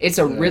ones. It's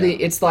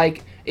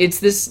it's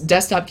this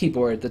desktop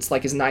keyboard that's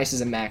like as nice as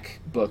a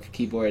MacBook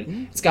keyboard.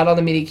 It's got all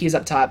the media keys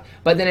up top,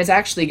 but then it's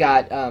actually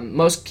got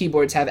most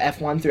keyboards have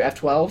F1 through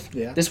F12.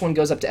 Yeah. This one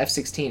goes up to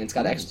F16. It's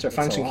got extra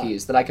function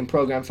keys that I can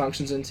program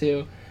functions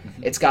into.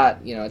 It's got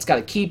a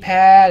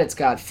keypad. It's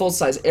got full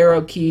size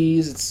arrow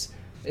keys.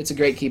 It's a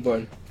great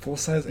keyboard. Full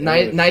size.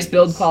 Nice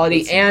build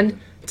quality, and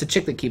it's a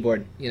chiclet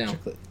keyboard. You know,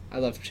 Chiclet. I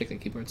love chiclet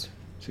keyboards.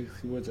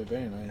 Chiclet keyboards are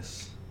very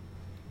nice.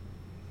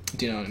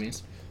 Do you know what it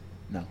means?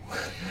 No.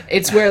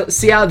 It's where,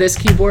 see how this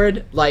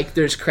keyboard, like,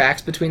 there's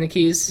cracks between the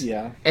keys?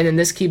 Yeah. And then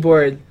this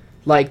keyboard,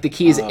 like, the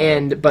keys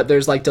end, but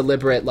there's, like,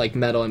 deliberate, like,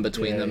 metal in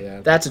between them.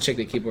 Yeah. That's a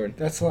chiclet keyboard.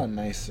 That's a lot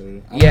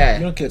nicer. Yeah.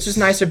 You don't get it's just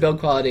nicer build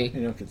quality.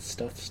 You don't get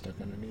stuff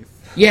stuck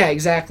underneath. Yeah,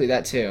 exactly,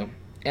 that too.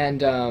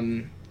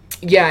 And,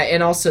 yeah,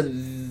 and also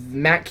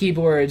Mac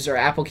keyboards or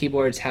Apple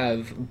keyboards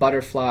have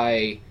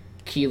butterfly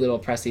key little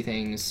pressy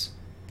things.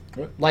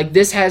 What? Like,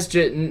 this has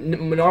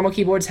normal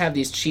keyboards have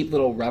these cheap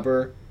little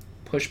rubber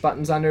push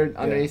buttons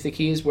underneath the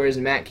keys, whereas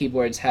Mac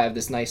keyboards have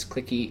this nice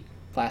clicky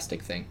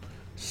plastic thing.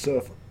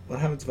 So what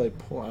happens if I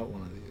pull out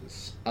one of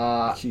these?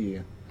 Key.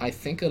 I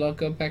think it'll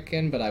go back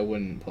in, but I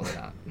wouldn't pull it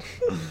out.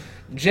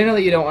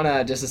 Generally, you don't want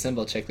to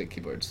disassemble chiclet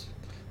keyboards.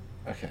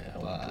 Okay, I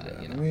won't do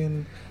that. You know. I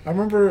mean, I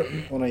remember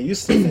when I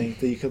used to think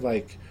that you could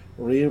like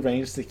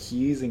rearrange the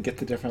keys and get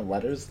the different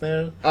letters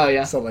there. Oh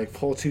yeah. So like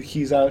pull two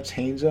keys out,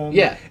 change them.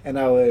 Yeah. And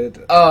I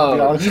would.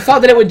 Oh, you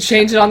thought that it would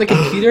change it on the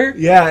computer?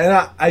 Yeah,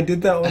 and I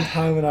did that one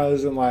time when I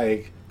was in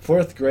like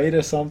 4th grade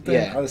or something.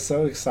 Yeah. I was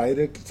so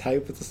excited to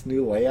type with this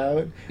new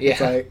layout. Yeah.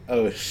 It's like,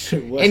 oh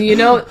shit. What? And you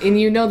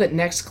know that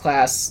next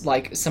class,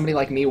 like somebody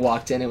like me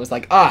walked in and was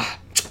like,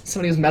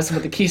 somebody was messing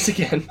with the keys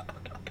again.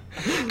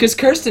 Because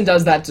Kirsten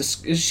does that.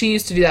 She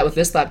used to do that with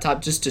this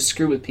laptop just to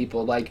screw with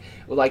people. Like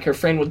her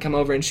friend would come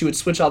over and she would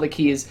switch all the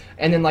keys,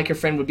 and then like her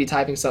friend would be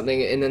typing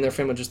something, and then their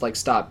friend would just like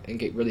stop and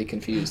get really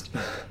confused.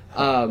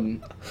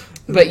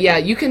 But yeah,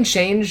 you can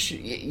change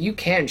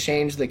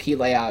the key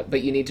layout,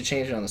 but you need to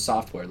change it on the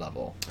software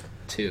level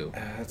too.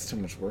 That's too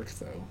much work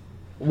though.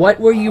 What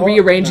were you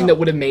rearranging that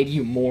would have made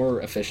you more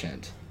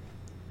efficient?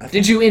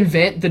 Did you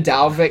invent the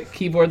Dalvik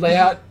keyboard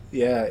layout?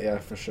 Yeah,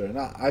 for sure.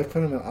 No, I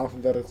put them in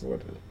alphabetical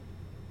order.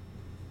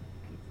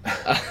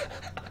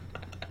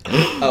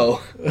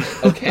 Oh,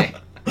 okay.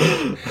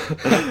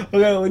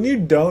 Okay, when you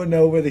don't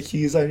know where the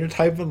keys are, you're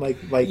typing like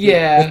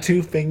with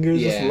 2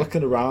 fingers, just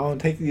looking around,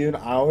 taking you an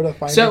hour to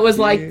find. So it was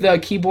like the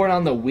keyboard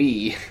on the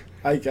Wii.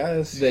 I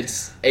guess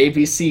That's A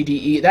B C D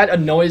E. That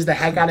annoys the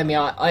heck out of me.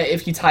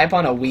 If you type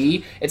on a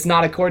Wii, it's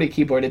not a QWERTY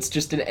keyboard. It's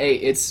just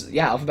it's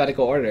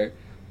alphabetical order.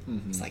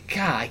 Mm-hmm. It's like,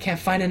 God, I can't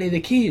find any of the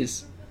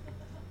keys.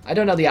 I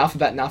don't know the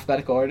alphabet in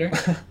alphabetical order.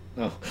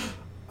 No.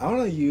 I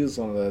want to use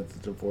one of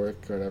the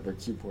Dvorak or whatever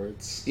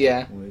keyboards.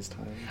 Yeah. One of these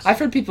times. I've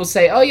heard people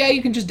say, "Oh yeah,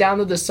 you can just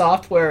download the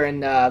software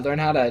and learn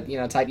how to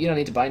type. You don't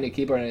need to buy a new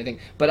keyboard or anything."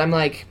 But I'm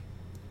like,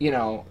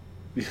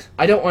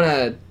 I don't want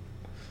to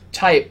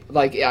type.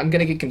 Like, I'm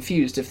gonna get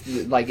confused if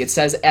like it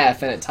says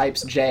F and it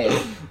types J.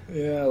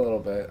 Yeah, a little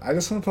bit. I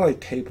just want to put like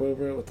tape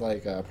over it with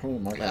like a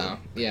permanent marker. Oh,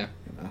 yeah.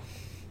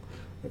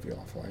 That'd be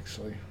awful,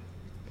 actually.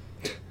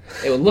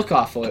 It would look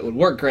awful. It would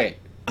work great.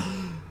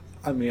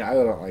 I mean, I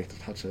don't like to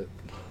touch it.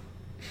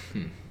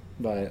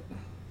 But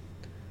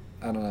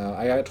I don't know.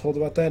 I got told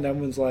about that, and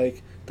everyone's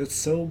like, that's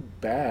so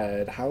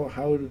bad.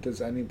 How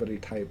does anybody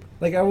type?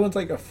 Like, everyone's,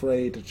 like,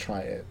 afraid to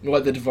try it.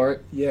 What, the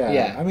Dvorak? Yeah.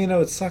 Yeah. I mean, it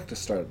would suck to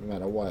start no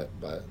matter what,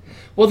 but...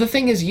 Well, the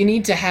thing is, you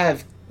need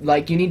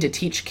to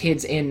teach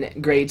kids in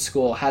grade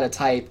school how to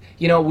type.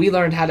 You know, I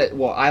learned how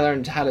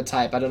to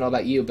type. I don't know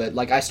about you, but,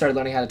 like, I started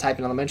learning how to type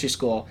in elementary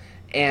school,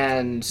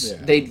 and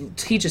they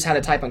teach us how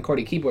to type on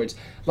QWERTY keyboards.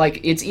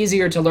 Like, it's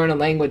easier to learn a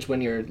language when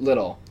you're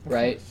little,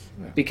 right?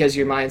 Yeah. Because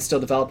your mind's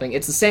still developing.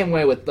 It's the same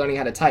way with learning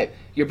how to type.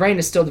 Your brain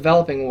is still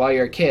developing while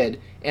you're a kid,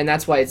 and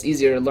that's why it's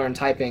easier to learn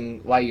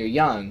typing while you're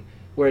young,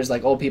 whereas,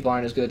 like, old people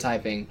aren't as good at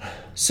typing.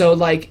 So,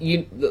 like,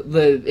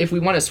 if we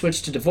want to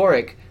switch to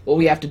Dvorak, what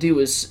we have to do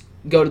is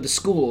go to the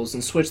schools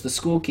and switch the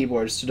school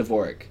keyboards to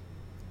Dvorak.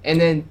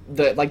 And then,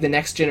 the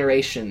next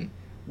generation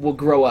will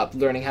grow up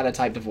learning how to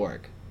type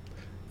Dvorak.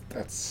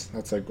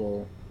 That's a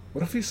goal.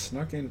 What if we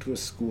snuck into a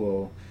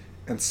school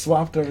and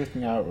swapped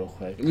everything out real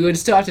quick? We would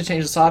still have to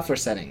change the software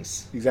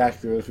settings.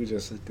 Exactly, what if we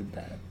just did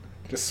that?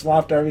 Just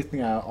swapped everything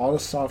out, all the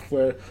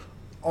software,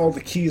 all the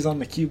keys on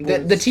the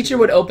keyboard. The teacher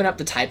would open up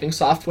the typing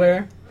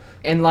software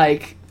and,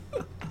 like,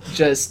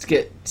 just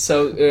get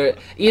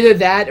either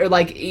that or,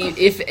 like,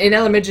 if in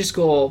elementary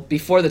school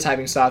before the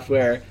typing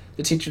software,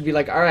 the teacher would be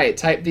like, all right,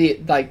 type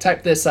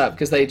this up,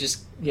 because they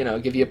just,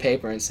 give you a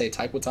paper and say,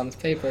 type what's on this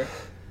paper,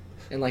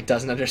 and, like,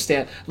 doesn't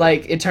understand.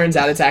 Like, it turns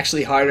out it's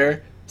actually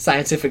harder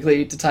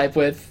scientifically to type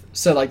with,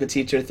 so, like, the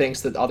teacher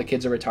thinks that all the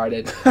kids are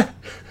retarded.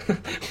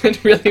 When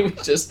really we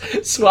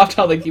just swapped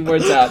all the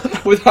keyboards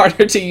out with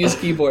harder to use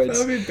keyboards.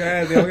 That would be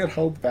bad. They all get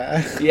held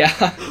back. Yeah.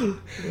 Ugh.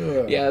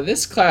 Yeah,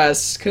 this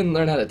class couldn't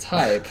learn how to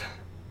type.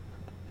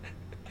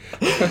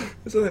 There's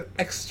something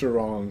extra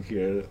wrong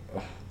here.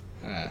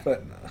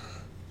 But no.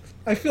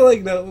 I feel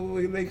like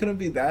they couldn't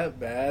be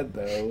that bad,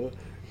 though.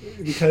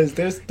 Because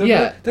they're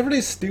pretty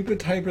stupid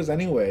typers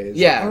anyways.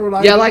 Yeah,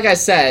 like I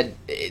said,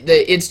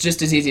 it's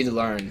just as easy to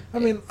learn. I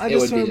mean, I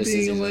just remember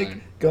being,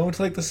 like, going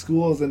to, like, the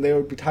schools, and they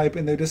would be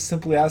typing, they just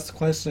simply ask the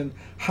question,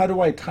 how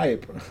do I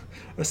type?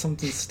 Or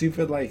something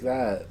stupid like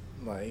that.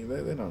 Like,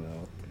 they don't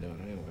know what they're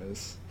doing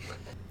anyways.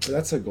 But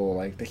that's a goal,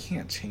 like, they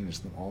can't change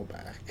them all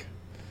back.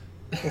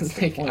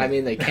 I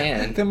mean, they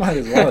can. They might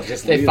as well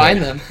just they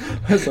find them.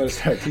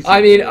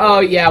 I mean, oh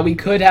yeah, we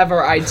could have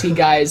our IT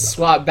guys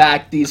swap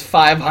back these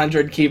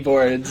 500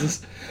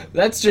 keyboards.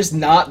 That's just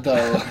not,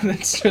 though.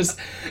 Let's just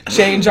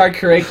change our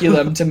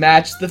curriculum to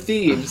match the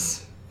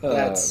thieves.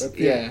 I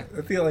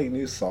feel like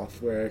new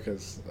software,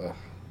 because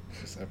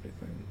just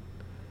everything.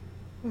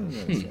 I don't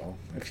know as well.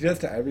 If you do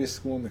that to every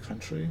school in the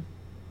country,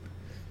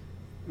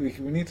 we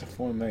need to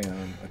form a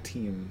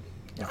team.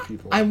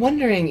 People. I'm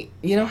wondering,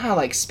 you know how,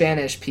 like,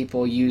 Spanish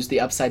people use the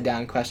upside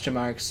down question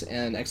marks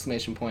and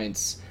exclamation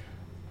points?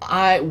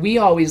 We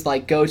always,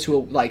 like, go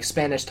to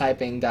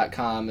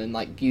SpanishTyping.com and,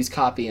 like, use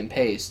copy and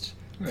paste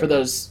for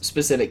those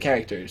specific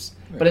characters.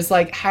 Yeah. But it's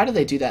like, how do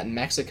they do that in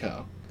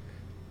Mexico?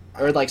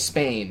 Or, like,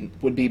 Spain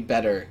would be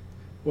better.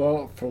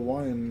 Well, for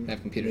one,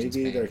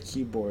 maybe their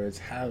keyboards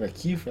have a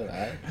key for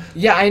that.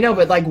 Yeah, I know,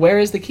 but, like, where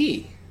is the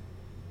key?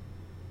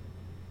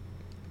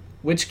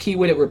 Which key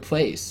would it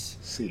replace?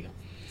 C.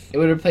 It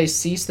would replace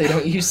C, so they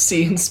don't use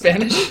C in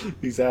Spanish?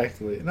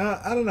 Exactly.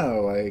 No, I don't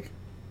know, like...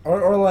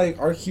 Or like,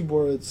 our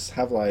keyboards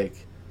have, like...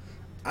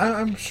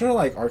 I'm sure,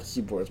 like, our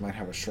keyboards might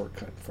have a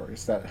shortcut for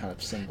us that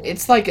have symbols.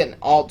 It's like an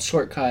alt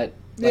shortcut.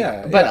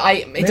 Like, but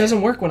it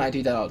doesn't work when I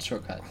do that alt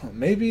shortcut.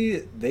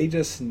 Maybe they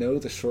just know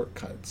the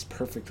shortcuts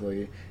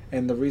perfectly,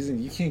 and the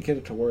reason you can't get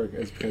it to work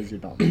is because you're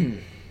dumb.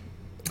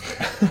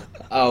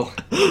 Oh.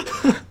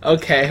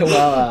 Okay,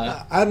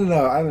 well, I don't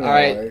know. All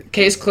right, like,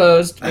 case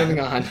closed. Moving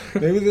on.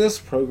 Maybe they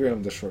just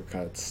program the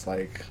shortcuts,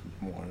 like,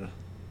 more.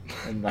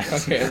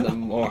 Okay, the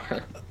more.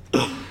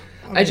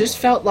 I just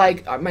felt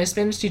like my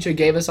Spanish teacher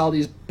gave us all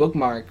these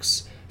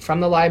bookmarks from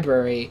the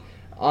library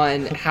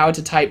on how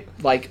to type,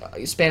 like,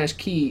 Spanish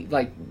key,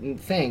 like,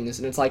 things,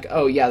 and it's like,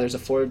 oh, yeah, there's a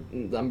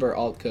 4-number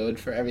alt code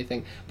for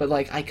everything, but,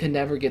 like, I could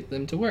never get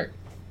them to work.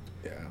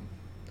 Yeah.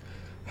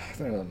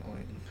 They're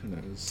annoying. Who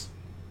knows?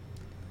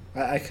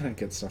 I couldn't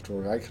get stuff to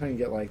work. I couldn't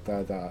get, like,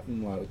 the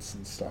umlauts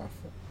and stuff.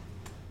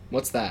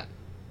 What's that?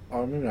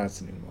 Oh, maybe that's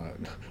an umlaut.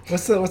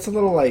 What's the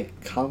little,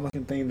 like, comma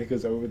thing that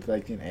goes over with,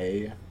 like, an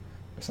A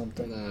or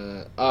something?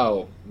 The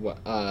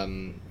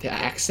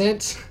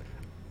accent?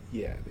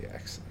 Yeah, the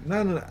accent.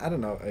 No, I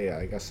don't know. Yeah,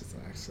 I guess it's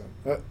an accent.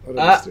 What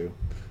does it do?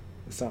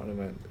 It's not what I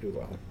meant.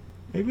 Well,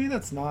 maybe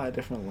that's not a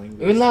different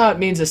language. Umlaut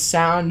means a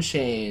sound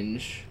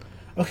change.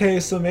 Okay,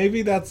 so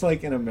maybe that's,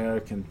 like, an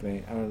American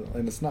thing,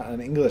 and it's not an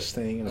English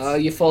thing.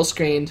 You full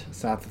screened.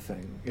 It's not the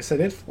thing. Yes, I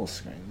did full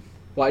screen.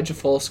 Why'd you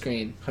full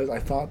screen? Because I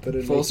thought that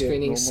full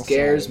screening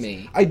scares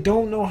me. I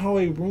don't know how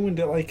I ruined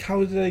it. Like,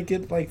 how did I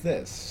get like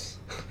this?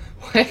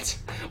 What?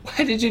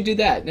 Why did you do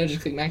that? No,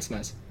 just click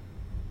maximize.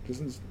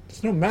 There's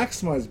no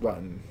maximize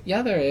button.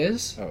 Yeah, there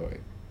is. Oh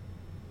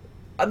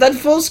wait. That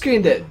full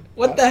screened it.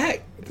 What the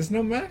heck? There's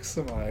no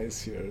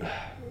maximize here.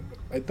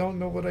 I don't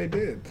know what I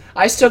did.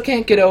 I still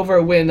can't get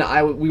over when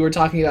we were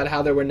talking about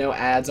how there were no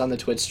ads on the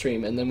Twitch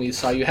stream, and then we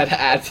saw you had an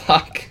ad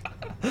block.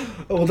 Oh,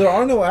 well, there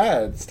are no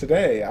ads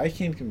today. I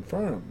can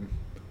confirm.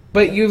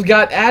 But you've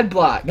got ad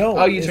block. No.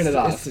 Oh, you turn it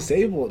off. It's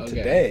disabled Okay.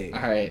 today.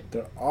 All right.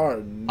 There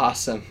are.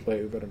 Awesome.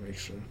 Wait, we better make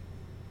sure.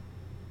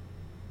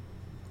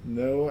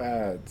 No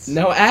ads.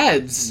 No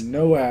ads.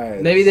 No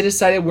ads. Maybe they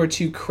decided we're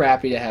too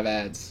crappy to have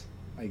ads.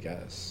 I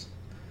guess.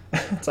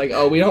 It's like,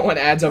 oh, we don't want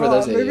ads over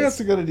those Maybe idiots. that's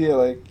a good idea.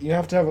 Like, you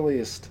have to have at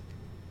least,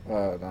 I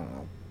don't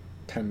know,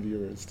 10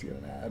 viewers to get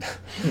an ad.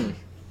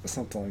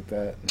 Something like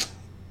that.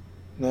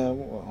 No,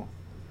 well,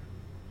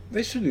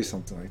 they should do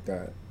something like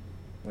that.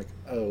 Like,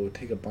 oh,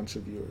 take a bunch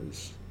of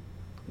viewers.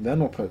 Then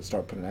we'll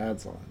start putting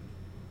ads on.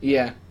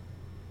 Yeah.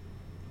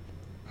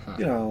 Huh.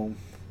 You know,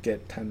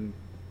 get 10,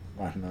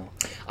 I don't know.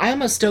 I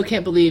almost still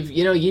can't believe,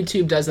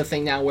 YouTube does a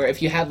thing now where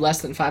if you have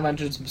less than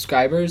 500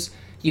 subscribers,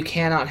 you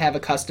cannot have a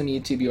custom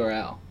YouTube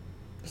URL.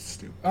 That's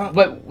stupid.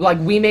 But, like,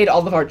 we made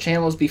all of our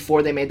channels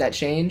before they made that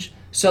change.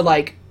 So,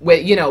 like,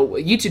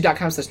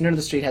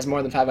 youtube.com/nerdofthestreet has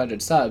more than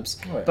 500 subs.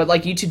 Oh, yeah. But,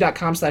 like,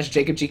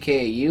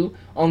 youtube.com/JacobGKAU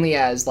only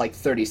has, like,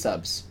 30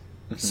 subs.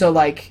 So,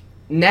 like,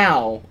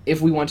 now,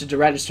 if we wanted to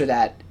register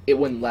that, it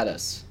wouldn't let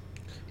us.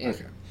 And,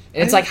 Okay.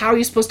 and it's like, how are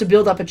you supposed to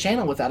build up a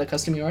channel without a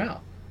custom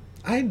URL?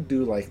 I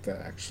do like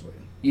that, actually.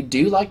 You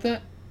do like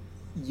that?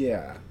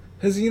 Yeah.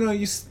 Because,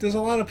 there's a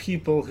lot of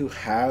people who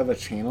have a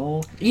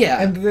channel.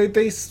 Yeah. And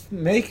they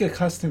make a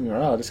custom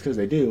URL just because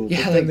they do.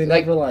 Yeah, but then they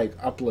never,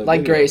 upload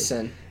like videos.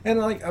 Grayson. And,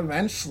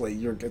 eventually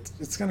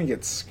it's going to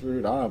get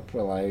screwed up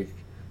where,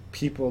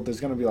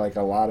 there's going to be,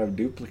 a lot of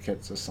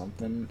duplicates or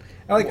something.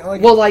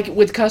 Well,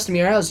 with custom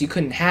URLs, you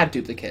couldn't have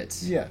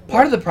duplicates. Yeah.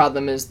 Part of the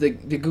problem is the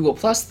Google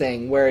Plus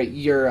thing where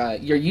your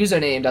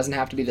username doesn't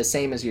have to be the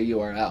same as your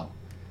URL.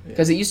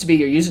 Because it used to be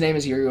your username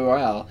is your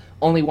URL.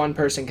 Only one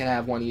person can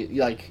have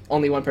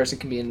only one person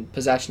can be in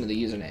possession of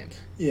the username.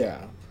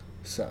 Yeah.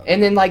 So.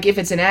 And then, if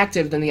it's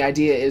inactive, then the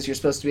idea is you're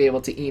supposed to be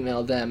able to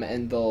email them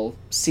and they'll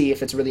see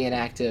if it's really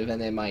inactive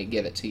and they might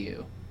give it to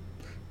you.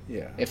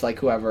 Yeah. If,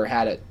 whoever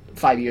had it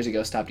 5 years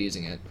ago stopped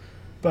using it.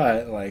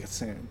 But,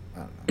 it's, I don't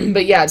know.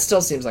 But, yeah, it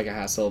still seems like a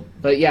hassle.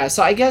 But, yeah,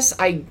 so I guess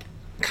I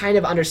kind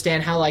of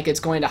understand how,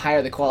 it's going to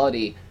higher the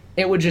quality.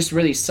 It would just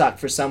really suck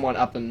for someone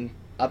up and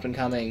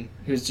coming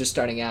who's just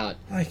starting out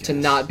to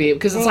not be,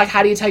 because it's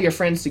how do you tell your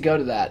friends to go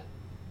to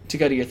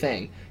your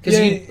thing? Because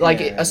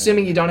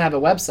assuming you don't have a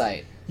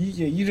website.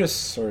 Yeah, you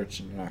just search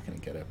and you're not going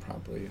to get it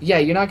probably. Yeah,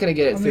 you're not going to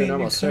get it through a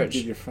normal you search.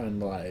 Give your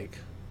friend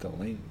the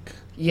link.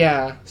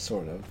 Yeah.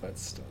 Sort of, but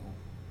still.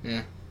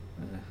 Yeah.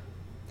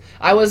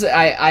 I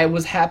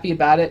was happy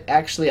about it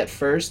actually at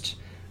first,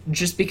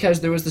 just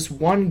because there was this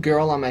one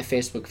girl on my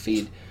Facebook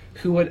feed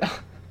who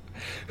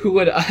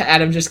would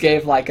Adam just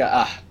gave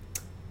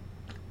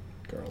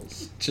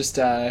Girls. Just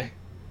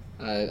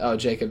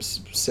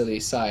Jacob's silly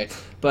sigh.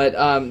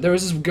 But there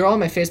was this girl on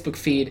my Facebook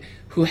feed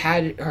who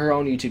had her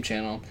own YouTube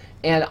channel,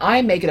 and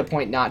I make it a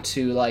point not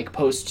to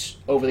post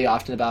overly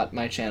often about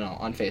my channel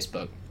on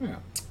Facebook. Yeah.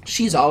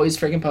 She's always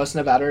freaking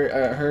posting about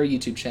her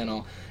YouTube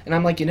channel, and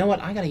I'm like, you know what?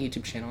 I got a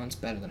YouTube channel, and it's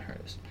better than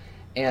hers.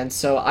 And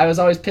so I was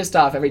always pissed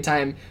off every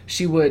time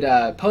she would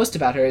post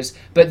about hers.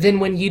 But then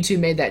when YouTube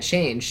made that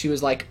change, she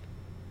was like,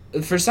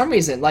 for some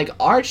reason,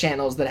 our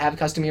channels that have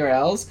custom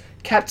URLs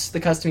kept the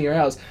custom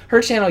URLs.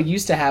 Her channel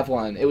used to have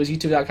one. It was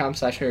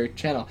youtube.com/her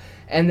channel.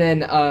 And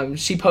then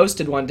she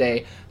posted one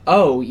day,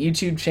 oh,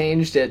 YouTube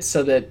changed it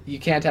so that you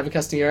can't have a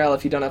custom URL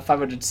if you don't have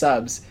 500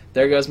 subs.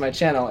 There goes my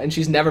channel. And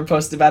she's never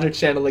posted about her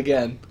channel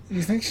again.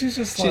 You think she's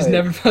just She's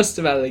never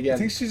posted about it again. You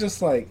think she's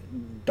just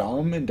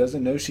dumb and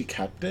doesn't know she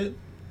kept it?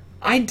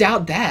 I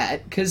doubt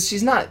that, because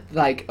she's not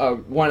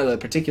one of the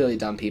particularly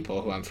dumb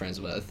people who I'm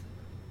friends with.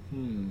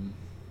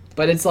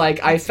 But it's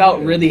I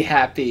felt really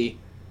happy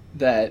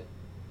that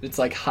it's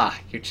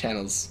your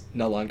channel's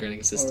no longer in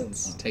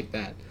existence. Take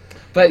that.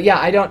 But yeah,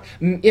 I don't.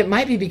 It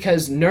might be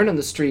because Nerd on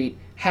the Street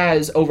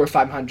has over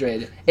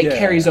 500. It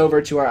carries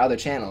over to our other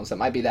channels. It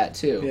might be that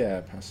too.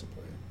 Yeah,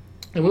 possibly.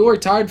 And we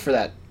worked hard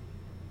for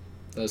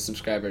those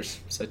subscribers.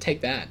 So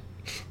take that.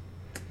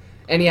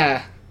 And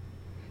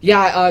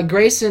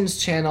Grayson's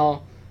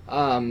channel,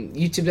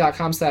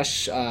 youtube.com/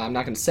 I'm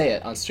not going to say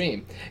it on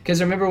stream,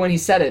 because remember when he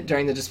said it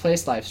during the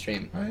Displaced live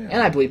stream. Oh, yeah.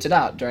 And I bleeped it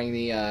out during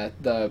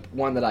the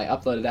one that I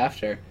uploaded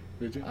after.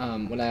 Did you?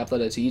 When I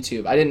uploaded it to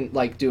YouTube. I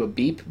didn't do a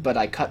beep, but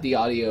I cut the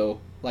audio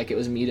it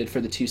was muted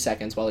for the 2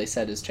 seconds while he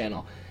said his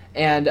channel.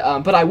 And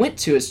but I went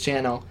to his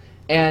channel,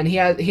 and he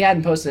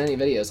hadn't posted any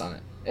videos on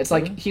it. It's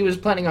he was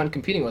planning on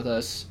competing with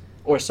us,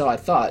 or so I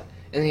thought,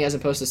 and he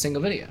hasn't posted a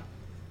single video.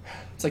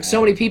 It's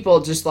so many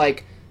people just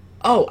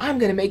oh, I'm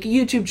going to make a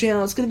YouTube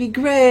channel. It's going to be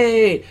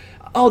great.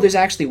 Oh, there's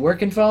actually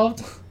work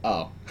involved?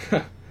 Oh.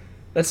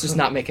 Let's just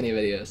not make any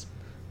videos.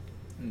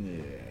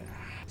 Yeah.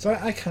 So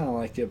I kind of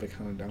like it, but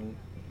kind of don't.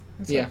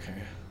 It's yeah.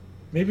 okay.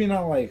 Maybe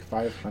not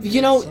 500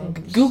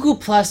 subs. Google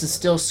Plus is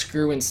still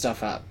screwing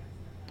stuff up.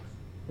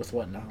 With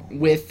what now?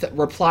 With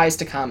replies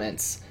to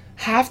comments.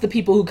 Half the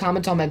people who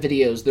comment on my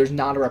videos, there's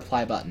not a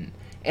reply button.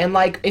 And,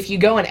 if you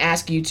go and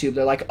ask YouTube,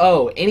 they're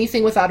oh,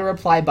 anything without a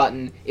reply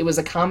button, it was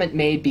a comment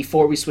made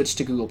before we switched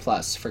to Google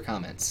Plus for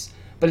comments.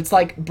 But it's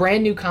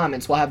brand new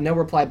comments will have no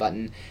reply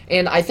button.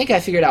 And I think I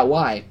figured out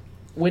why.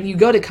 when you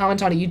go to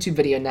comment on a YouTube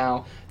video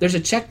now, there's a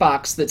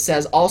checkbox that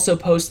says also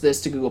post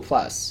this to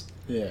Google+.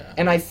 Yeah.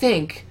 And I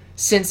think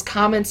since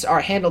comments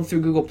are handled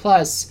through Google+,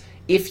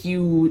 if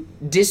you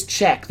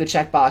discheck the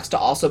checkbox to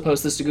also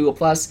post this to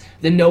Google+,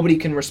 then nobody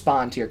can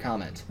respond to your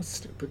comment. That's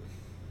stupid.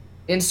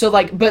 And so,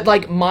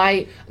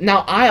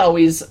 now I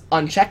always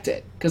unchecked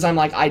it, because I'm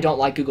like, I don't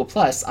like Google+,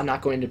 I'm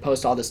not going to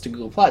post all this to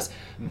Google+.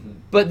 Mm-hmm.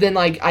 But then,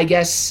 I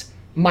guess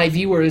my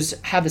viewers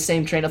have the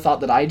same train of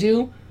thought that I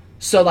do,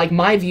 so,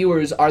 my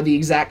viewers are the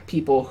exact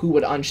people who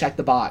would uncheck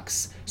the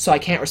box, so I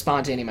can't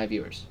respond to any of my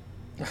viewers.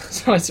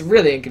 So it's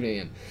really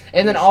inconvenient.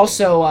 And then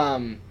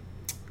also,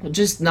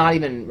 just not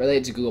even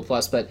related to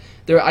Google+, but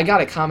I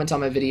got a comment on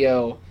my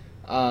video,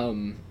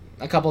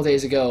 a couple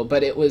days ago,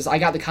 but I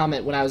got the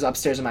comment when I was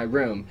upstairs in my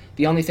room.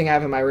 The only thing I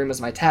have in my room is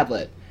my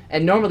tablet.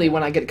 And normally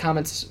when I get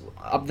comments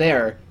up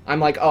there, I'm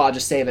like, oh, I'll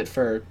just save it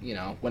for,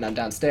 when I'm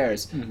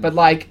downstairs. Mm-hmm.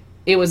 But,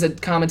 it was a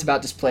comment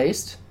about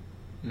Displaced.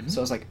 Mm-hmm. So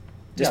I was like,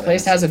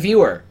 Displaced has a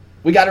viewer.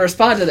 We got to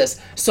respond to this.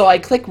 So I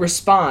click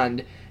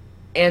respond,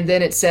 and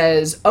then it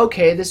says,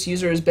 okay, this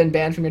user has been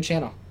banned from your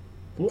channel.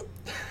 What?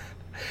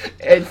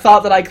 It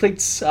thought that I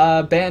clicked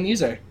ban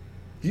user.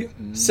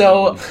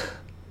 So...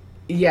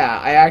 yeah,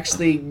 I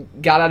actually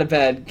got out of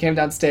bed, came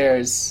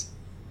downstairs,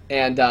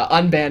 and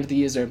unbanned the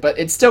user, but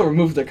it still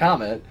removed their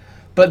comment.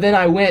 But then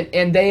I went,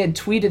 and they had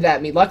tweeted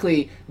at me.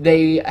 Luckily,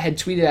 they had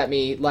tweeted at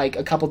me,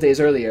 a couple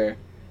days earlier,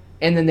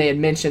 and then they had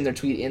mentioned their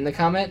tweet in the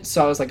comment,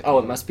 so I was like, oh,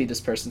 it must be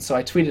this person. So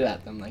I tweeted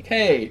at them,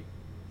 hey,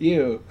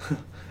 you.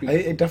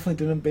 I definitely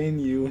didn't ban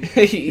you.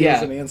 Yeah.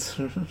 Here's an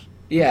answer.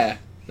 Yeah,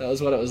 that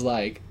was what it was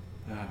like.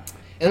 And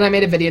then I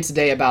made a video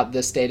today about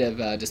the state of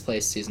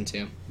Displaced Season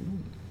 2.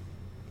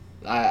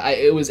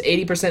 It was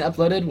 80%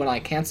 uploaded when I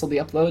canceled the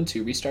upload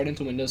to restart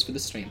into Windows for the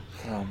stream.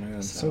 Oh man,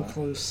 so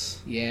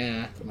close.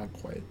 Yeah. But not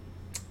quite.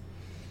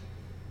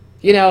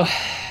 The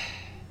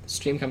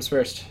stream comes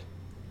first.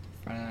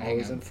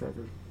 Always and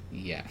forever.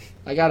 Yeah.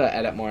 I gotta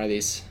edit more of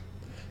these.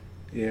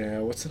 Yeah,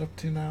 what's it up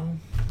to now?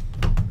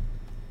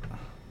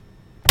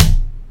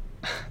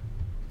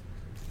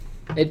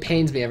 It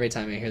pains me every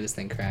time I hear this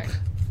thing crack.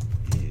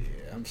 Yeah,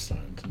 I'm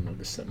starting to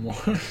notice it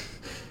more.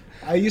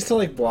 I used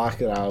to block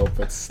it out,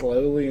 but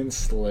slowly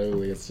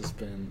it's just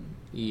been...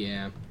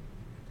 Yeah.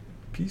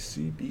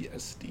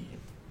 PCBSD.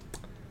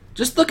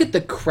 Just look at the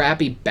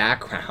crappy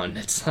background.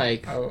 It's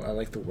like... I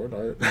like the word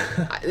art.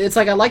 It's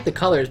like I like the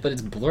colors, but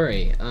it's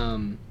blurry.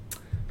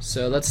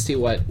 So let's see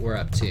what we're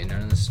up to.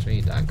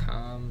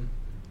 nerdonthestreet.com.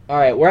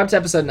 Alright, we're up to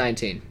episode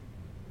 19.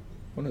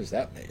 When was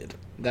that made?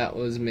 That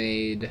was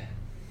made...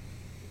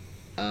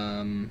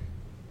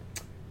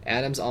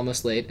 Adam's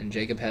almost late, and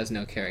Jacob has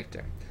no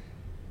character.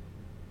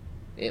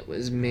 It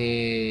was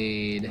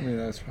made... I mean,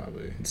 that's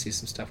probably... Let's see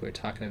some stuff we were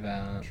talking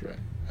about. That's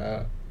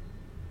right.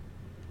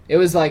 It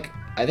was I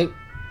think,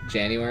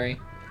 January.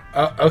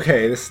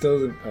 Okay, this still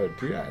doesn't... Oh,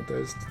 do you add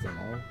those to them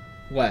all?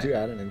 What? Do you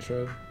add an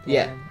intro?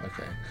 Yeah.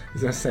 Okay. I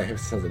was going to say, if it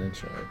says an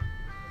intro.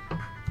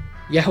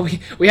 Yeah,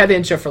 we had the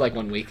intro for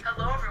 1 week.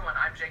 Hello everyone,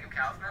 I'm Jacob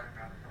Kaufman,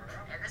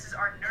 and this is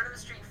our Nerd on the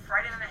Street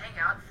Friday Night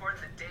Hangout for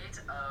the date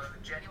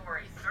of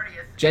January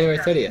 30th, January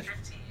 30th.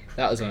 2015.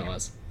 That was when it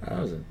was. That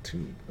wasn't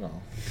too...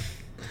 Well...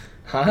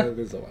 Huh? It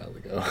was a while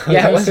ago.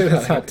 Yeah, it was.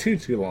 It's not too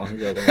long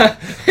ago.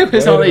 It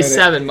was only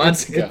 7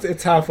 months ago.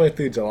 It's halfway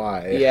through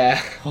July. Yeah.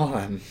 Hold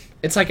on.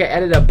 It's like I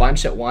edited a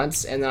bunch at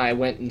once, and then I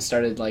went and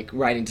started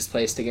writing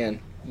Displaced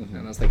again. Mm-hmm.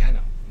 And I was like, I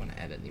don't want to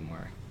edit any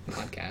more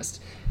podcasts.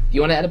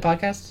 You want to edit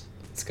podcasts?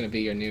 It's going to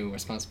be your new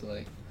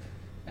responsibility.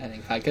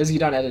 Editing podcasts. Because you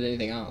don't edit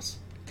anything else.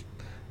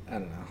 I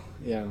don't know.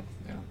 Yeah.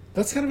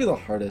 That's gotta be the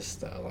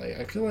hardest, though.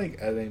 I feel like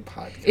editing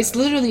podcasts... It's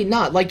literally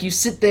not. You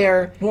sit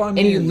there and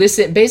you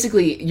listen.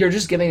 Basically, you're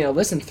just giving it a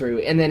listen through,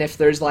 and then if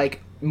there's,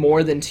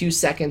 more than 2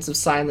 seconds of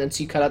silence,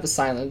 you cut out the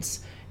silence.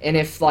 And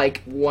if,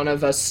 one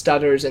of us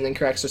stutters and then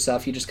corrects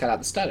herself, you just cut out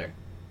the stutter.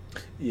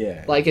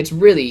 Yeah. It's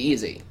really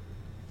easy.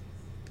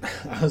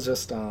 I was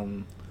just, I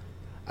don't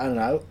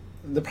know.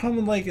 The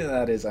problem with,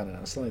 that is, I don't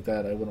know, something like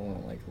that I wouldn't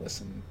want to,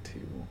 listen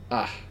to.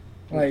 I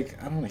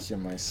don't want to hear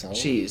myself.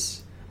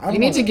 Jeez. You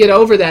need to get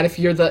over that if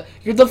you're the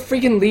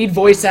freaking lead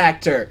voice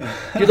actor.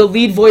 You're the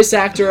lead voice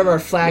actor of our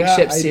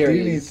flagship series.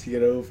 I do need to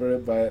get over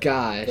it, but...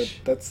 Gosh. But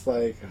that's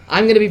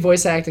I'm going to be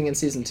voice acting in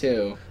season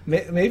 2.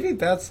 Maybe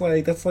that's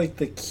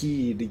the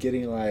key to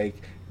getting,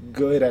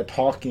 good at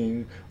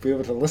talking, be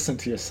able to listen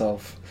to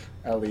yourself,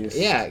 at least.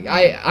 Yeah,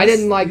 I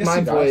didn't like my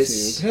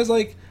voice. Because,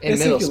 in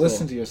middle you school.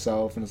 listen to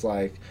yourself, and it's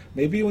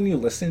maybe when you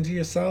listen to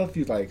yourself,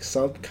 you,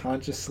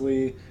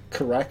 subconsciously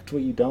correct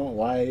what you don't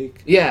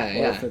like. Yeah,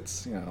 or if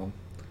it's,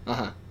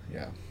 Uh-huh.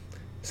 Yeah.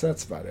 So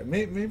that's about it.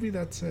 Maybe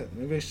that's it.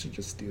 Maybe I should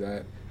just do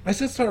that. I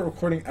should start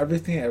recording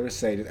everything I ever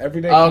say, just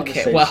everyday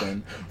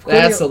conversation. Well,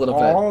 that's a little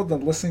bit. All,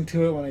 then listening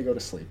to it when I go to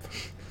sleep.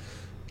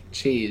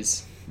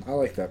 Jeez. I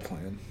like that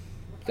plan.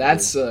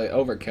 That's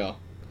overkill,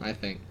 I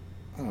think.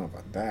 I don't know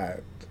about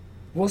that.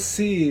 We'll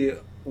see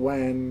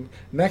when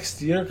next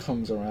year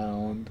comes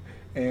around,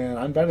 and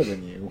I'm better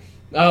than you.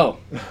 Oh.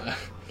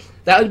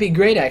 That would be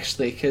great,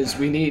 actually, because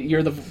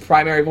you're the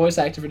primary voice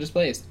actor for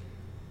Displaced.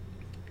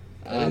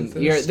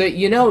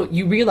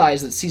 You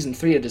realize that season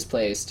 3 of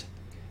Displaced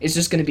is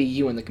just going to be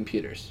you and the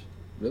computers.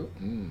 Really?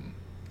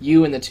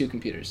 You and the 2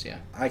 computers, yeah.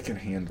 I can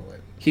handle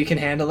it. You can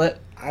handle it?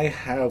 I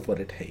have what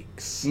it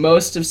takes.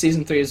 Most of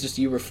season 3 is just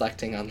you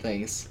reflecting on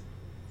things.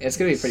 It's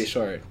going to be pretty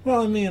short.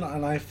 Well, I mean,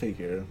 and I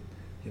figure,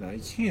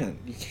 you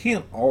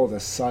can't all of a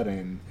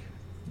sudden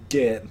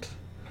get,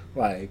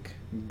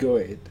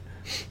 good.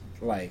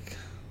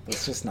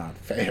 That's just not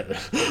fair.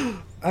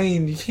 I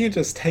mean, you can't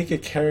just take a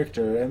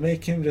character and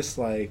make him just,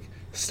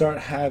 start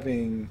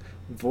having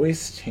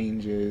voice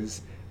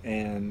changes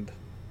and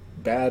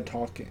bad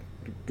talking.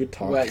 Good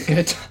talking.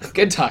 What?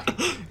 Good talking.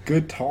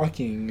 Good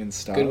talking and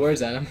stuff. Good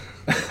words, Adam.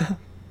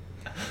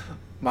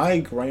 My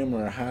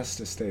grammar has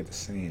to stay the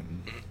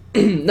same.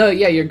 No,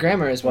 yeah, your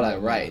grammar is what I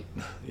write.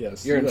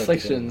 Yes. Your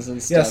inflictions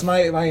and stuff. Yes,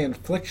 my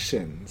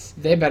inflictions.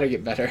 They better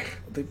get better.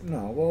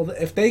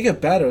 If they get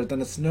better,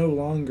 then it's no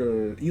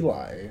longer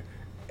Eli.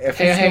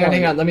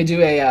 Hang on. Let me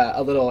do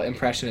a little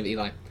impression of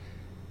Eli.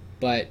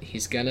 But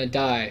he's gonna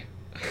die.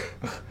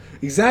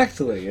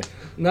 Exactly.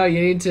 No,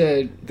 you need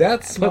to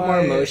put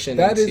more emotion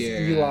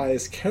into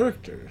Eli's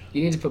character.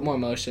 You need to put more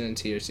emotion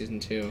into your season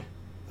 2.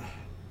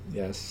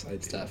 Yes, I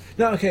do. Stuff.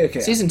 No, okay.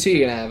 Season 2,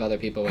 you're gonna have other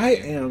people with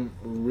you. Am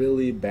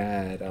really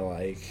bad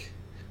at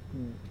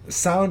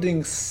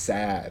sounding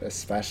sad,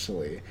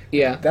 especially.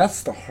 Yeah.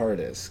 That's the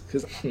hardest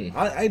because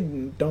I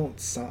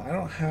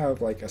don't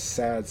have a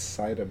sad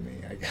side of me.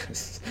 I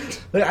guess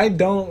I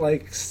don't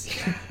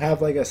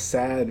have a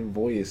sad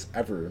voice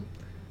ever.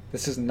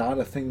 This is not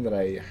a thing that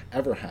I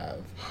ever have.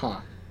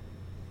 Huh.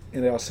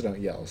 And I also don't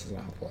yell, so it's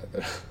not helpful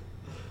either.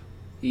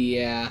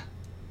 Yeah.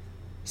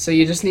 So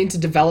you just need to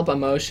develop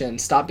emotion,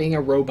 stop being a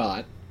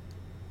robot,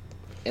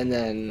 and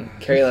then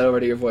carry that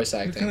over to your voice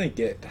acting. Who can I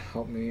get to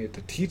help me,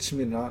 to teach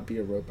me not be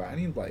a robot? I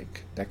need,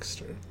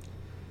 Dexter.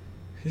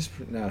 He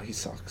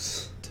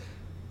sucks.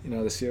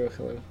 The serial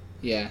killer?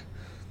 Yeah.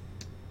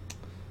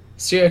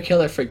 Serial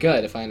killer for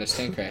good, if I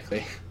understand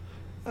correctly.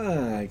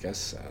 I guess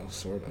so,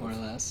 sort of. More or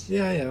less.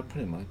 Yeah,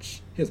 pretty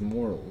much. He has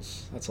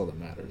morals. That's all that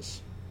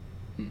matters.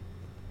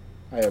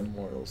 I have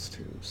morals,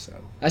 too, so...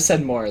 I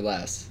said more or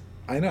less.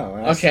 I know.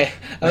 Okay.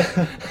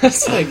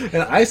 It's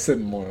and I said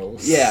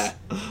morals. Yeah.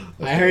 Okay.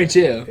 I heard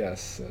you.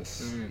 Yes.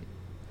 Right.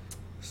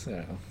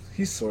 So,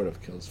 he sort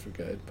of kills for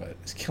good, but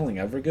is killing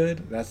ever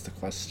good? That's the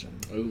question.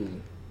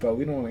 Ooh. But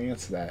we don't want to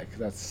answer that, because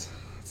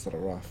that's a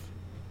little rough.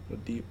 A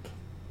little deep.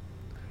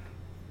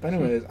 But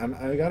anyways,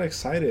 I got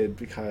excited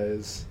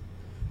because,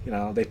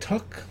 they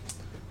took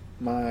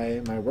my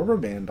rubber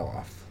band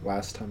off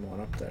last time I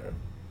went up there.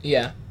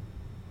 Yeah.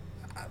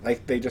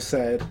 They just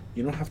said,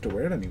 you don't have to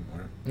wear it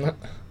anymore.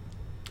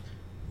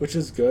 Which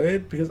is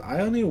good, because I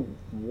only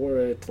wore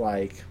it,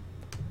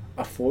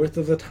 a fourth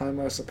of the time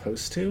I was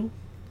supposed to.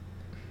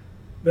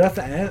 But at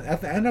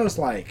the end I was,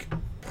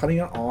 putting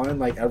it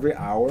on, every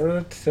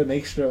hour to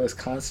make sure it was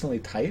constantly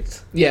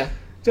tight. Yeah.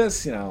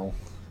 Just,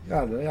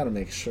 gotta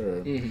make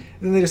sure. Mm-hmm. And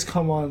then they just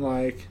come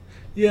on,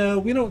 yeah,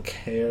 we don't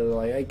care,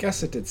 I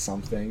guess it did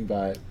something,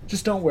 but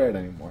just don't wear it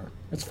anymore.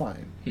 It's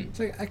fine. It's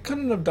I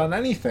couldn't have done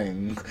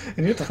anything.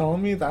 And you're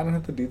telling me that I don't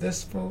have to do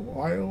this for a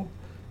while?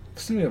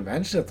 Assuming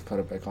eventually I have to put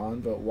it back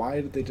on, but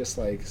why did they just,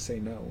 say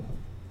no?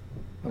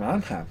 I mean,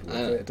 I'm happy with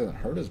it. It doesn't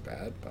hurt as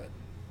bad, but...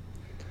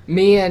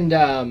 Me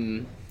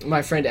and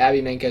my friend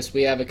Abby Minkus,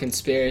 we have a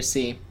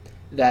conspiracy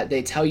that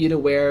they tell you to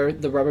wear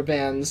the rubber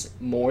bands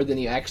more than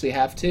you actually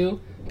have to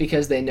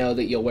because they know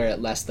that you'll wear it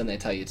less than they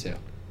tell you to.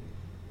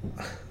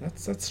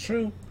 That's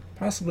true.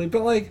 Possibly.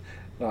 But,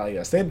 well,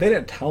 yes, they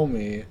didn't tell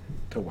me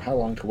how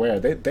long to wear.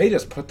 They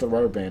just put the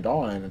rubber band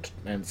on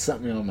and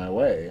sent me on my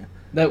way.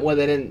 They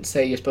didn't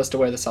say you're supposed to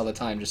wear this all the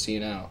time, just so you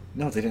know.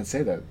 No, they didn't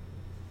say that.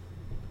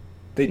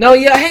 No,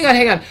 yeah,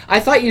 hang on. I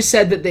thought you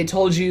said that they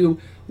told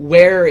you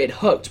where it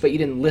hooked, but you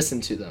didn't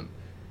listen to them.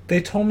 They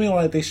told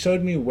me, they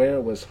showed me where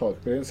it was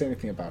hooked, but they didn't say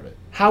anything about it.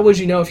 How would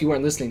you know if you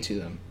weren't listening to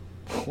them?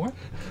 What?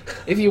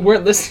 If you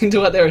weren't listening to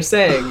what they were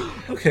saying,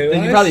 okay,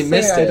 then you probably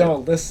missed it. I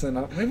don't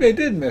listen. Maybe I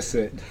did miss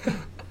it.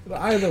 But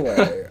either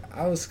way,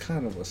 I was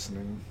kind of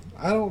listening.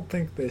 I don't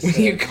think they said...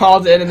 When you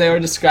called in and they were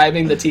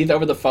describing the teeth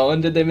over the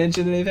phone, did they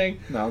mention anything?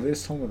 No, they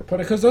just told me to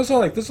put it. Because those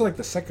are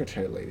the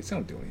secretary ladies. They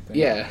don't do anything.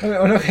 Yeah. I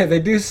mean, okay, they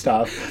do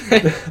stuff.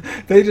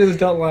 They just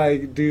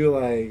don't, do,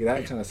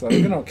 that kind of stuff.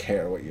 They don't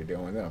care what you're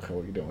doing. They don't care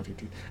what you're doing with your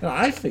teeth. And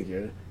I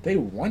figured they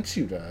want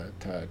you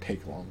to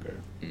take longer.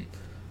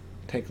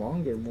 Take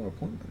longer, more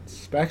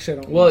appointments. But actually,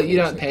 I don't... Well, you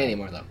don't pay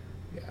anymore, though.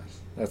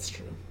 Yes, that's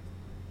true.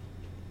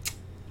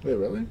 Wait,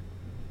 really?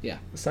 Yeah.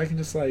 So I can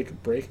just,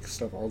 break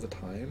stuff all the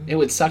time? It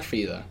would suck for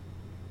you, though.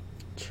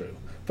 True.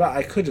 But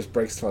I could just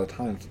break stuff all the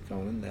time, keep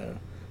going in there.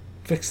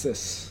 Fix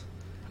this.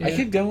 Yeah. I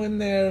could go in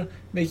there,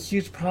 make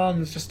huge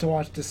problems just to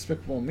watch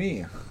Despicable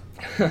Me.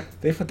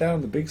 They put that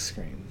on the big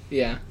screen.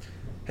 Yeah.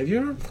 Have you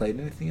ever played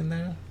anything in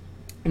there?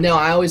 No,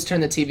 I always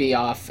turn the TV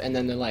off, and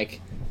then they're like,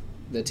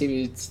 the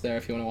TV's there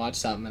if you want to watch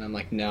something, and I'm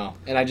like, no.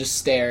 And I just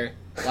stare,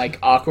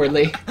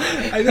 awkwardly.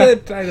 I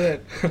did.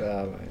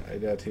 I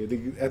did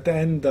too. At the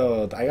end,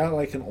 though, I got,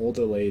 an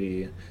older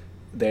lady,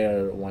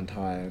 there one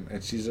time,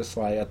 and she's just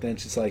like, at the end,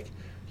 she's like,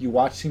 "You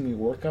watching me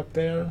work up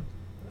there?"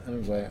 And I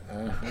was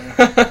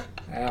like,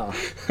 ow.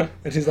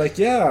 And she's like,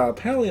 "Yeah,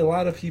 apparently a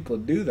lot of people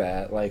do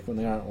that, like, when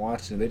they aren't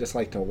watching. They just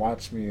like to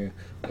watch me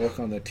work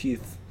on their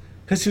teeth."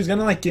 Because she was going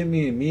to, like, give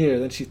me a mirror,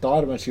 then she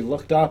thought about it, she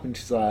looked up, and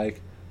she's like,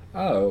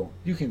 "Oh,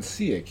 you can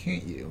see it,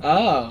 can't you?"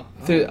 I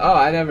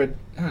never...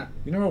 Huh.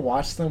 You never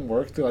watched them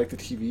work through, like, the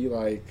TV,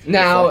 like,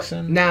 Now,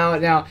 reflection?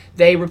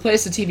 they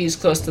replaced the TVs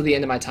close to the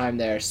end of my time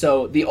there,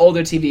 so the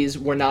older TVs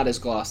were not as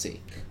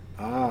glossy.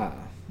 Ah,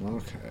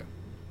 okay.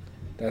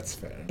 That's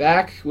fair.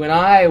 Back when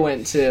I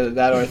went to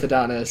that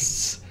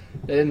orthodontist's,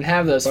 they didn't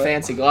have those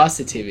fancy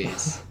glossy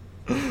TVs.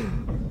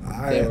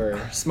 They were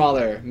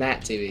smaller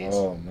matte TVs.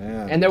 Oh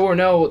man! And there were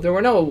no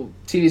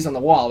TVs on the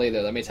wall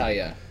either. Let me tell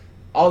you,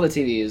 all the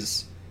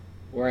TVs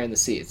were in the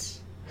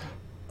seats.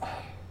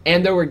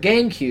 And there were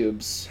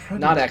GameCubes,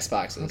 not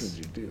Xboxes. How did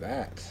you do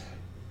that?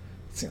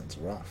 It sounds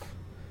rough.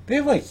 They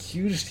have like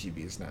huge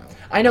TVs now.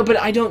 I know, but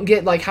I don't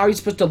get like how are you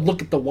supposed to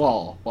look at the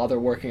wall while they're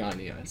working on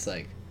you? It's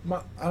like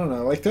I don't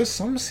know. Like there's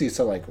some seats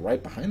that are like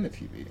right behind the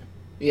TV.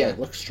 Yeah. Like,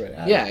 look straight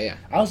at it. Yeah.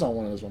 I was on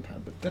one of those one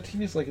time, but that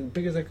TV is like as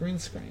big as that green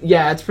screen.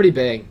 Yeah, it's pretty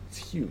big. It's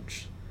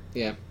huge.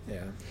 Yeah.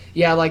 Yeah.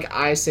 Yeah, like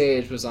Ice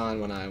Age was on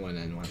when I went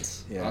in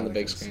once on the like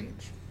big screen.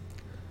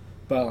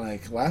 But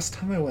like last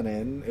time I went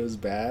in, it was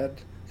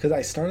bad because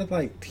I started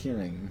like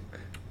tearing,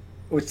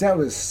 which that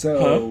was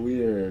so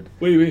weird.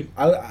 What do you mean?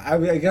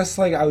 I guess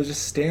like I was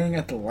just staring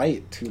at the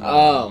light too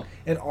long. Oh.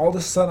 And all of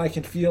a sudden I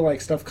can feel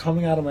like stuff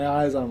coming out of my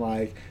eyes. I'm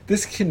like,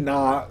 this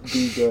cannot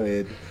be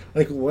good.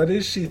 Like, what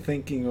is she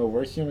thinking of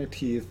working on my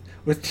teeth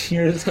with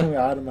tears coming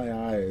out of my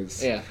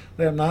eyes? Yeah.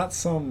 Like, I'm not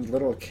some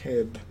little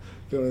kid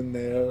going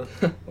there.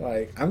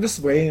 Like, I'm just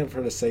waiting for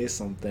her to say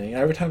something.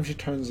 Every time she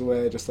turns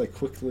away, I just, like,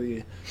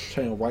 quickly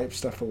trying to wipe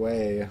stuff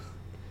away.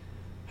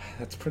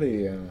 That's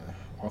pretty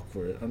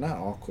awkward. Or not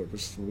awkward, but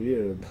just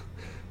weird.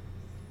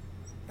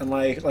 And,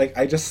 like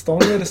I just, the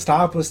only way to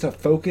stop was to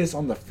focus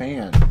on the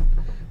fan.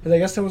 But I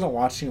guess I wasn't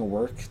watching it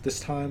work this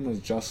time. I was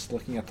just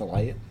looking at the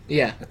light.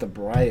 Yeah. At the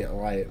bright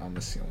light on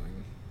the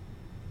ceiling.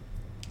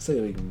 It's like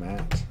a big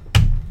mat.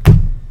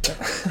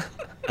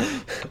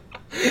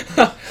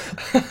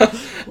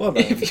 Well,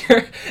 if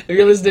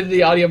you're listening to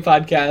the audio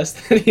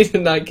podcast and you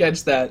did not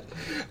catch that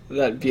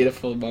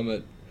beautiful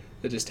moment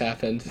that just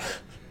happened,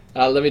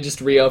 let me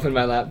just reopen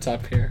my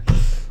laptop here.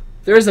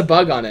 There is a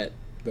bug on it.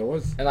 There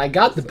was. And I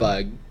got the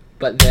bug,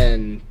 but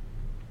then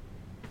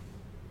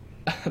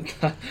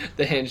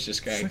the hinge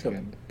just cracked. It's like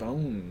a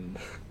bone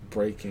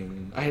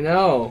breaking. I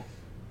know.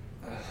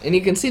 And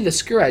you can see the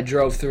screw I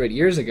drove through it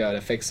years ago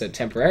to fix it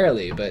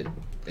temporarily, but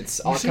it's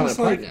all coming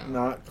apart now.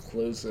 Not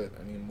close it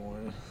anymore.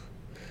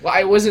 Well,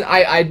 I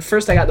wasn't.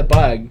 First I got the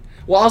bug.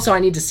 Well, also I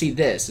need to see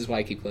this is why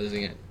I keep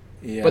closing it.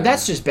 Yeah. But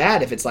that's just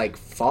bad if it's like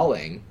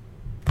falling.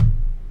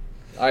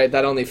 All right,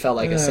 that only fell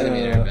like a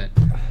centimeter,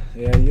 but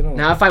yeah, you don't.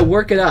 now if I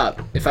work it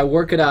up,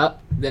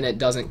 then it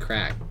doesn't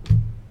crack.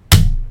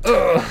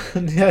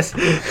 Yes.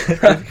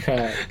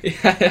 Crack.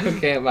 Yeah,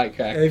 okay, it might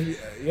crack. You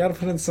gotta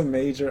put in some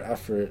major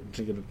effort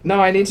to get it.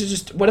 No, I need to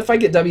just. What if I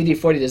get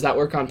WD-40? Does that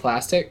work on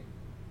plastic?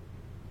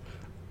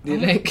 Do you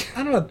think?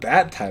 I don't know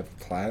that type of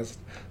plastic.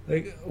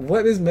 Like,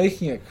 what is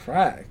making it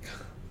crack?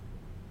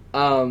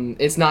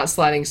 It's not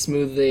sliding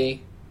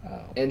smoothly, Oh.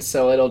 and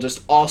so it'll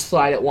just all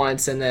slide at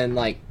once, and then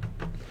like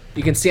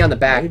you can see on the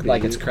back Maybe.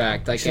 like it's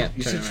cracked. I can't.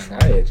 You turn should it try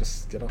around. it.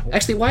 Just get a hold.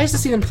 Actually, why is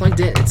this even plugged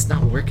in? It's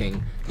not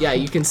working. Yeah,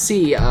 you can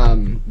see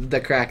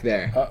the crack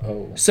there.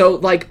 Uh-oh. So,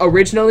 like,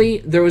 originally,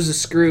 there was a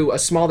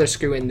smaller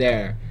screw in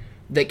there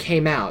that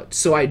came out.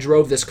 So I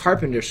drove this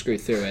carpenter screw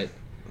through it.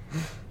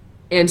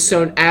 And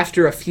so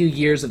after a few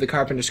years of the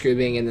carpenter screw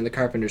being in, then the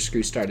carpenter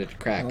screw started to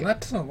crack. Well,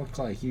 that doesn't look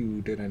like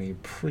you did any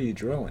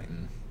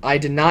pre-drilling. I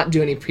did not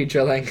do any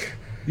pre-drilling.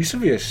 You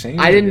should be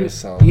ashamed I of didn't,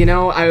 yourself.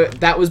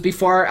 that was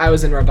before I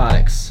was in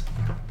robotics.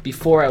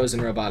 Before I was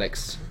in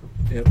robotics.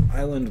 Yep,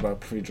 I learned about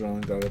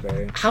pre-drilling the other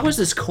day. How is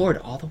this cord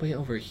all the way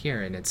over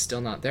here and it's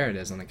still not there? It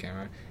is on the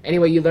camera.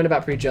 Anyway, you learned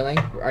about pre-drilling?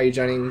 Are you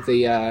joining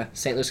the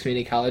St. Louis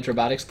Community College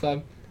Robotics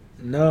Club?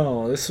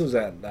 No, this was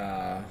at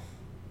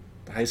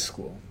high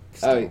school.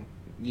 Still. Oh,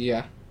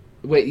 yeah.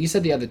 Wait, you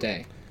said the other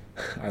day.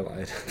 I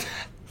lied.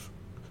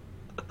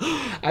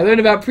 I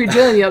learned about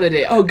pre-drilling the other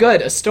day. Oh,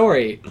 good, a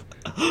story.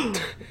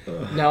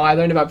 No, I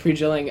learned about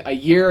pre-drilling a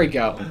year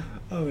ago.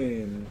 I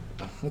mean,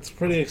 that's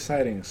pretty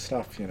exciting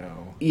stuff, you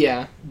know.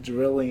 Yeah.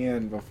 Drilling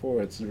in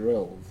before it's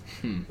drilled.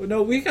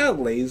 No, we got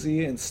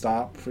lazy and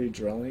stopped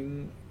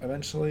pre-drilling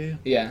eventually.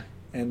 Yeah.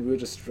 And we would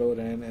just drill it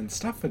in, and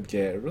stuff would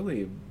get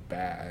really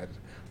bad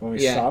when we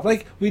Yeah. stopped.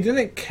 Like, we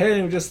didn't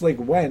care, we just, like,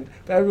 went.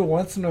 But every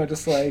once in a while,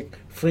 just, like,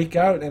 freak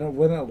out, and it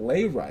wouldn't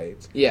lay right.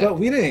 Yeah. But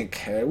we didn't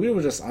care. We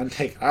would just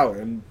untake out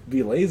and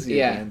be lazy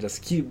Yeah. again and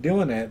just keep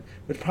doing it,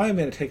 which probably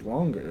made it take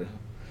longer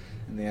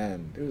in the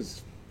end. It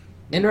was...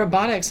 In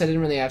robotics, I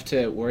didn't really have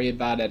to worry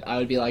about it. I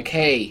would be like,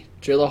 hey,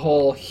 drill a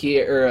hole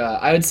here, or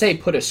I would say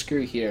put a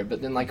screw here,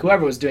 but then, like,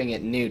 whoever was doing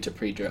it knew to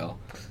pre-drill.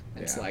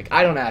 It's like,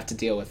 I don't have to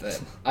deal with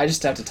it. I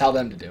just have to tell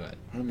them to do it.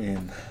 I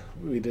mean,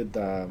 we did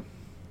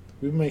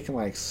we were making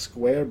like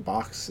square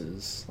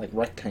boxes, like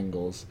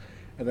rectangles,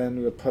 and then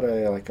we would put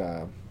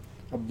a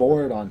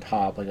board on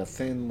top, like a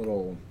thin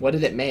little. What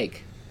did it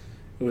make?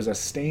 It was a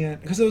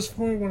stand because it was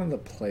for one of the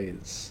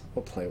plays.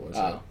 What play was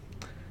Oh.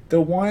 it?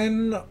 The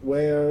one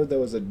where there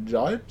was a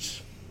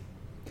judge.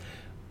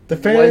 The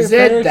Was it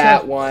fairy that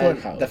tale one?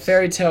 courthouse. The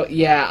fairy tale.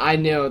 Yeah, I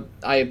knew.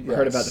 I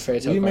heard about Yes. the fairy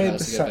tale We made the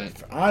courthouse a good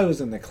set. bit. I was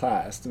in the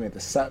class to make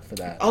the set for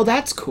that. Oh,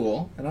 that's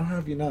cool. And I'll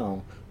have you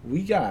know,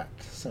 we got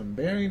some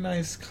very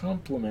nice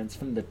compliments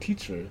from the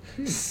teacher.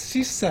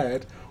 She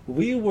said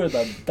we were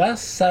the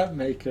best set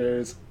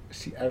makers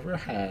she ever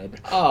had.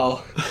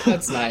 Oh,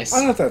 that's nice. I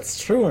don't know if that's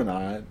true or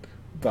not,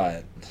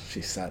 but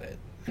she said it.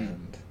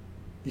 And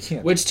you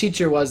can't. Which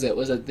teacher was it?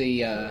 Was it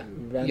the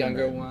Venom,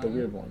 younger one? The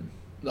weird one.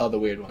 Oh, the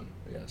weird one.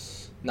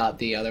 Yes. Not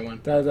the other one.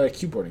 The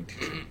keyboarding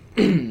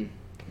teacher.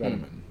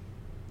 Veneman.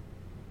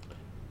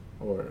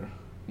 Or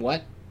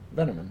What?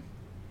 Veneman.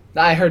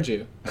 I heard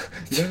you.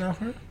 You don't know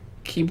her?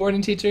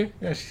 Keyboarding teacher?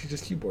 Yeah, she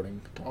teaches keyboarding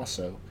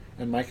also.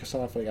 And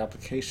Microsoft like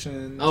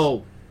applications.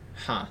 Oh,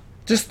 huh.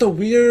 Just the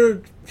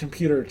weird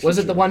computer teacher. Was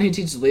it the one who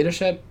teaches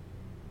leadership?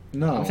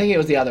 No. I'm thinking it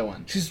was the other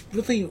one. She's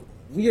really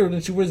weird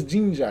and she wears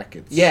jean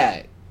jackets.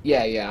 Yeah,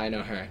 I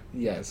know her.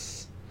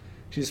 Yes.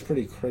 She's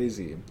pretty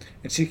crazy.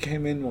 And she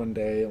came in one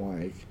day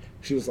like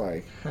she was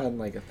like had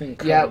like a thing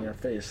covering her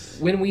face.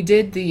 When we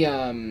did the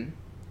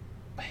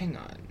hang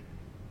on.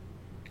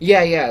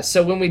 Yeah.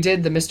 So when we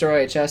did the Mr.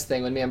 OHS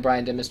thing, when me and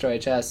Brian did Mr.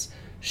 OHS,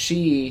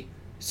 she's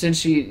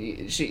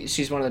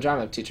one of the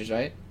drama teachers,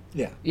 right?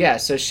 Yeah. Yeah,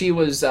 so she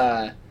was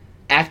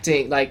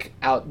acting like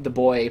out the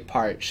boy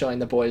part, showing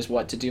the boys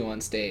what to do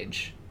on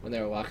stage when they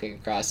were walking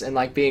across, and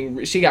like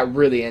she got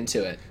really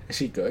into it. Is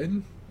she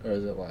good? Or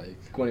is it like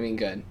What do you mean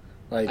good?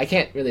 like I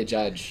can't really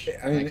judge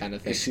I mean, that kind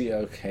of thing. is she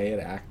okay at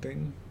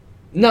acting?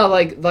 No,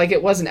 like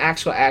it wasn't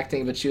actual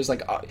acting, but she was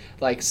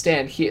like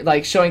stand here,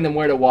 like showing them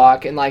where to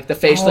walk and like the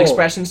facial Oh.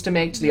 expressions to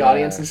make to the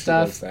audience and she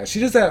stuff. does that. She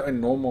does that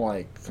in normal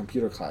like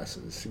computer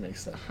classes. She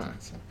makes that.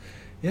 So.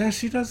 Yeah,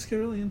 she does get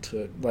really into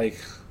it. Like,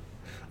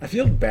 I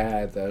feel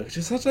bad though.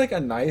 She's such like a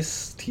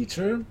nice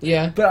teacher.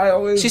 Yeah, But I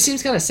always she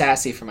seems kind of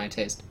sassy for my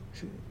taste.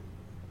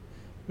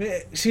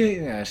 she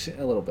a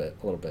little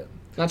bit.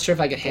 Not sure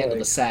if I could handle Like,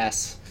 the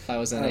sass if I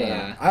was in I don't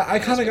know. a. I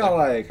kind of got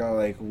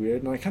like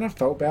weird, and I kind of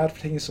felt bad for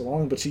taking so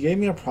long. But she gave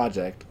me a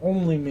project,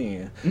 only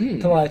me,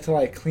 to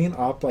like clean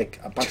up like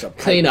a bunch of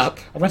pipes, Clean up.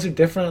 a bunch of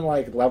different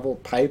like level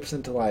pipes,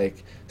 and to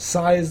like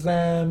size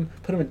them,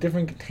 put them in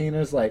different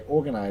containers, like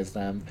organize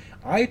them.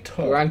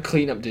 We're on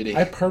cleanup duty.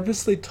 I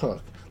purposely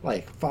took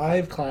like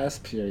 5 class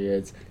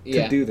periods to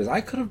Yeah. do this.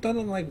 I could have done it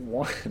in like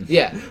 1.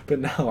 Yeah. But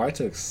no, I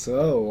took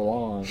so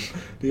long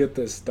to get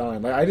this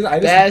done. Like I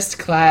just Best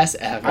class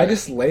ever. I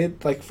just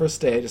laid like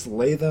first day. I just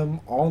lay them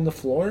all on the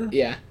floor,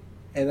 Yeah.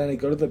 and then I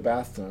go to the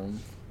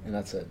bathroom, and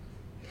that's it.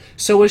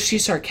 So was she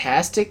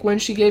sarcastic when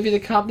she gave you the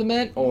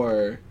compliment,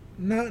 or?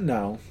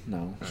 No. She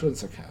wasn't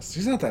sarcastic.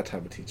 She's not that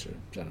type of teacher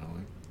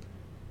generally.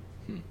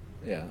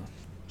 Yeah,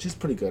 she's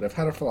pretty good. I've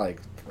had her for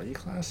like 3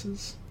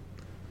 classes.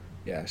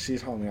 Yeah, she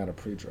taught me how to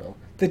pre-drill.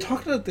 They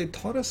taught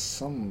us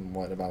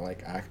somewhat about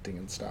like acting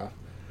and stuff.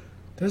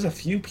 There's a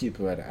few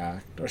people who had to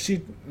act, or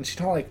she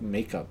taught like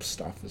makeup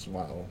stuff as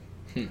well.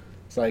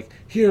 It's like,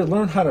 here,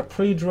 learn how to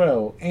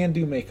pre-drill and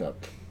do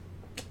makeup.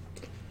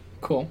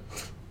 Cool.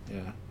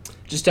 Yeah.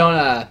 Just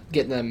don't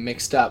get them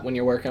mixed up when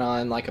you're working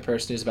on like a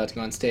person who's about to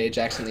go on stage,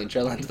 accidentally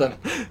drill into them.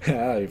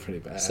 Yeah, that'd be pretty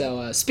bad.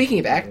 So speaking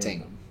of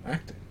acting,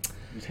 Acting.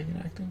 You taking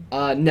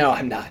acting? no,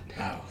 I'm not.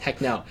 Oh. Heck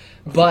no.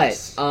 Of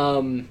But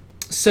course.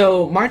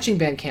 so marching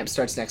band camp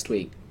starts next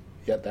week,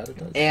 Yeah, that it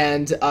does.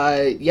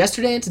 and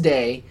yesterday and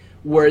today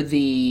were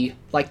the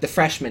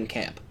freshman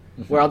camp,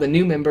 where all the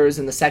new members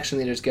and the section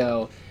leaders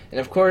go. And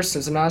of course,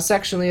 since I'm not a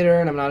section leader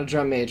and I'm not a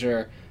drum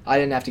major, I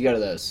didn't have to go to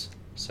those.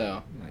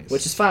 So, Nice.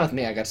 which is fine with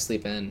me. I got to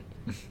sleep in.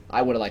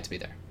 I would have liked to be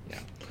there. Yeah,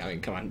 I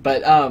mean, come on.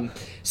 But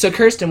so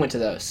Kirsten went to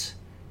those,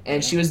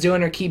 and she was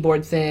doing her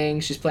keyboard thing.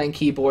 She's playing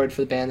keyboard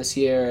for the band this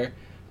year.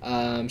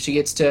 She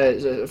gets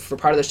to for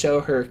part of the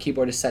show, her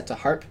keyboard is set to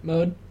harp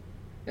mode,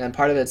 and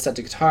part of it's set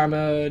to guitar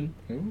mode.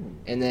 Ooh.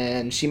 And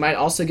then she might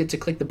also get to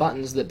click the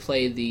buttons that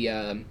play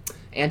the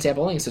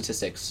anti-bullying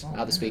statistics out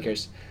of the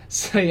speakers.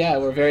 So yeah,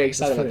 we're very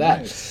excited about that.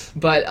 Nice.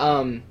 But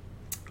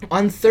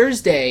on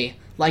Thursday,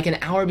 like an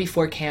hour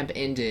before camp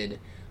ended,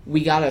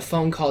 we got a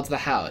phone call to the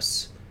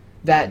house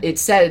that it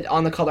said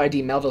on the caller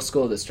ID Melville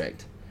School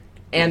District.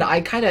 And I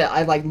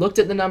like looked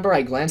at the number,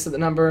 I glanced at the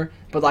number,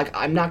 but like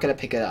I'm not gonna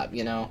pick it up,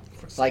 you know?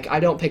 Like I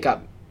don't pick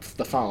up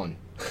the phone.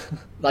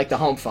 Like the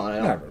home phone.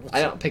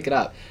 I don't pick it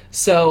up.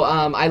 So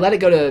I let it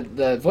go to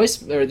the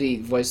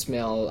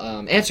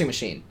voicemail answering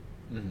machine.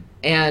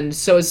 And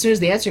so as soon as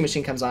the answering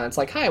machine comes on, it's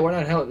like, hi, we're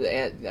not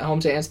home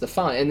to answer the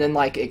phone. And then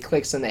like it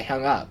clicks and they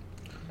hung up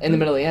in the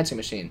middle of the answering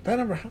machine. That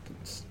never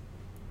happens.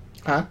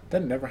 Huh?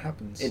 That never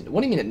happens.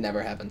 What do you mean it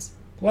never happens?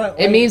 What?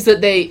 It means that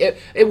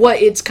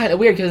it's kind of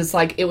weird because it's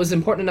like it was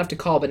important enough to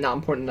call but not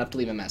important enough to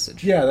leave a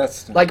message. Yeah,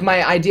 that's... Like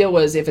my idea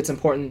was if it's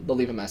important, they'll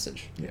leave a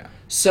message. Yeah.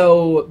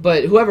 So,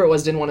 but whoever it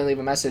was didn't want to leave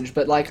a message,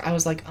 but like I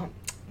was like, oh,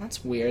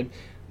 that's weird.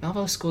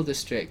 Malvo School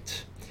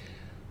District.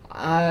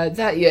 And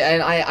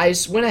I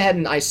went ahead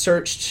and I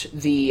searched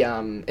the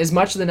as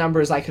much of the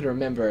numbers I could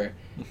remember,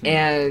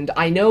 and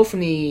I know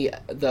from the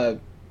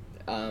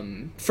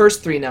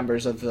first three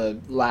numbers of the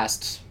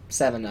last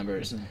 7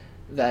 numbers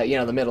that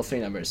the middle 3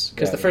 numbers,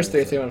 because the first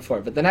 3 are 3, 1,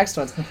 4, but the next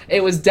ones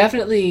it was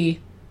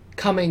definitely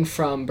coming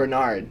from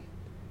Bernard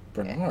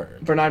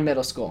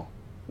Middle School,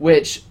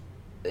 which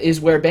is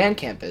where band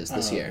camp is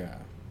this year. Yeah.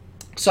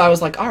 So I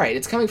was like, all right,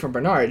 it's coming from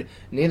Bernard.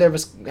 Neither of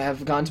us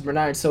have gone to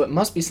Bernard, so it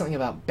must be something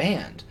about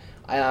band.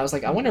 And I was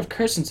like, I wonder if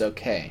Kirsten's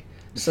okay.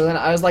 So then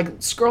I was like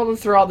scrolling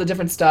through all the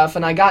different stuff,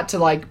 and I got to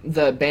like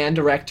the band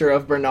director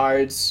of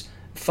Bernard's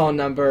phone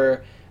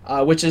number,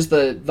 which is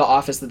the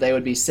office that they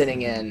would be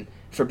sitting in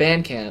for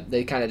band camp.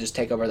 They kind of just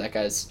take over that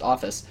guy's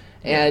office.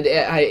 And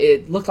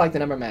it looked like the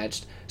number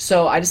matched.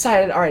 So I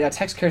decided, all right, I'll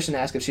text Kirsten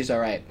and ask if she's all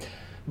right.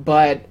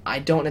 But I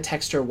don't want to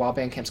text her while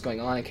band camp's going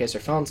on in case her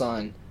phone's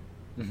on.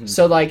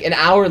 So, like, an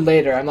hour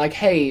later, I'm like,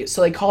 hey,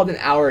 so they called an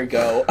hour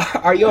ago.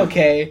 Are you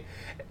okay?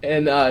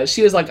 And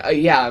she was like,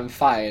 yeah, I'm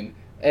fine.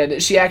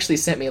 And she actually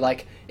sent me,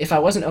 like, if I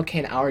wasn't okay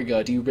an hour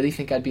ago, do you really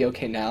think I'd be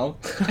okay now?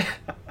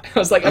 I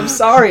was like, I'm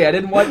sorry, I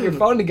didn't want your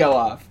phone to go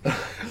off.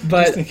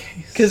 But,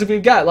 because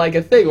we've got, like,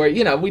 a thing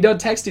where, we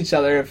don't text each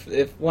other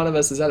if one of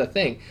us is at a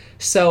thing.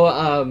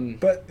 So,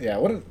 But, yeah,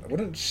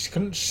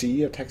 couldn't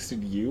she have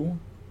texted you?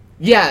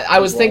 Yeah, I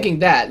was thinking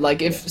that.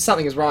 Like, if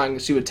something is wrong,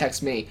 she would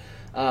text me.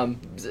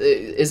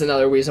 Is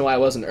another reason why it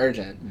wasn't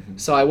urgent.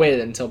 So I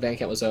waited until band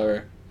camp was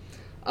over.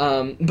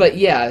 But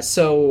yeah,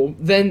 so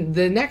then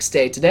the next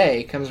day,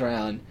 today, comes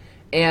around,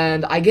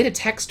 and I get a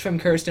text from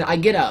Kirsten. I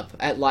get up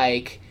at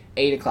like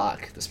 8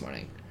 o'clock this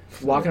morning,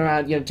 walking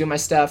around, doing my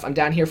stuff. I'm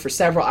down here for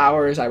several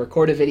hours. I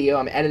record a video.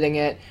 I'm editing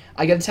it.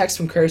 I get a text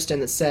from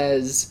Kirsten that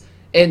says,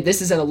 and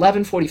this is at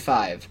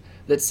 11:45,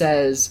 that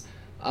says,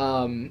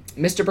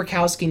 Mr.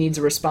 Burkowski needs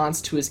a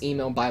response to his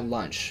email by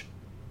lunch.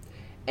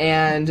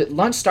 And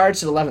lunch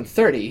starts at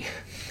 11:30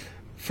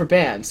 for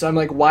band. So I'm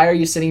like, why are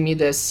you sending me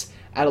this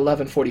at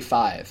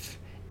 11:45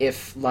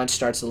 if lunch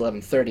starts at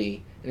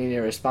 11:30 and you need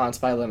a response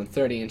by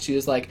 11:30? And she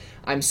was like,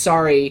 I'm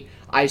sorry,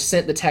 I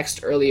sent the text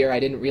earlier. I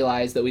didn't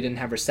realize that we didn't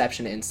have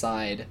reception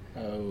inside.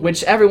 Oh.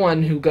 Which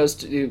everyone who goes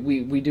to,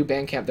 we do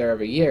band camp there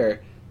every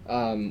year.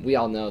 We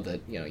all know that,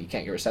 you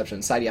can't get reception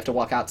inside. You have to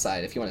walk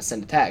outside if you want to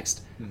send a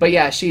text. But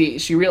yeah,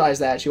 she realized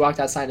that. She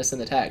walked outside to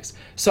send the text.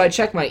 So I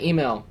checked my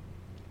email.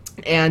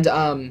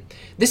 And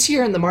this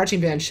year in the marching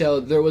band show,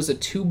 there was a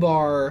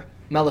 2-bar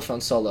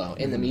mellophone solo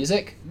in the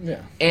music.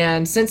 Yeah.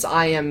 And since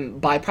I am,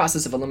 by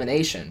process of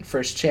elimination,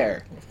 first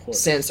chair,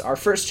 since our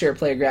first chair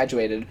player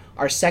graduated,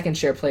 our second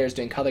chair player is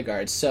doing color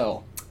guards.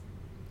 So,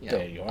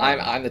 there you are.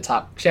 I'm the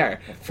top chair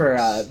for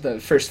the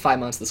first 5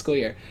 months of the school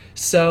year.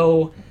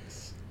 So,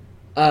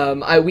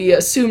 we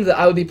assumed that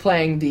I would be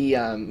playing the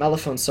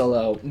mellophone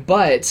solo,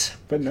 but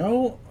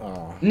no.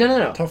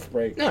 No. Tough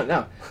break.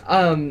 No.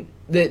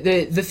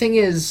 The thing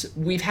is,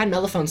 we've had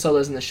mellophone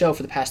solos in the show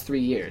for the past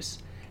 3 years.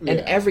 And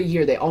every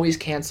year they always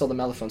cancel the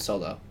mellophone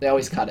solo. They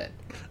always cut it.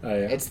 Oh,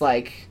 yeah. It's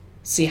like,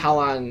 see how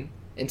long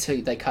until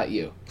they cut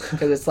you.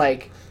 Because it's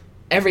like,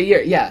 every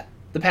year,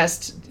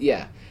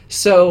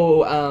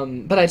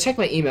 So, but I checked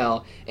my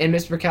email, and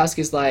Mr.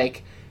 Burkowski's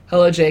like,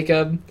 hello,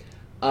 Jacob.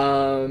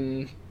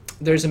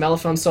 There's a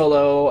mellophone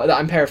solo.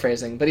 I'm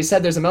paraphrasing, but he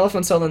said there's a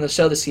mellophone solo in the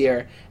show this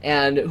year,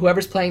 and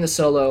whoever's playing the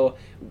solo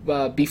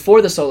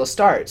before the solo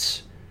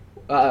starts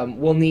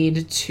will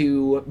need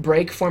to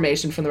break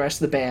formation from the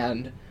rest of the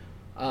band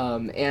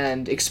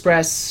and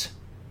express.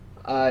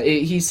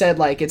 He said,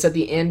 like, it's at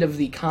the end of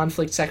the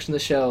conflict section of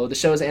the show. The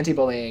show is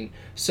anti-bullying,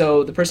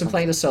 so the person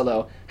playing the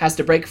solo has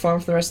to break form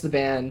from the rest of the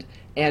band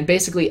and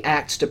basically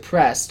act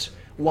depressed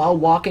while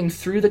walking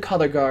through the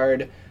color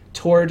guard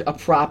toward a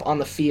prop on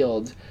the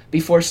field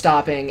before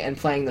stopping and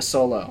playing the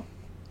solo.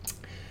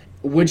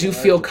 Would you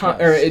feel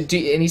and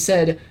he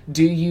said,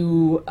 do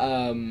you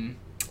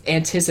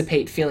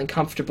anticipate feeling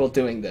comfortable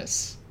doing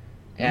this?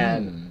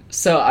 And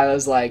so I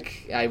was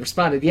like, I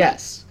responded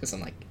yes, because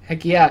I'm like,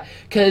 heck yeah,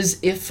 because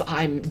if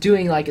I'm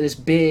doing like this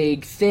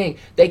big thing,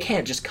 they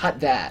can't just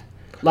cut that.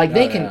 Like,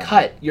 they can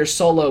cut your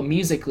solo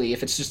musically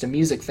if it's just a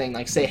music thing,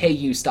 like say, hey,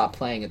 you stop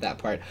playing at that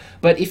part.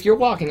 But if you're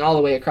walking all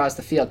the way across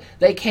the field,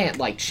 they can't,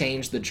 like,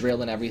 change the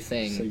drill and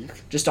everything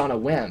just on a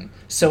whim.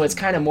 So it's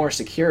kind of more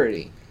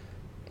security,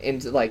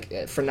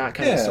 like, for not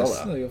cutting solo.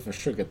 Yeah, so you'll for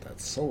sure get that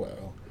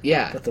solo.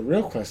 Yeah. But the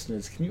real question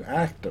is, can you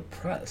act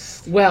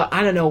depressed? Well,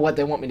 I don't know what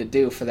they want me to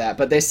do for that,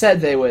 but they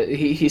said they would.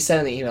 He said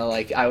in the email,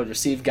 like, I would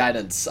receive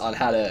guidance on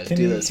how to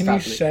do this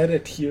properly. Can you shed a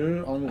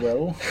tear on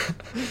Will?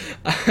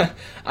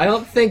 I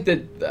don't think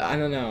that. I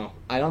don't know.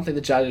 I don't think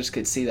the judges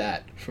could see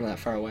that from that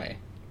far away.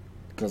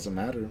 Doesn't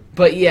matter.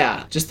 But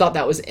yeah, just thought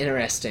that was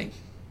interesting.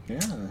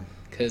 Yeah.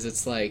 Because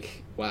it's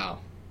like, wow.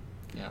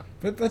 Yeah.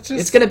 But that's just...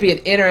 It's going to be an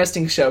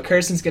interesting show.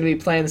 Kirsten's going to be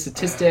playing the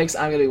statistics.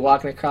 I'm going to be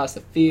walking across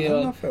the field. I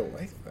don't know if I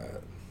like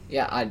that.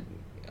 Yeah,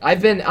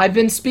 I've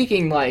been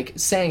speaking, like,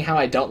 saying how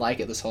I don't like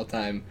it this whole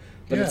time,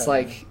 but it's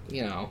like,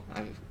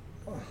 I've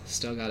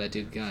still got to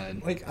do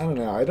good. Like, I don't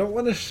know, I don't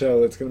want a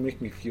show that's going to make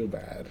me feel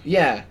bad.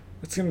 Yeah,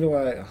 It's gonna be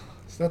like,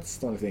 so that's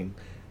the only thing.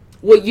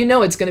 Well, you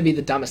know it's going to be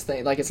the dumbest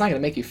thing. Like, it's not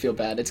going to make you feel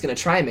bad. It's going to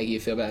try and make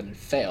you feel bad and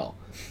fail.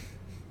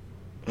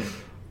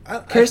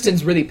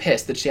 Kirsten's really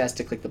pissed that she has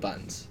to click the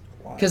buttons.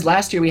 Because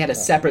last year we had a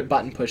separate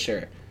button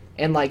pusher.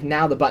 And, like,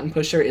 now the button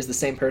pusher is the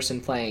same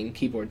person playing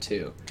keyboard,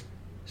 too.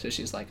 So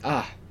she's like,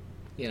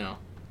 you know.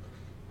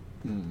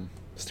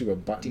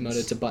 Stupid buttons.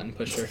 Demoted to button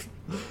pusher.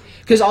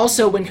 Because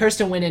also, when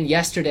Kirsten went in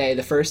yesterday,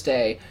 the first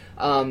day,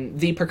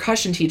 the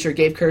percussion teacher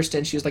gave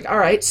Kirsten, she was like, all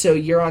right, so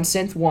you're on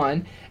synth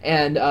 1,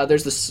 and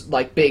there's this,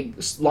 like,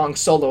 big, long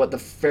solo at the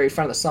very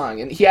front of the song.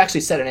 And he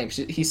actually said her name.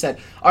 He said,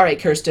 all right,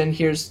 Kirsten,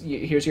 here's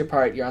your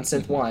part. You're on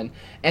synth 1.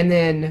 And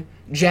then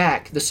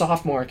Jack, the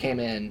sophomore, came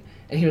in,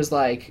 and he was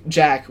like,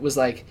 Jack was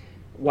like,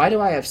 why do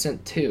I have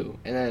synth 2?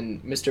 And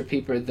then Mr.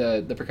 Peeper,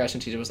 the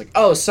percussion teacher, was like,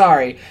 oh,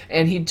 sorry.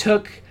 And he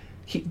took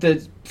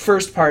the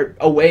first part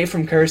away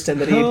from Kirsten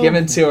that he had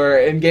given to her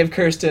and gave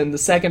Kirsten the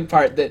second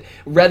part that,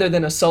 rather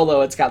than a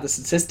solo, it's got the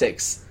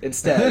statistics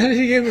instead.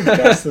 He gave her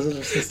just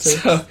the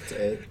statistics. So,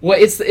 well,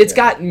 it's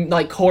got,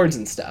 like, chords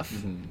and stuff.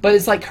 But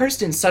it's like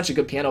Kirsten's such a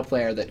good piano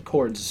player that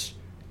chords,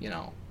 you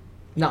know,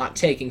 not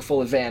taking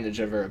full advantage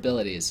of her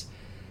abilities.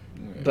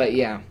 But,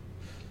 yeah.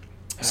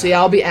 So,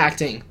 yeah, I'll be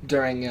acting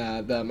during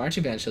the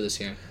marching band show this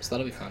year. So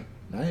that'll be fun.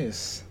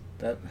 Nice.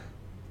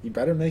 You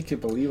better make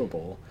it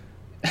believable.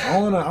 I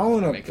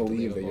wanna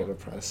believe that you're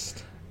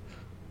depressed.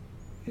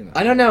 You know.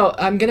 I don't know.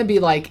 I'm gonna be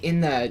like in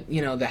the,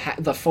 you know,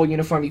 the full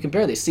uniform. You can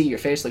barely see your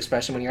facial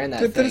expression when you're in that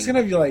thing. Then it's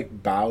gonna be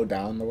like bow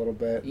down a little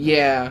bit.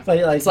 Yeah.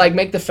 Like it's like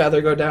make the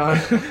feather go down.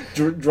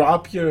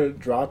 drop your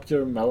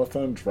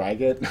mellophone,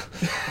 drag it,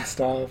 and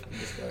stuff. And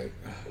just like.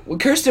 Well,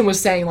 Kirsten was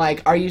saying,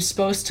 like, are you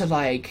supposed to,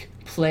 like,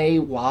 play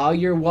while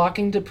you're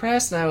walking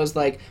depressed? And I was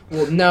like,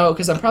 well, no,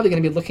 because I'm probably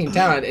gonna be looking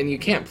down, and you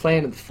can't play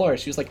into the floor.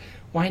 She was like,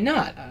 why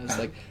not? I was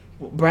like,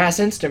 brass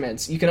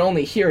instruments, you can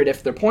only hear it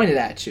if they're pointed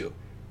at you.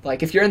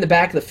 Like, if you're in the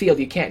back of the field,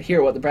 you can't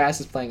hear what the brass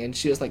is playing. And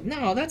she was like,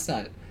 no, that's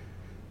not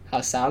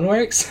how sound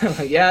works. I'm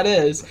like, yeah, it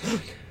is.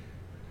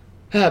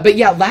 But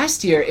yeah,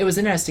 last year, it was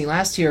interesting.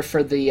 Last year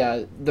for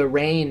the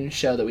rain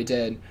show that we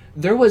did,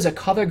 there was a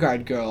color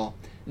guard girl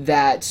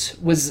that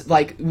was,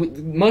 like,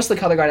 most of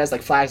the color guard has,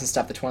 like, flags and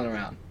stuff that twirl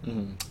around.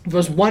 There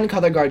was one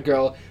color guard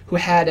girl who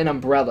had an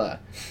umbrella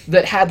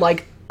that had,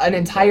 like, an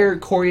entire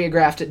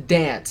choreographed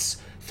dance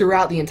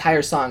throughout the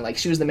entire song. Like,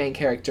 she was the main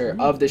character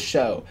of this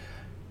show.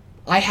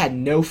 I had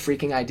no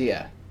freaking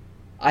idea.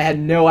 I had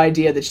no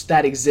idea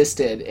that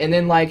existed. And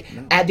then, like,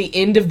 at the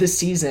end of the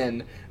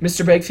season,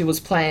 Mr. Brakefield was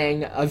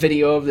playing a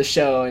video of the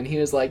show, and he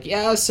was like,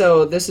 yeah,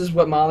 so this is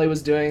what Molly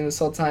was doing this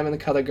whole time in the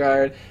color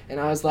guard.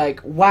 And I was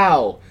like,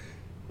 wow.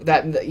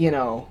 That, you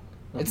know,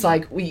 it's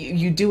like,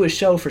 you do a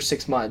show for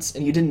 6 months,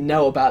 and you didn't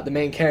know about the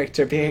main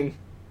character being,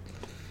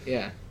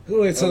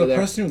 Wait, so the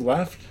person who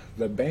left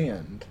the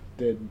band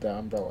did the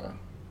umbrella.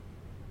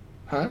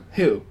 Huh?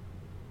 Who?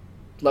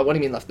 What do you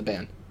mean left the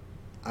band?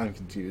 I'm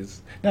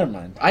confused. Never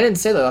mind. I didn't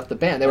say they left the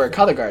band. They were a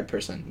color guard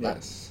person.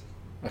 Yes.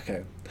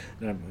 Okay.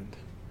 Never mind.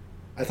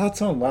 I thought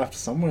someone left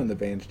somewhere in the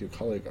band to do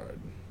color guard.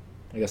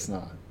 I guess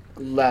not.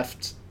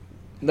 Left.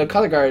 The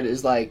color guard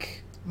is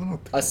like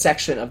a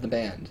section of the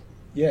band.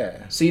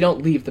 Yeah. So you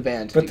don't leave the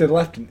band. But they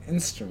left an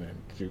instrument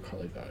to do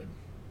color guard.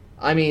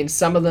 I mean,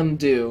 some of them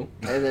do,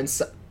 and then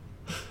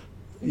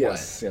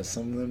Yes,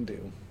 some of them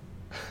do.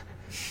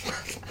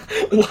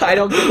 Well, I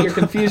don't get your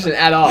confusion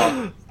at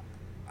all.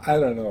 I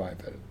don't know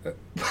either.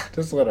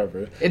 Just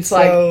whatever. It's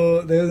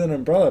so there's an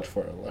umbrella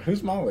twirler.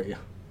 Who's Molly?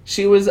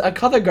 She was a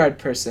color guard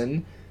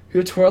person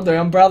who twirled their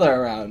umbrella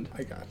around.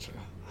 I gotcha.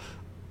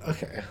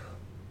 Okay.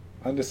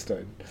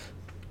 Understood.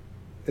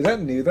 Is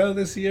that new, though,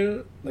 this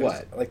year?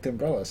 What? Like the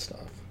umbrella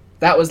stuff.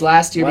 That was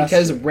last year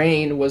because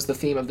rain was the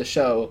theme of the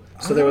show,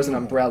 so there was an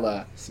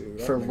umbrella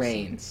for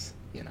rain. Sense.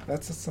 You know.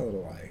 That's just a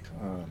little, like,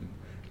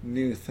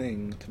 new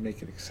thing to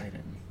make it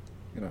exciting,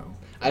 you know.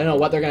 I don't know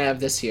what they're going to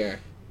have this year.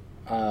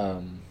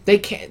 They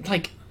can't,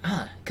 like,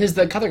 because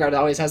the color guard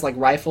always has, like,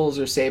 rifles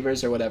or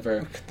sabers or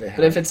whatever. But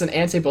if it's an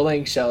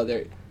anti-bullying show,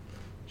 they're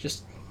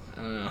just,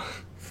 I don't know.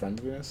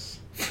 Friendliness?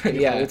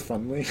 Yeah.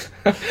 Friendly?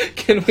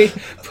 Can we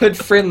put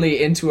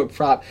friendly into a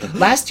prop?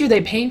 Last year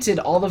they painted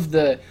all of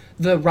the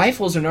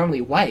rifles are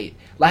normally white.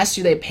 Last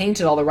year they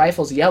painted all the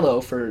rifles yellow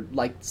for,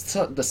 like,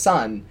 the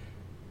sun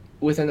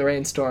within the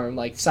rainstorm,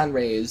 like, sun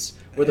rays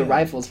were the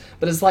rifles.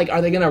 But it's like,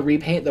 are they going to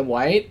repaint them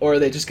white, or are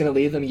they just going to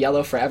leave them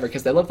yellow forever?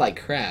 Because they look like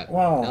crap.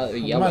 Well,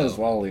 you might as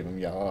well leave them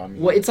yellow. I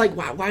mean, well, it's like,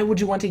 why would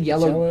you want a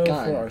yellow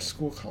gun? For our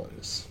school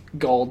colors.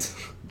 Gold.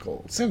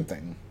 Same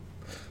thing.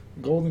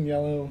 Gold and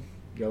yellow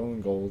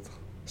and gold.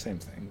 Same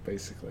thing,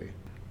 basically.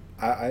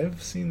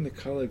 I've seen the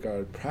color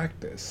guard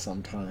practice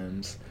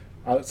sometimes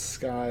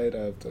outside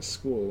of the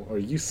school, or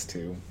used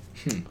to.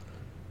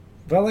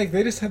 But, like,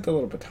 they just had the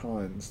little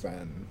batons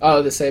then.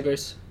 Oh, the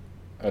sabers?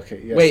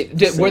 Okay, yes.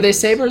 Wait, were they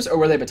sabers or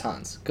were they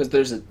batons? Because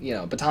there's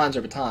batons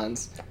are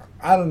batons.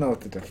 I don't know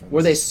what the difference.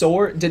 Were they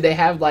sword? Did they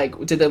have, like,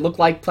 did they look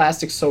like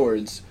plastic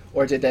swords,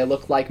 or did they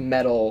look like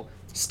metal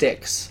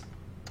sticks?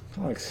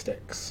 Kind of like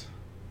sticks.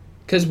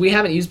 Because we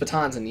haven't used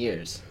batons in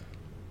years.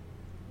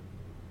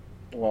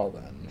 Well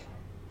then,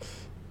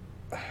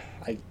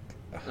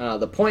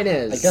 The point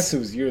is, I guess it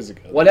was years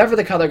ago. whatever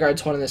the color guard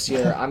told him this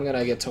year, I'm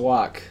gonna get to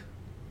walk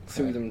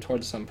through them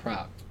towards some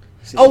prop.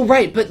 See, Oh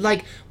right, but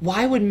like,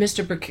 why would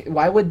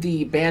why would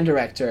the band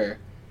director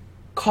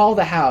call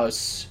the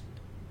house,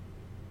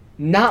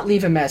 not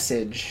leave a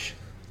message,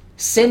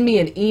 send me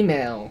an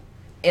email,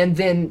 and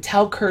then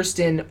tell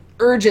Kirsten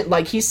urgent,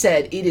 like he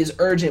said, it is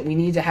urgent, we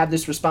need to have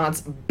this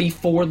response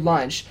before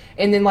lunch,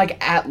 and then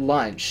like at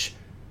lunch,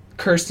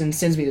 Kirsten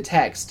sends me the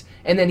text,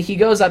 and then he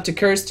goes up to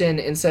Kirsten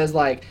and says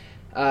like,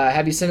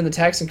 have you sent in the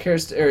text, and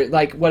Kirsten, or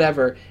like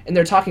whatever, and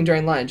they're talking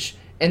during lunch,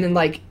 and then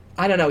like,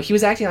 I don't know, he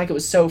was acting like it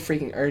was so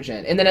freaking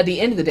urgent, and then at the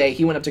end of the day,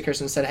 he went up to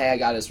Kirsten and said, hey, I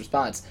got his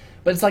response.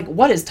 But it's like,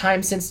 what is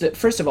time sensitive?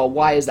 First of all,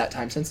 why is that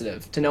time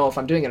sensitive? To know if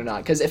I'm doing it or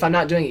not. Because if I'm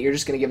not doing it, you're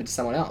just going to give it to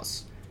someone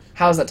else.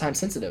 How is that time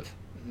sensitive?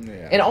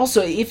 Yeah. And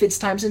also, if it's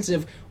time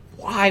sensitive,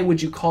 why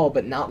would you call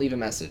but not leave a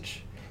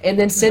message? And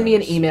then send me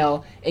an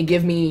email and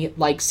give me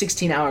like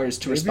 16 hours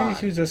to respond. Maybe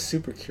he was just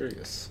super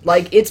curious.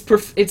 Like,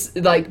 it's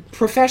like,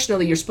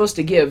 professionally, you're supposed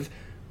to give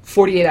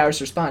 48 hours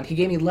to respond. He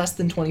gave me less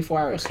than 24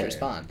 hours to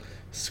respond.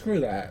 Screw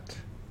that.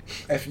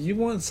 If you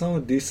want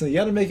someone decent, you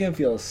gotta make him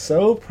feel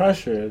so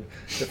pressured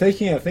that they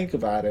can't think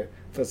about it.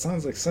 But it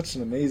sounds like such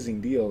an amazing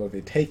deal that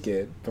they take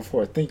it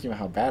before thinking about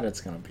how bad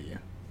it's gonna be.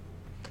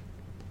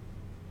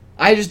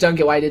 I just don't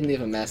get why I didn't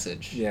leave a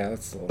message. Yeah,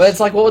 that's. But it's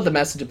like, what would the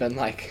message have been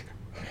like?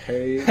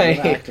 Hey, Hey.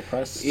 wanna act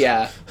depressed?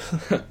 Yeah.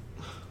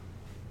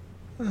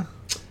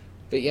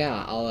 But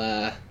yeah,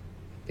 I'll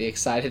be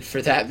excited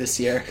for that this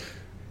year.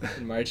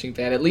 In marching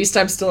band. At least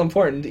I'm still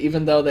important,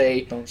 even though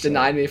they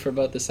denied me for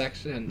both the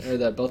section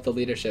or both the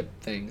leadership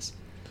things.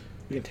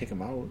 We can take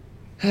them out.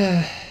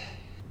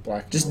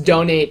 Black. Just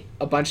donate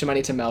a bunch of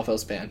money to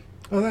Melville's band.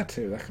 Oh, that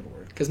too. That could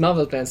work. Because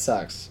Melville's band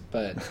sucks,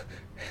 but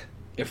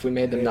if we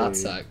made them not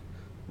suck.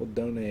 We'll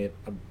donate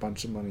a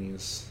bunch of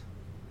monies.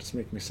 Just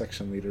make me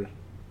section leader.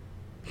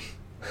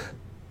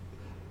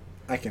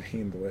 I can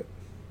handle it.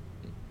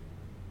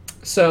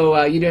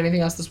 So, you do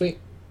anything else this week?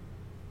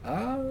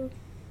 No.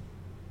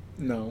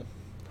 No.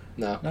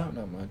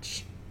 Not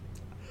much.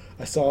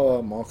 I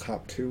saw Mall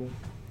Cop 2.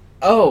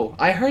 Oh,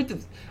 I heard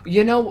that.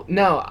 You know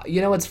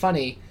what's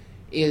funny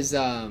is,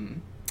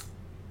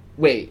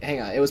 wait,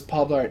 hang on. It was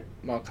Paul Blart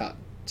Mall Cop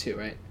 2,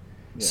 right?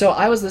 Yeah. So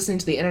I was listening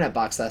to the Internet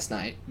Box last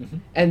night,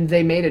 and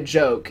they made a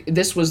joke.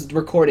 This was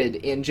recorded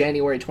in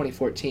January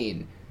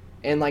 2014,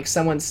 and like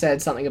someone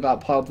said something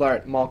about Paul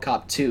Blart Mall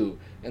Cop 2,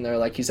 and they're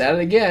like, he's at it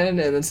again,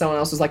 and then someone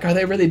else was like, are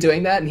they really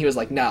doing that? And he was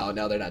like, no,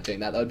 they're not doing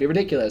that. That would be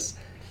ridiculous.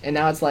 And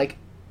now it's like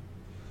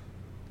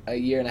a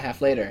year and a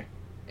half later,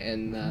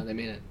 and they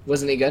made it.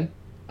 Wasn't he good?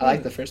 I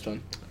liked the first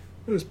one.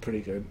 It was pretty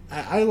good.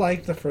 I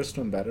liked the first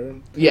one better.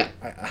 Yeah.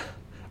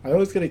 I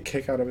always get a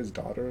kick out of his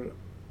daughter.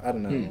 I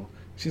don't know.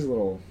 She's a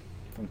little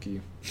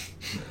funky.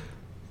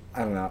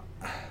 I don't know.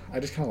 I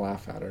just kind of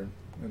laugh at her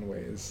in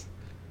ways.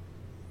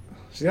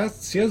 She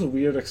has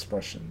weird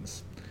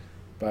expressions,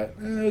 but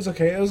it was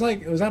okay. It was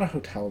at a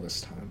hotel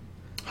this time.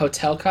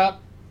 Hotel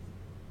Cop?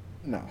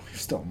 No,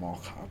 he's still a mall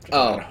cop.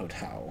 Oh. At a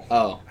hotel.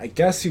 Oh. I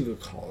guess you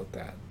could call it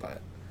that,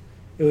 but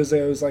it was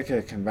like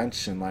a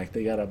convention. Like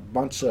they got a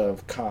bunch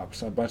of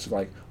cops, a bunch of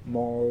like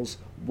malls,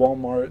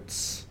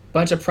 Walmarts.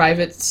 Bunch of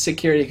private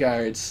security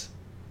guards.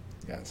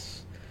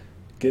 Yes.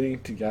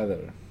 Getting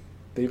together.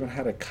 They even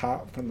had a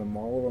cop from the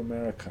Mall of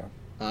America.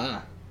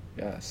 Ah.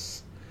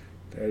 Yes.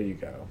 There you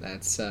go.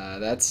 Is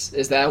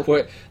that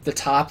what the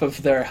top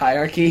of their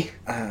hierarchy?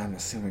 I'm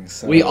assuming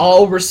so. We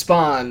all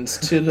respond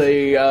to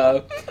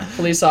the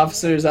police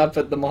officers up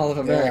at the Mall of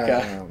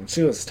America. Yeah,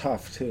 she was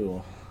tough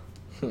too.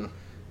 It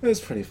was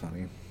pretty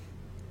funny.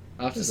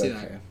 I'll have to see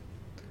that.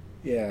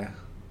 Yeah.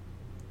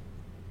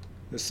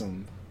 There's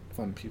some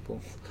fun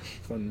people,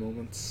 fun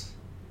moments.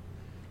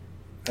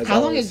 How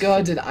long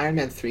ago did Iron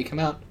Man 3 come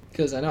out?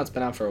 Because I know it's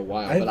been out for a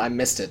while, but I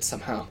missed it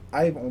somehow.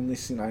 I've only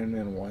seen Iron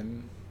Man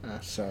 1.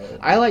 So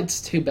I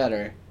liked 2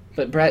 better,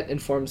 but Brett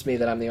informs me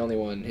that I'm the only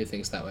one who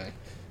thinks that way.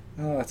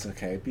 Oh, that's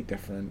okay. Be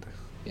different.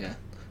 Yeah.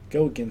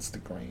 Go against the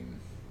grain.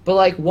 But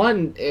like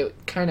 1, it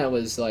kind of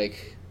was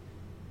like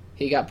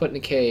he got put in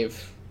a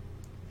cave,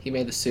 he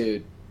made the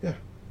suit. Yeah.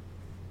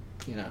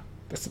 You know.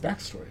 That's the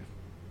backstory.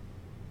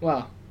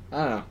 Well, I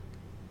don't know.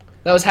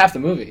 That was half the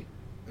movie.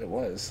 It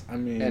was. I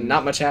mean, and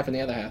not much happened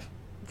the other half.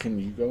 Can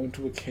you go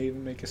into a cave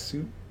and make a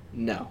suit?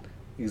 No.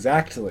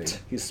 Exactly.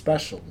 He's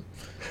special.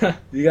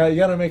 You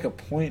got to make a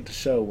point to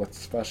show what's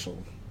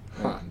special.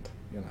 And,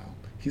 you know,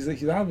 he's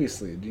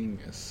obviously a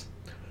genius.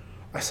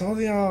 I saw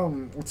the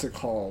what's it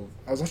called?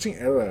 I was watching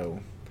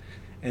Arrow,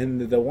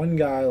 and the one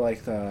guy,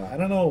 like I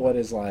don't know what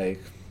his like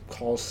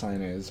call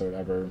sign is or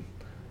whatever,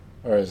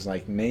 or his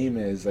like name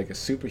is, like a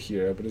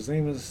superhero, but his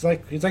name is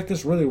he's like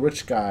this really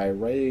rich guy,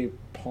 Ray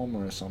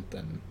Palmer or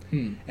something.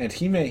 And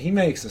he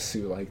makes a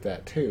suit like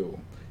that too.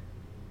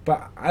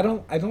 But I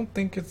don't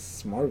think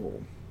it's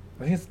Marvel.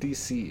 I think it's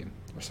DC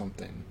or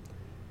something.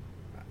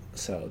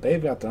 So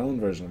they've got their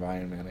own version of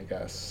Iron Man, I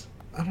guess.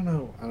 I don't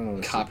know.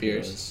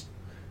 Copiers.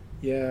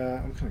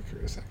 Yeah, I'm kind of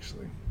curious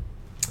actually.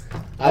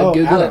 I'll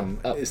Google Adam.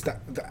 it. Oh. Is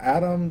that the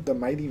Adam the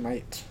Mighty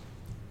Might?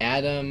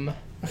 Adam.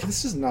 Okay,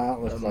 this does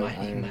not look The like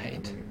Mighty Iron Might.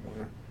 Man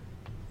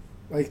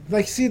anymore.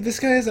 Like, see, this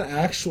guy has an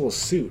actual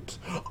suit.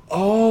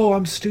 Oh,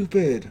 I'm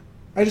stupid.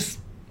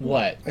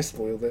 What? I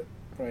spoiled it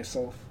for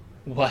myself.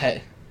 What?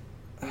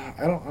 I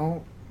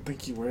don't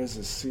think he wears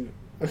a suit.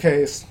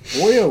 Okay,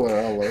 spoiler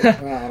alert. I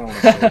don't want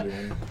to say it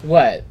again.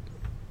 What?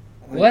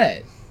 Like,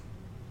 What?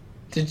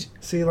 Did you...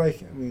 See,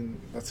 like, I mean,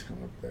 that's kind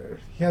of up there.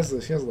 He has a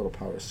little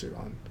power suit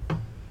on.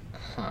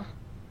 Huh.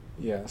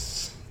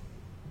 Yes.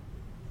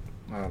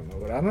 I don't know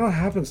what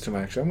happens to him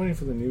actually. I'm waiting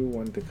for the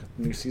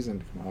new season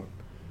to come out.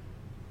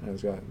 And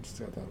it's got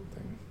that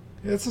thing.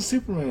 Yeah, it's a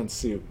Superman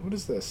suit. What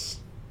is this?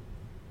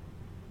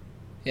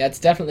 Yeah, it's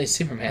definitely I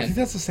Superman. think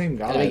that's the same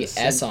guy. Got a big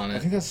Same- S on it. I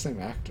think that's the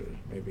same actor,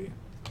 maybe.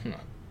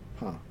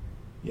 Huh.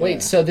 Yeah.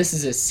 Wait, so this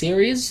is a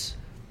series?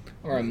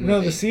 Or a movie?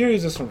 No, the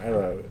series is from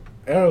Arrow.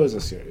 Arrow is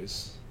a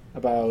series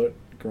about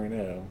Green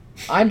Arrow.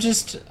 I'm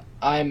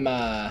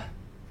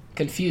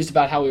confused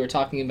about how we were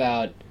talking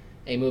about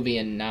a movie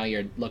and now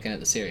you're looking at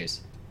the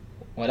series.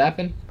 What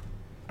happened?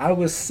 I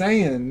was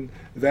saying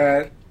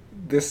that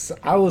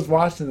I was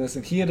watching this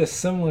and he had a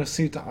similar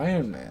suit to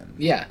Iron Man.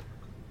 Yeah.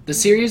 The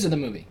series or the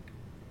movie?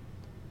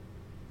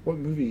 What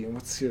movie and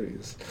what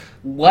series?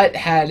 What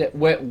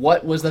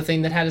was the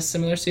thing that had a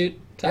similar suit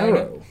to Iron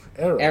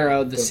Man?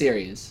 Arrow, the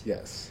series.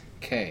 Yes.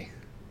 Okay.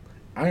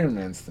 Iron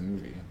Man's the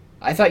movie.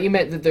 I thought you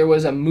meant that there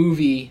was a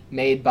movie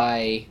made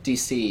by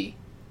DC.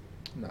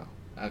 No,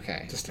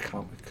 Okay. just a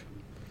comic.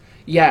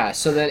 Yeah,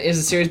 so then is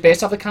the series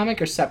based off the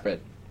comic or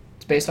separate?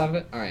 It's based off of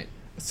it? Alright.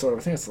 So I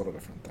think it's a little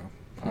different though,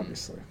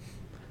 obviously.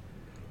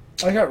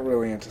 I got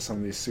really into some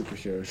of these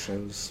superhero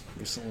shows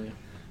recently.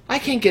 I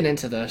can't get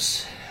into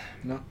those.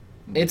 No?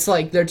 It's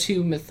like they're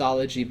too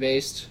mythology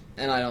based,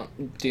 and I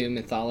don't do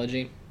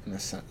mythology. In a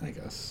sense, I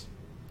guess.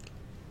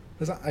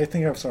 'Cause I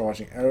think I've started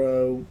watching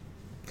Arrow,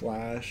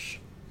 Flash.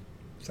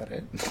 Is that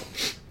it?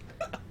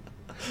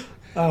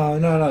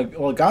 No.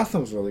 Well,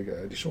 Gotham's really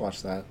good. You should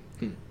watch that.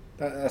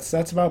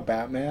 That's about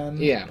Batman.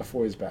 Yeah.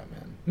 Before he's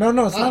Batman. No,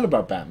 it's not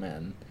about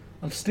Batman.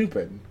 I'm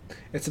stupid.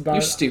 It's about.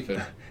 You're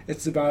stupid.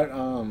 It's about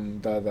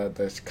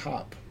the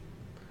cop.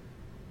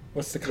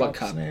 What's the cop's What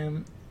cop?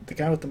 name? The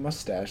guy with the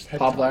mustache. Head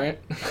Paul cop. Blart?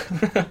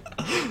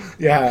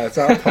 Yeah, it's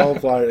about Paul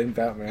Blart and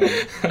Batman.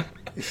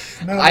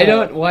 No, I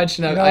don't watch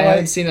enough. No, I haven't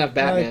like- seen enough no,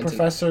 Batman. like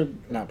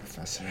not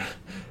Professor.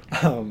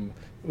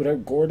 Whatever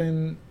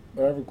Gordon.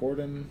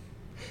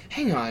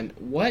 Hang on.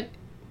 What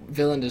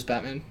villain does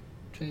Batman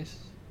face?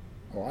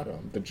 A lot of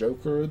them. The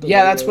Joker.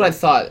 Yeah, that's what I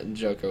thought.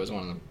 Joker was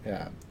one of them.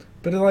 Yeah,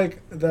 but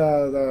like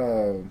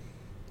the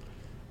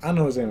I don't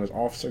know his name was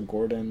Officer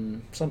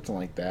Gordon, something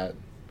like that.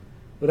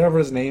 Whatever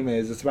his name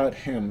is, it's about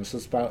him. So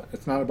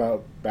it's not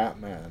about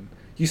Batman.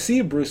 You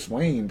see Bruce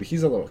Wayne, but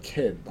he's a little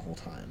kid the whole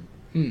time.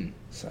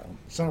 So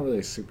it's not really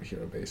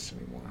superhero based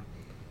anymore.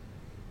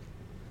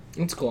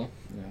 That's cool.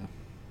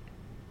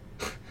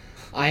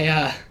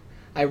 Yeah.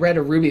 I read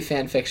a Ruby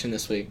fan fiction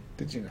this week.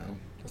 Did you know?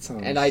 That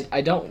sounds. And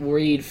I don't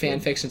read fan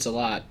fictions a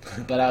lot,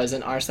 but I was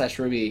in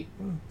r/Ruby,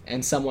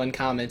 and someone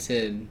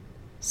commented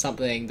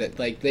something that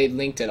like they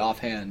linked it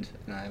offhand,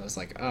 and I was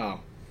like, oh,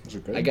 Was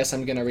it good? I guess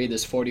I'm gonna read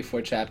this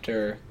 44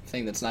 chapter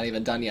thing that's not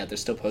even done yet. They're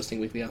still posting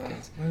weekly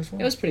updates. Might as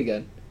well. It was pretty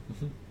good,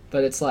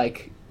 but it's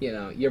like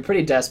you're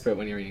pretty desperate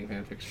when you're reading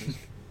fan fiction.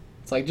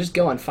 It's like just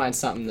go and find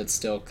something that's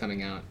still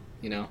coming out.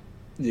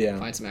 Yeah.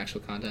 Find some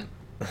actual content.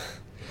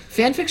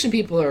 Fan fiction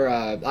people are.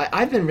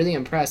 I've been really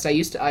impressed.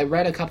 I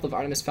read a couple of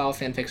Artemis Fowl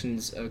fan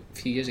fictions a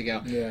few years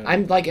ago. Yeah.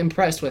 I'm like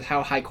impressed with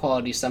how high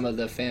quality some of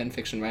the fan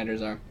fiction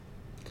writers are.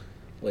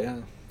 Well, yeah.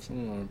 Some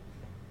of them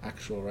are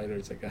actual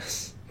writers, I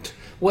guess.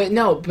 Wait,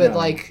 no, but No.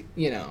 like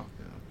I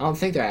don't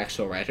think they're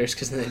actual writers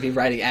because then they'd be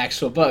writing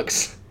actual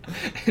books,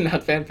 and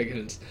not fan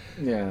fictions.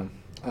 Yeah.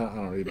 I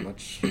don't read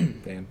much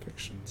fan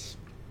fictions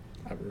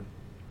ever.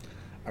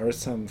 I read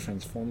some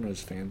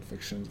Transformers fan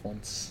fictions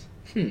once.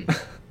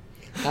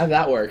 How'd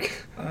that work?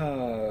 They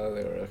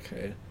were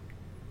okay.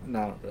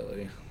 Not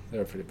really. They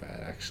were pretty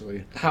bad,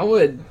 actually.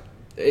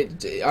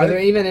 Are there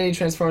even any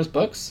Transformers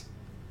books?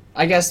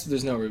 I guess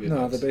there's no Ruby No,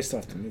 books. they're based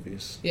off the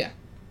movies.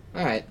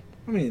 All right.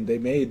 I mean, they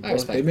made I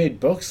respect they made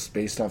books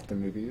based off the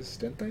movies,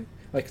 didn't they?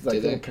 Like Did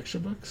little they? picture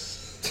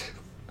books.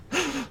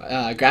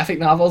 Graphic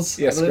novels.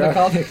 Yes, I believe they're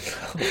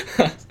graphic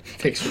called.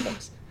 Picture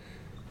books.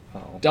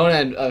 Oh.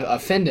 Don't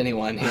offend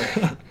anyone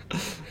here.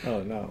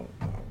 Oh no.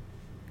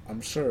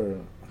 I'm sure.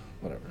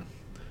 Whatever.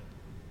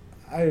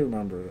 I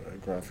remember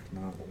graphic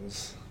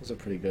novels. Those are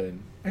pretty good.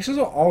 Actually,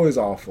 those are always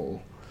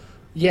awful.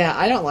 Yeah,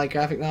 I don't like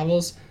graphic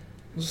novels.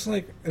 It's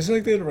like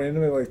they'd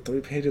randomly like 3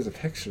 pages of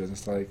pictures.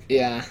 It's like,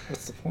 Yeah.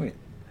 what's the point?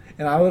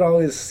 And I would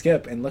always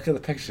skip and look at the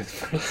pictures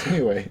first,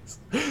 anyways,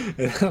 and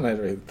then I'd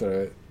read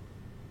through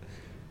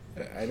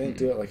it. I didn't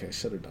do it like I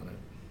should have done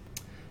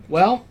it.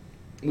 Well,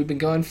 we've been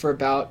going for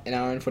about an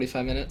hour and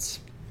 45 minutes.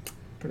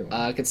 Pretty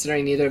well.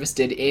 Considering neither of us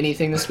did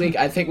anything this week,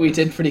 I think we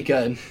did pretty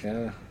good.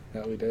 Yeah,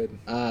 we did.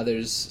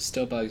 There's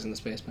still bugs in this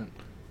basement.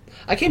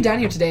 I came down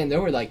here today and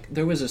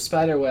there was a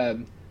spider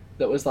web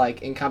that was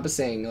like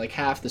encompassing like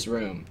half this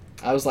room.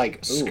 I was like,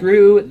 Ooh.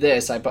 screw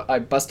this. I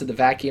busted the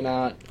vacuum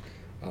out.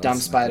 Oh, Dumb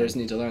that's spiders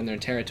not need to learn their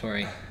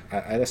territory.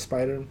 good. I had a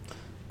spider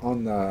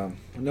on the.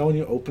 When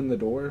you open the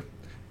door,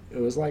 it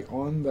was like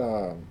on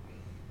the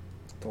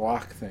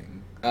lock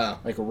thing. Oh.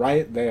 Like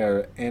right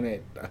there, and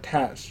it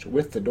attached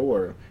with the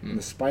door, and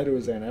the spider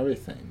was there and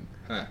everything.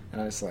 Huh.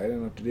 And I didn't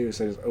know what to do,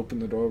 so I just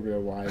opened the door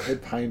real wide,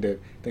 hid behind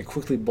it, then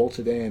quickly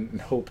bolted in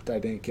and hoped I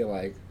didn't get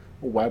like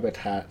a web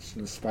attached,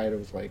 and the spider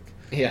was like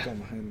Yeah. going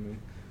behind me.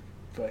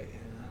 But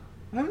yeah,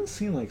 I haven't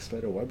seen like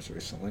spider webs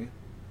recently.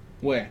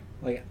 Where?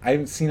 Like I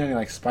haven't seen any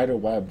like spider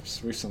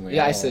webs recently.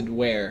 Yeah, at I all. said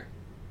where.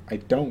 I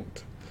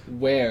don't.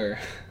 Where?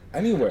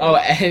 Anywhere. Oh,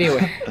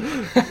 anyway. I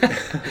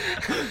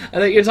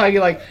thought you were talking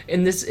like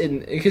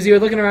because you were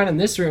looking around in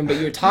this room, but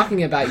you were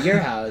talking about your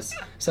house.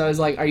 So I was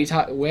like, where are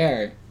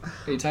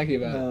you talking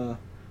about?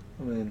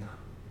 I mean,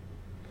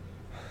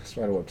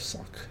 spider webs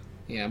suck.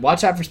 Yeah,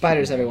 watch out for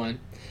spiders, everyone.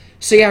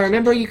 So yeah,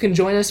 remember you can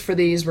join us for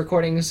these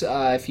recordings.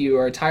 If you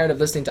are tired of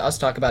listening to us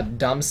talk about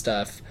dumb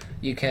stuff,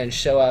 you can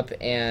show up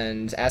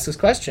and ask us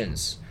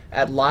questions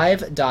at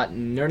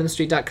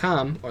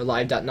live.nerdonthestreet.com or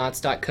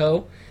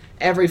live.nots.co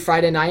every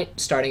Friday night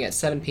starting at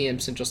 7 p.m.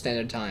 Central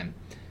Standard Time.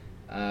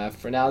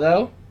 For now,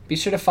 though, be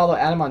sure to follow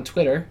Adam on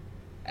Twitter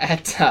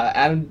at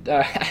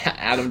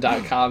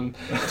adam.com,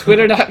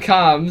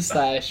 twitter.com/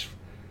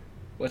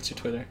 what's your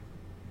Twitter?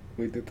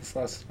 We did this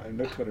last time.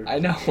 No Twitter. I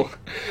know.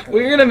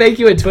 We're going to make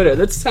you a Twitter.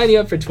 Let's sign you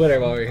up for Twitter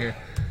while we're here.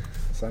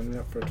 Sign me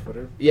up for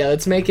Twitter. Yeah,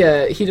 let's make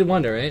a Heated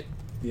Wonder, right?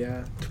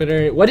 Yeah.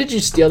 Twitter. What did you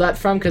steal that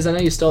from? Because I know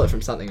you stole it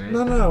from something, right?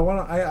 No.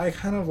 I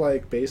kind of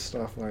like based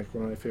off like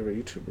one of my favorite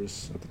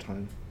YouTubers at the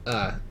time.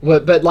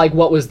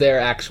 What was their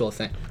actual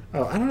thing?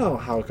 Oh, I don't know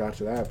how it got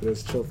to that, but it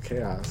was Chilled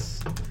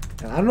Chaos.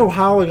 And I don't know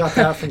how it got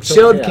that from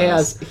Chilled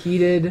Chaos.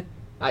 Heated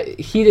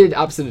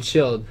opposite of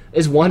chilled.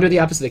 Is Wonder the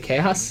opposite of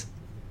chaos?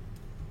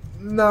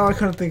 No, I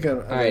couldn't think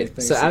of Alright,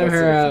 anything. so Adam that's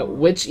Herrera, it.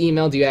 which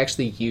email do you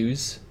actually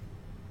use?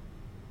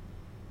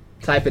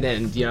 Type it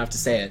in. You don't have to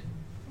say it.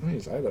 I don't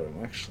use either of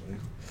them, actually.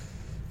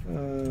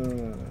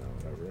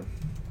 Whatever.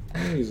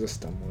 I'm going to use this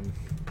dumb one.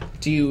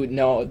 Do you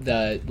know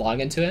the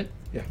login to it?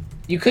 Yeah.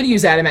 You could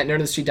use Adam at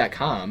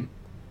nerdofthestreet.com.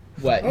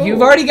 What? Oh.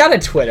 You've already got a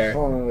Twitter.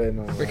 Oh, no, wait,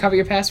 no. Recover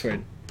your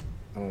password.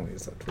 I don't want to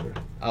use that Twitter.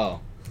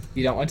 Oh.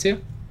 You don't want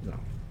to? No.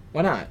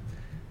 Why not?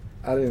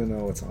 I don't even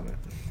know what's on it.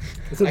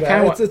 It's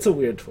it's a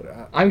weird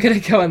Twitter. I'm going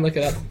to go and look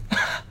it up.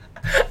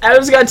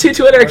 Adam's got 2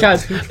 Twitter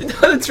accounts.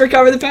 Let's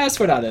recover the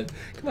password on it.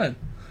 Come on.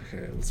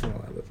 Okay, let's not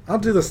allow this. I'll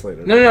do this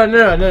later.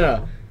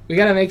 No. We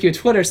got to make you a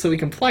Twitter so we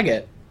can plug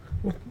it.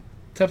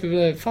 Tell people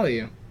to follow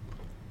you.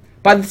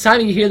 By the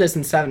time you hear this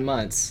in 7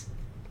 months.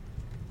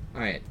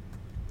 Alright.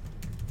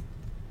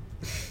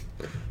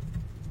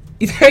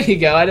 There you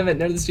go, Adam at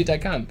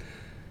nerdofthestreet.com.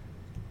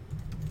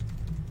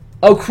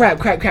 Oh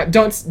crap.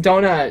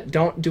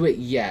 Don't do it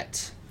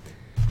yet.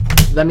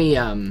 Let me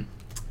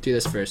do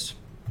this first.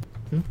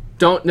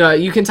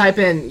 You can type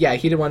in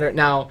Heated Wonder.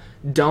 Now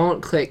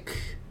don't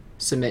click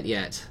submit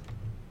yet.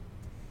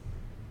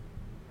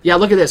 Yeah,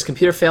 look at this.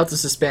 Computer failed to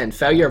suspend.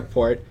 Failure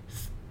report.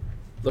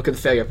 Look at the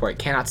failure report.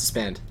 Cannot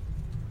suspend.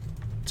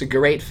 It's a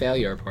great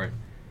failure report.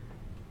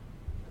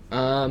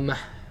 Let's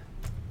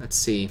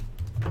see.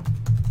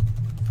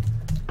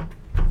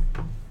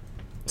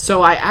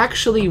 So I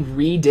actually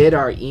redid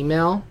our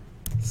email.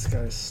 This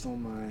guy stole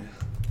my...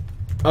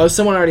 Oh,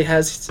 someone already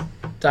has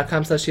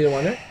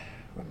 .com/heatedwonder?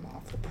 I'm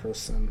not the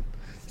person.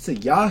 It's a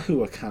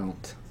Yahoo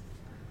account.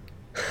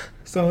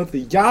 Someone with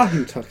the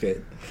Yahoo took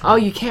it. Oh,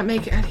 you can't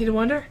make it at Heated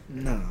Wonder?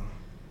 No.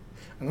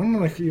 I don't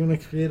know if you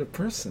want to create a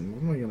person.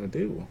 What am I going to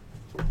do?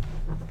 What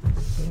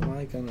am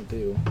I going to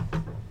do?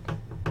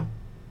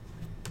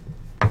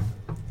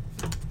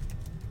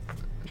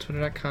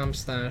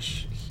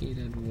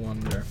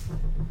 Twitter.com/heatedwonder.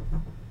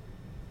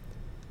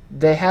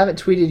 They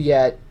haven't tweeted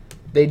yet.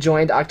 They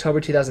joined October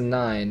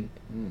 2009.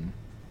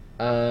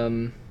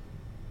 Can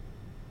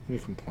you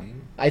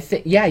complain? I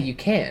think you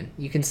can.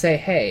 You can say,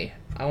 "Hey,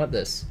 I want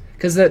this,"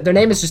 because their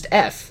name is just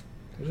F.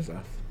 It is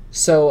F.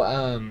 So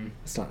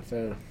It's not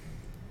fair.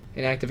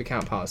 inactive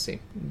account policy.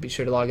 Be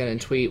sure to log in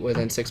and tweet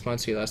within 6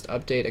 months of your last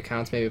update.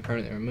 Accounts may be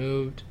permanently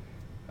removed.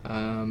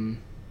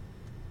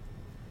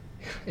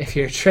 If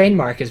your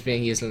trademark is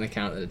being used in an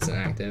account that's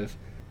inactive,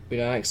 we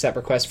don't accept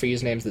requests for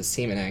usernames that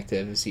seem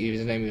inactive. If the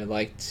username you would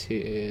like to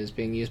is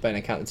being used by an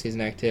account that seems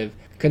inactive,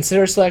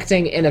 consider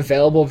selecting an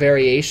available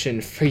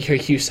variation for your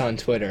use on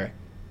Twitter.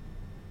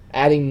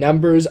 Adding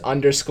numbers,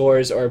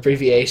 underscores, or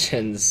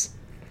abbreviations.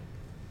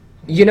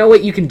 You know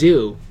what you can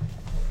do?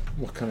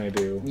 What can I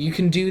do? You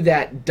can do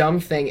that dumb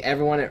thing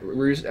everyone at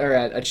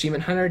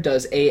Achievement Hunter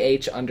does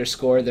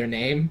AH_ their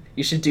name.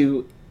 You should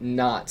do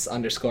NOTS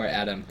 _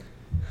 Adam.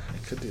 I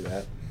could do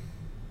that.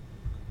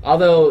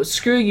 Although,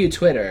 screw you,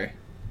 Twitter.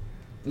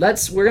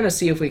 We're gonna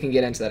see if we can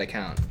get into that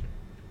account.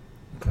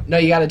 Okay. No,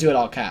 you gotta do it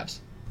all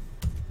caps.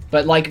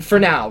 But, like, for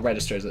now,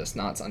 register as this,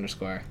 NOTS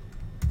 _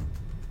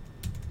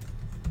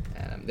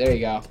 Adam. There you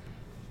go.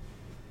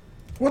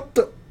 What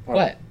the? Oh.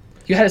 What?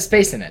 You had a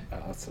space in it.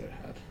 Oh, that's what I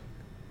had.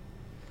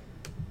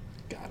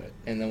 Got it.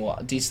 And then we'll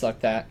deselect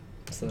that.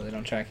 so they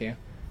don't track you.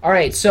 All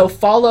right, so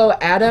follow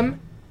Adam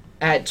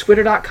at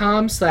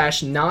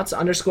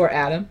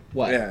twitter.com/knots_Adam.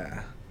 What?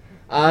 Yeah.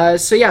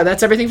 So yeah,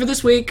 that's everything for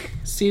this week.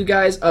 See you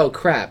guys. Oh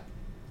crap,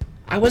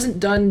 I wasn't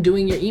done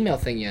doing your email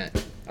thing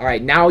yet. All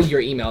right, now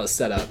your email is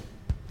set up.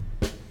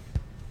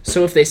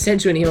 So if they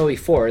sent you an email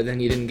before, then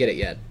you didn't get it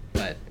yet.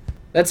 But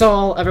that's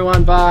all,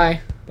 everyone.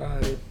 Bye.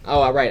 Bye.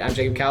 Oh, all right. I'm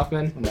Jacob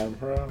Kaufman. I'm Adam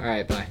Pearl. All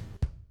right, bye.